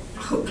this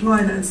hook,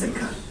 line and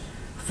sinker,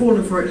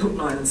 fallen for it hook,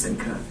 line and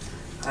sinker,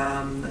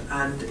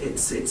 and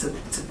it's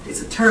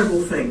a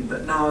terrible thing.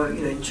 But now,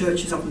 in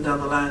churches up and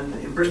down the land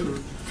in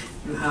Britain,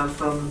 you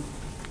have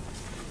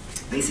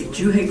basic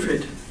Jew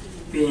hatred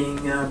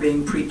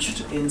being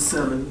preached in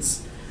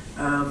sermons.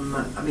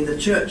 The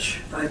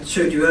church I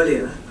showed you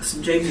earlier,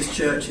 St James's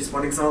Church, is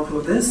one example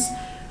of this.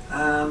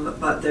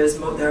 But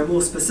there are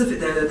more specific.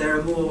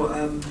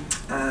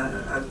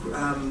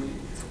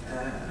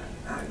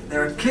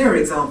 There are clear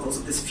examples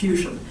of this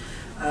fusion.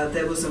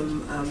 There was a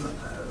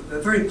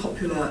very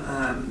popular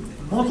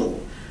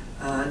model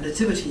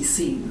nativity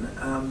scene,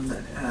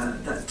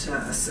 a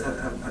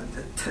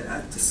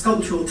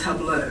sculptural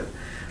tableau,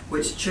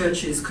 which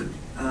churches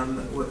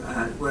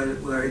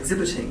were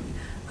exhibiting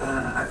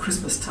at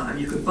Christmas time.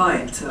 You could buy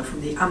it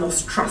from the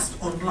Amos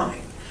Trust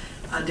online,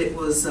 and it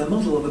was a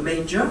model of a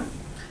manger,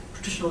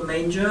 traditional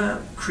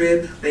manger,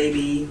 crib,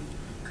 baby,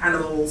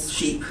 animals,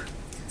 sheep,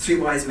 three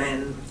wise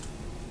men,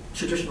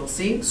 traditional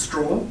scene,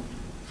 straw,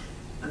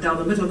 and down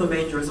the middle of the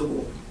manger is a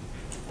wall.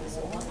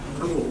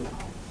 A wall.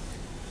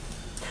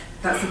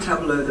 That's the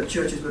tableau that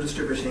churches were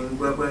distributing,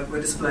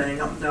 were displaying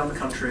up and down the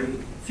country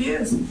for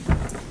years.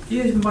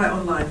 You can buy it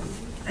online.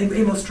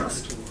 Amos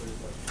Trust.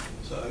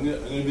 So I'm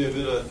going to be a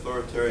bit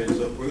authoritarian.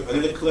 So I'm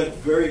going to collect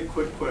very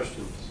quick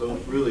questions. So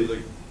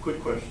really, quick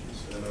questions.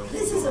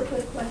 This is a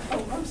quick question.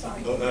 Oh, I'm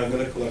sorry. Oh, I'm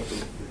going to collect them.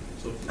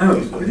 So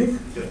Really?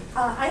 Yeah.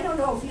 I don't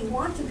know if you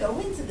want to go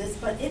into this,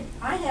 but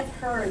I have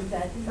heard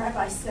that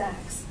Rabbi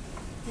Sachs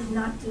did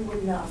not do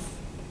enough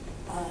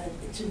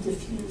to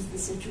diffuse the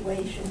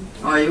situation.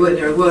 Oh, you wouldn't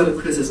hear a word of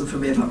criticism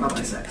from me about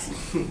Rabbi Sachs.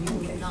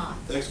 Okay. Not.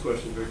 Next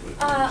question, very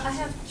quick. I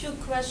have two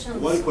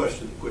questions. One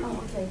question, quickly.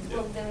 Oh, okay. Yeah.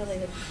 Well, they're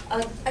related.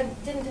 I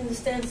didn't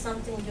understand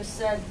something you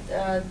said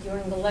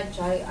during the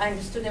lecture. I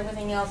understood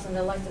everything else and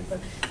I liked it, but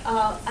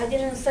I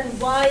didn't understand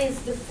why is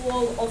the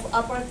fall of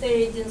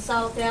apartheid in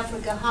South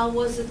Africa, how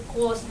was it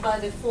caused by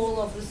the fall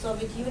of the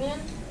Soviet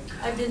Union?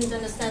 I didn't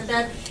understand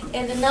that.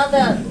 And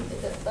another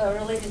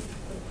related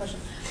question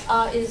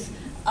is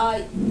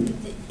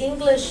the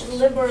English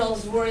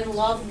liberals were in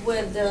love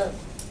with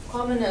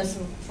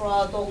communism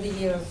throughout all the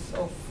years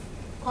of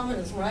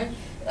communism, right?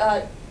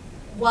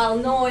 While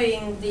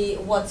knowing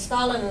what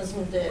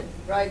Stalinism did,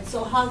 right?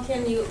 So how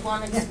can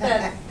one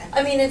expect?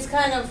 I mean, it's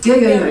kind of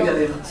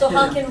Yeah. So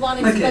how Yeah. can one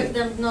expect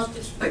them not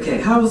to?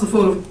 Okay, how was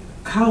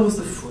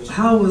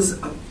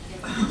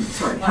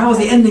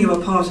the ending of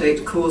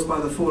apartheid caused by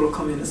the fall of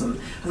communism?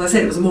 As I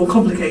said, it was a more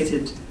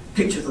complicated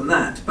picture than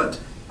that, but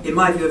in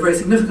my view, a very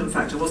significant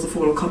factor was the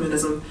fall of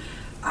communism,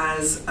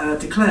 as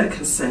de Klerk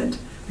has said,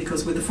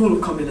 because with the fall of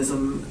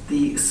communism,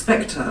 the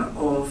spectre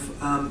of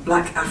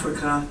black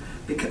African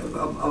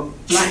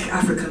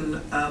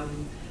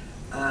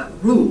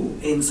rule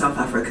in South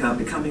Africa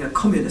becoming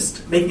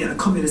making it a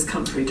communist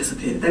country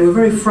disappeared. They were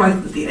very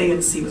frightened that the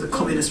ANC was a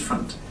communist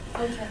front.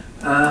 Okay.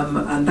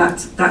 And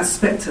that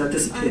spectre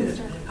disappeared.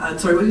 And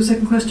sorry, what was your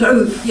second question?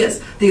 Oh, yes,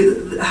 the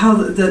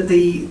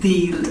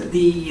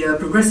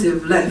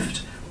progressive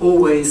left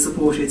always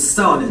supported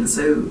Stalin,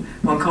 so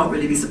one can't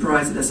really be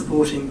surprised that they're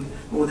supporting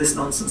all this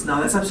nonsense now.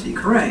 That's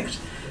absolutely correct.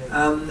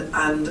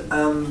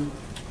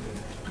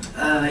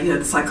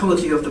 The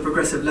psychology of the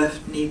progressive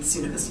left needs,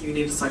 you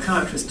need a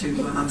psychiatrist to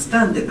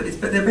understand it,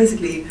 but they're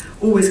basically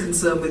always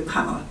concerned with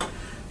power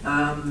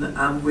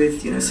and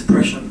with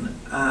suppression.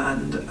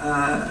 And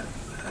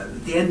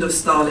the end of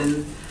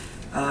Stalin,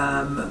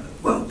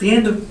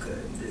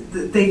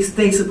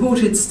 they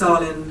supported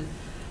Stalin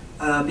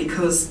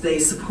because they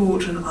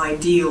support an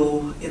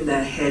ideal in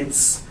their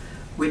heads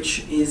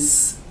which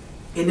is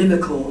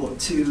inimical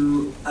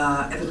to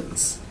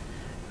evidence.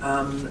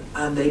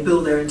 And they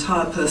build their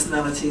entire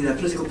personality, their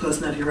political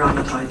personality, around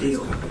that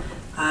ideal.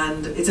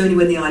 And it's only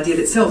when the ideal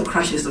itself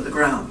crashes to the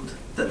ground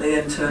that they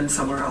then turn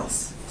somewhere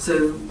else.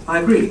 So I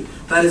agree,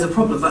 that is a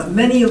problem. But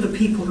many of the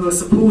people who are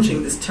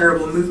supporting this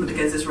terrible movement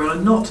against Israel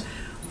are not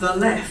the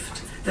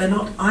left. They're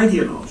not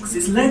ideologues.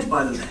 It's led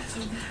by the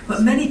left.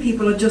 But many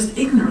people are just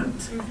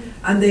ignorant.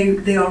 And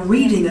they are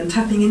reading and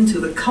tapping into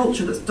the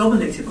culture that's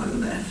dominated by the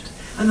left.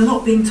 And they're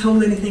not being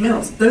told anything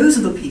else. Those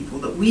are the people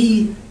that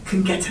we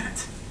can get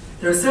at.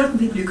 There are certain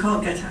people you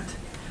can't get at,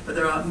 but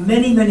there are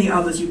many, many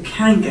others you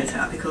can get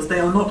at because they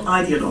are not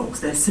ideologues,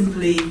 they're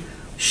simply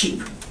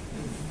sheep.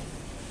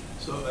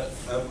 So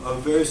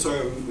I'm very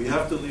sorry, we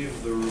have to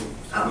leave the room.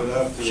 So I'm going to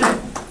have to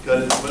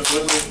cut it. But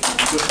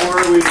before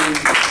we leave,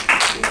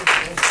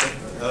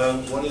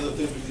 one of the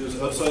things we do is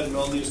outside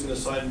Melanie is going to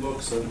sign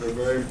books, and a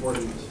very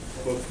important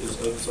book is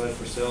outside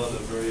for sale at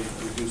a very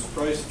reduced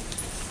price.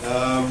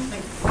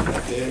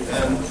 Okay,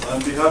 and on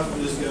behalf of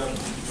this,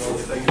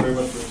 thank you very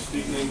much for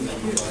speaking,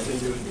 and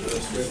continued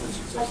strength and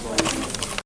success.